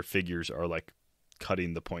the other figures are like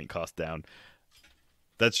cutting the point cost down.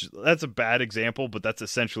 That's a bad example, but that's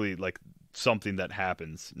essentially like something that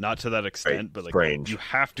happens. Not to that extent, but like Strange. you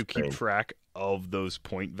have to keep Strange. track of those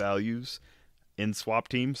point values in swap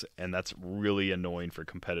teams, and that's really annoying for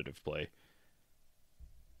competitive play.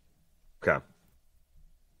 Okay.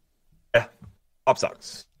 Yeah. Swap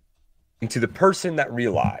sucks. And to the person that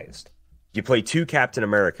realized you play two Captain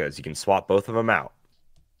Americas, you can swap both of them out.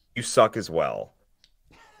 You suck as well.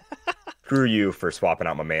 Screw you for swapping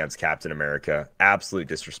out my man's Captain America. Absolute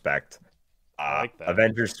disrespect. I like that.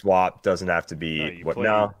 Avengers swap doesn't have to be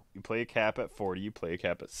You play a cap at 40, you play a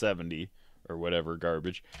cap at 70, or whatever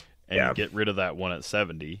garbage, and you get rid of that one at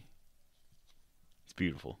 70. It's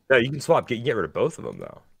beautiful. No, you can swap. You get rid of both of them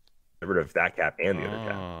though. Get rid of that cap and the other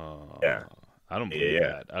cap. Yeah. I don't believe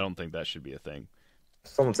that. I don't think that should be a thing.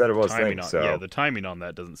 Someone said it was timing thing, on, so yeah, the timing on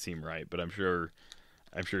that doesn't seem right, but I'm sure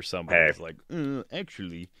somebody's like,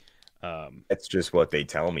 actually, it's just what they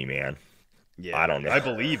tell me, man. yeah, I don't know. I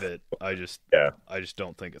believe it. I just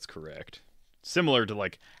don't think it's correct. Similar to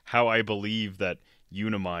like how I believe that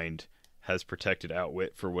Unimind has protected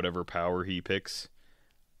Outwit for whatever power he picks.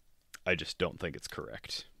 I just don't think it's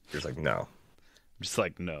correct. You're just like, no. I'm just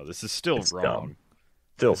like, no, this is still It's wrong. dumb.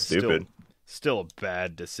 Still This is stupid. Still a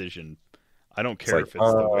bad decision. I don't care like, if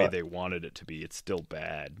it's the way they wanted it to be. It's still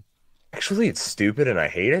bad. Actually, it's stupid and I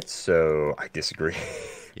hate it, so I disagree.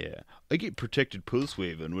 Yeah. I get protected pulse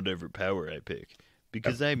wave on whatever power I pick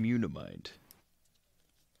because I'm Unimind.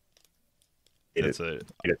 That's a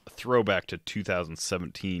throwback to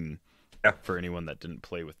 2017 for anyone that didn't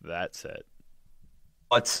play with that set.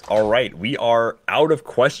 But all right, we are out of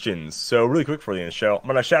questions. So really quick for the end of the show, I'm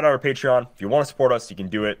going to shout out our Patreon. If you want to support us, you can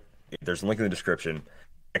do it. There's a link in the description.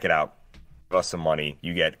 Check it out. Give us some money.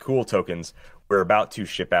 You get cool tokens. We're about to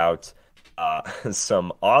ship out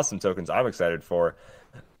some awesome tokens I'm excited for.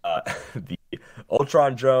 The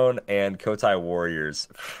Ultron Drone and Kotai Warriors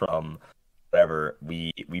from whatever.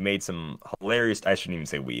 We made some hilarious, I shouldn't even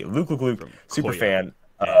say we. Luke, super fan,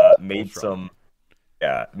 made Ultron.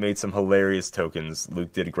 made some hilarious tokens.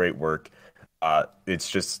 Luke did great work. It's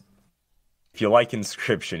just, if you like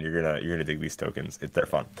Inscription, you're gonna dig these tokens. They're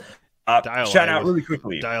fun. Shout out really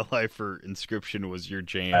quickly. Dial I for Inscription was your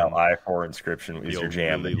jam. Dial I for Inscription was your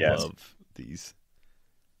jam. Really yes. love these.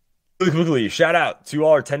 Really quickly, shout out to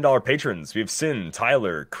all our $10 patrons. We have Sin,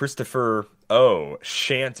 Tyler, Christopher O,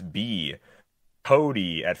 Shant B,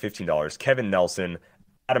 Cody at $15, Kevin Nelson,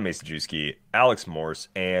 Adam Masajewski, Alex Morse,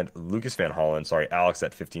 and Lucas Van Hollen. Sorry, Alex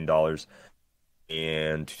at $15.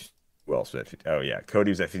 And who else was at 15? Oh, yeah, Cody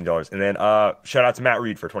was at $15. And then shout out to Matt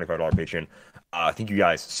Reed for $25 Patreon. Thank you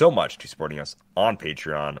guys so much to supporting us on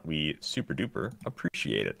Patreon. We super duper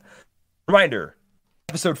appreciate it. Reminder,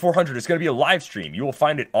 episode 400 is going to be a live stream. You will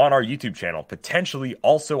find it on our YouTube channel, potentially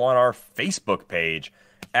also on our Facebook page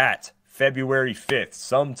at February 5th,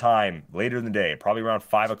 sometime later in the day, probably around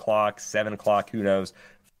 5 o'clock, 7 o'clock, who knows,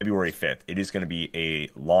 February 5th. It is going to be a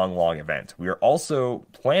long, long event. We are also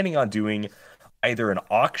planning on doing either an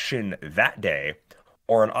auction that day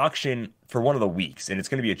or an auction for one of the weeks. And it's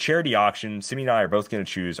going to be a charity auction. Simeon and I are both going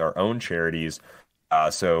to choose our own charities.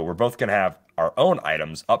 So we're both going to have our own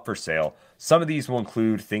items up for sale. Some of these will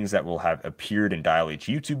include things that will have appeared in Dial H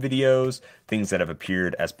YouTube videos, things that have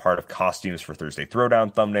appeared as part of costumes for Thursday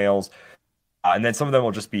Throwdown thumbnails. And then some of them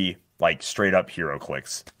will just be like straight up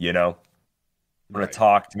Heroclix, you know? I'm going to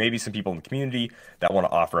talk to maybe some people in the community that want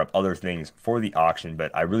to offer up other things for the auction,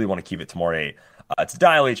 but I really want to keep it to more it's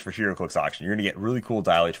Dial H for Heroclix auction. You're going to get really cool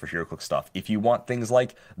Dial H for Heroclix stuff. If you want things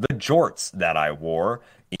like the jorts that I wore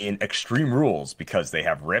in Extreme Rules because they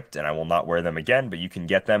have ripped and I will not wear them again, but you can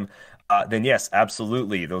get them, then yes,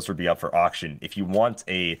 absolutely, those would be up for auction. If you want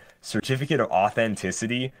a certificate of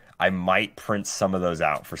authenticity, I might print some of those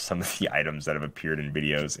out for some of the items that have appeared in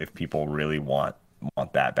videos if people really want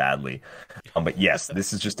that badly. But yes,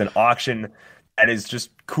 this is just an auction that is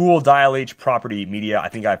just cool Dial H property media. I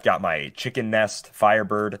think I've got my Chicken Nest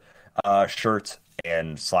Firebird shirt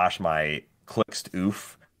and / my Clixed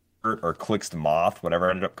Oof shirt or Clixed Moth, whatever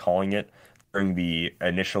I ended up calling it during the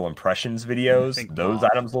initial impressions videos. Those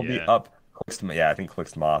items will be up. I think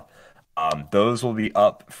Clixed Moth. Those will be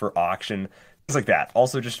up for auction. Things like that.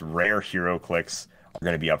 Also, just rare Heroclix are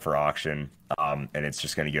going to be up for auction. And it's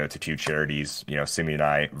just going to go to two charities, you know, Simeon and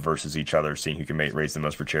I versus each other, seeing who can raise the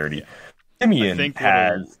most for charity. Yeah. Simeon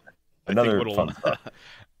has another fun stuff.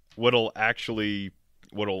 What'll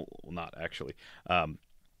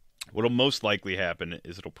most likely happen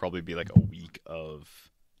is it'll probably be like a week of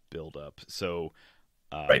build up. So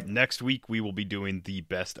next week we will be doing the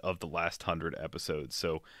best of the last 100 episodes.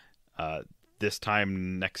 So this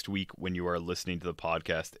time next week when you are listening to the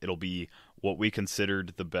podcast, it'll be what we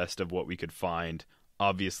considered the best of what we could find.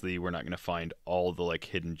 Obviously, we're not going to find all the like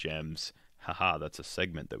hidden gems. Haha, that's a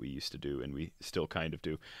segment that we used to do, and we still kind of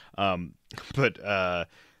do. But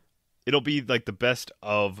it'll be like the best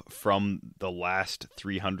of from the last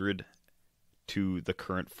 300 to the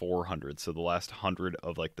current 400. So the last 100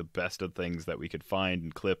 of like the best of things that we could find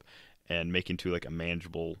and clip and make into like a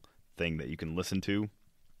manageable thing that you can listen to.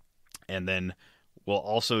 And then we'll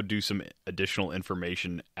also do some additional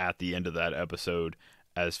information at the end of that episode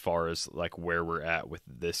as far as like where we're at with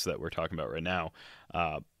this that we're talking about right now.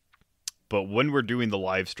 But when we're doing the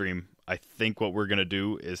live stream, I think what we're going to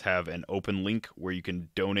do is have an open link where you can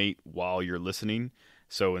donate while you're listening.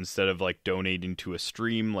 So instead of like donating to a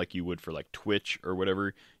stream like you would for like Twitch or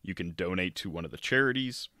whatever, you can donate to one of the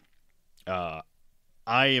charities. I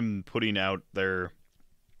am putting out there,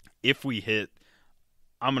 if we hit,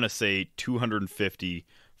 I'm going to say 250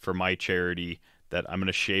 for my charity, that I'm going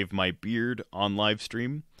to shave my beard on live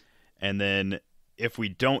stream. And then if we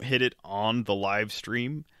don't hit it on the live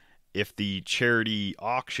stream, if the charity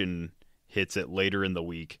auction hits it later in the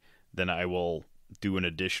week, then I will do an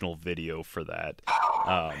additional video for that.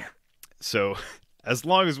 So as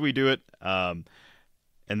long as we do it, and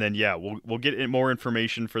then yeah, we'll get more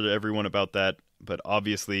information for everyone about that. But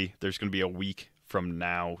obviously, there's going to be a week from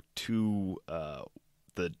now to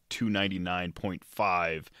the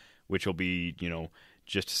 299.5, which will be, you know,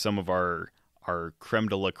 just some of our creme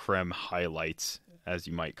de la creme highlights, as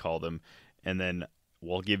you might call them, and then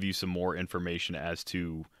we'll give you some more information as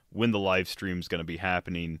to when the live stream is going to be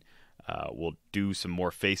happening. We'll do some more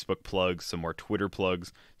Facebook plugs, some more Twitter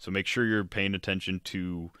plugs. So make sure you're paying attention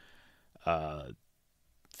to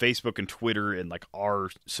Facebook and Twitter and like our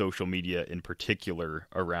social media in particular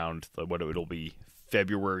around what it'll be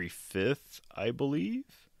February 5th, I believe.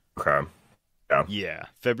 Okay. Yeah,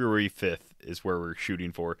 February 5th is where we're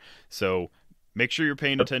shooting for. So make sure you're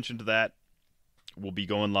paying attention to that. We'll be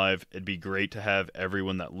going live. It'd be great to have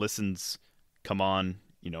everyone that listens come on,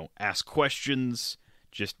 you know, ask questions,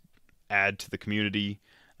 just add to the community.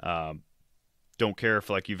 Don't care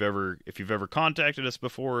if you've ever contacted us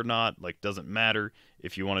before or not, like doesn't matter.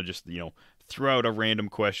 If you want to just, you know, throw out a random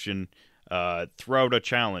question, throw out a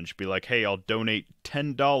challenge. Be like, hey, I'll donate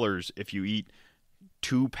 $10 if you eat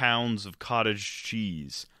 2 pounds of cottage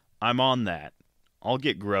cheese. I'm on that. I'll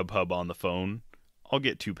get Grubhub on the phone. I'll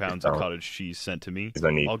get 2 pounds of cottage cheese sent to me.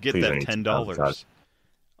 I'll get that $10.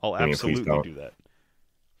 I'll absolutely do that.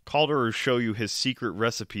 Kalder will show you his secret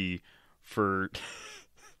recipe for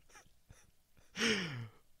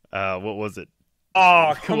what was it?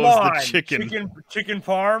 Oh, come on! The chicken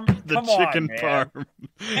parm. The chicken parm.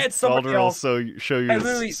 And somebody else will show you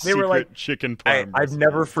his secret chicken parm. I've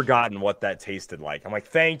never forgotten what that tasted like. I'm like,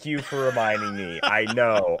 thank you for reminding me. I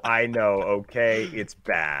know. Okay, it's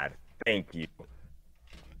bad. Thank you.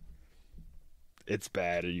 It's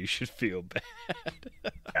bad, and you should feel bad.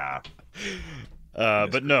 Yeah.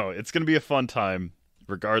 But no, it's gonna be a fun time,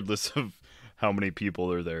 regardless of how many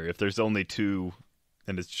people are there. If there's only 2.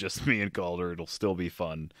 And it's just me and Kalder, it'll still be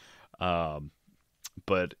fun.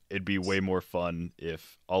 But it'd be way more fun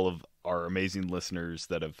if all of our amazing listeners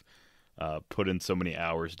that have put in so many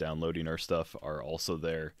hours downloading our stuff are also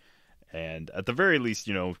there. And at the very least,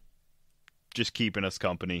 just keeping us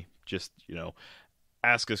company. Just,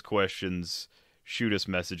 ask us questions, shoot us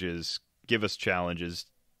messages, give us challenges,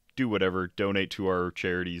 do whatever, donate to our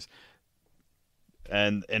charities.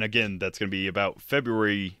 And again, that's going to be about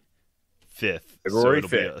February 5th. So it'll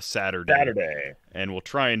be a Saturday. And we'll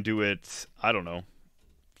try and do it, I don't know,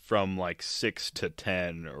 from like 6 to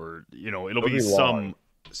 10, or it'll be some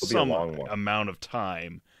amount of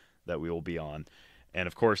time that we will be on. And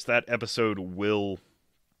of course that episode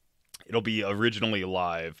it'll be originally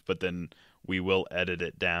live, but then we will edit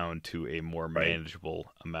it down to a more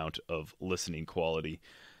manageable amount of listening quality.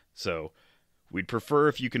 So we'd prefer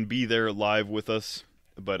if you can be there live with us,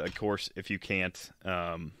 but of course if you can't,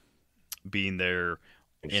 being there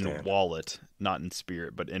in wallet, not in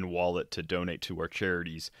spirit, but in wallet to donate to our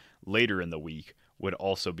charities later in the week would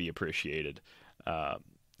also be appreciated.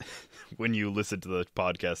 When you listen to the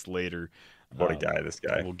podcast later, what a guy, this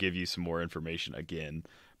guy. We'll give you some more information again.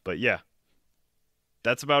 But yeah,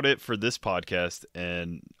 that's about it for this podcast.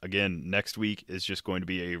 And again, next week is just going to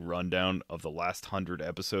be a rundown of the last 100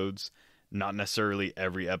 episodes. Not necessarily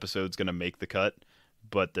every episode's going to make the cut,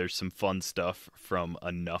 but there's some fun stuff from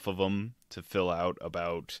enough of them to fill out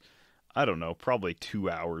about, I don't know, probably 2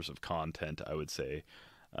 hours of content, I would say.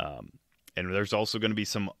 And there's also going to be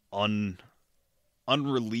some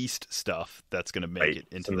unreleased stuff that's going to make it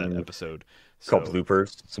into that episode. Some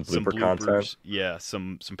blooper content. Yeah,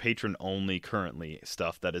 some patron-only currently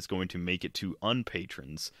stuff that is going to make it to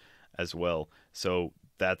unpatrons as well. So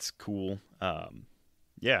that's cool.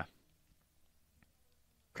 Yeah.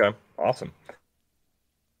 Okay, awesome.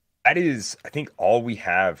 That is, I think, all we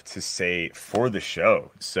have to say for the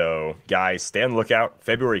show. So, guys, stay on the lookout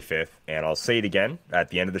February 5th, and I'll say it again at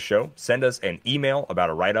the end of the show. Send us an email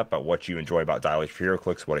about a write-up about what you enjoy about Dial H for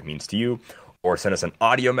Heroclix, what it means to you, or send us an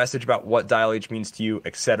audio message about what Dial H means to you,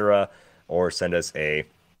 etc., or send us a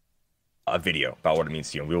video about what it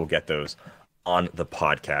means to you, and we will get those on the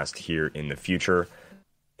podcast here in the future.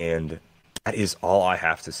 And that is all I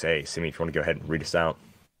have to say. Simi, if you want to go ahead and read us out.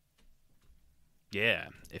 Yeah,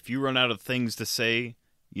 if you run out of things to say,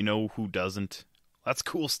 you know who doesn't? That's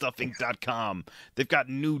CoolStuffInc.com. They've got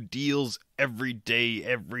new deals every day,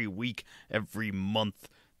 every week, every month.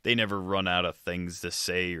 They never run out of things to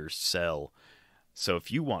say or sell. So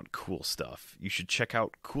if you want cool stuff, you should check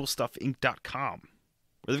out CoolStuffInc.com,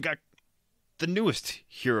 where they've got the newest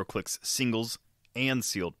Heroclix singles and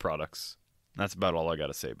sealed products. That's about all I got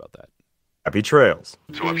to say about that. Happy trails.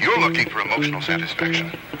 So if you're looking for emotional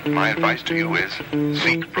satisfaction, my advice to you is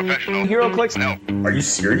seek professional Heroclix? help. Are you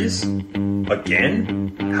serious?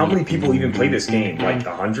 Again? How many people even play this game? Like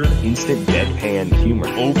 100? Instant deadpan humor.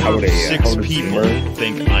 Over 6 people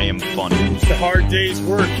think I am funny. It's a hard day's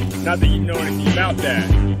work. Not that you know anything about that.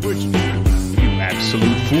 Which, You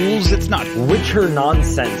absolute fools, it's not Witcher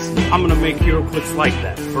nonsense. I'm gonna make Heroclix like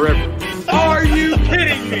that forever. Are you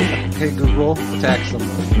kidding me? Hey Google, attack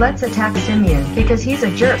someone. Let's attack Simeon because he's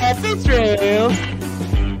a jerk.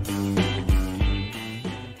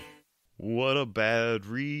 What a bad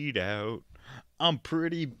readout. I'm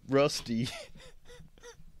pretty rusty.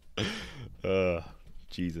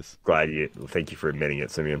 Jesus. Thank you for admitting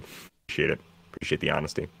it, Simeon. Appreciate it. Appreciate the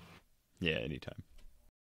honesty. Yeah, anytime.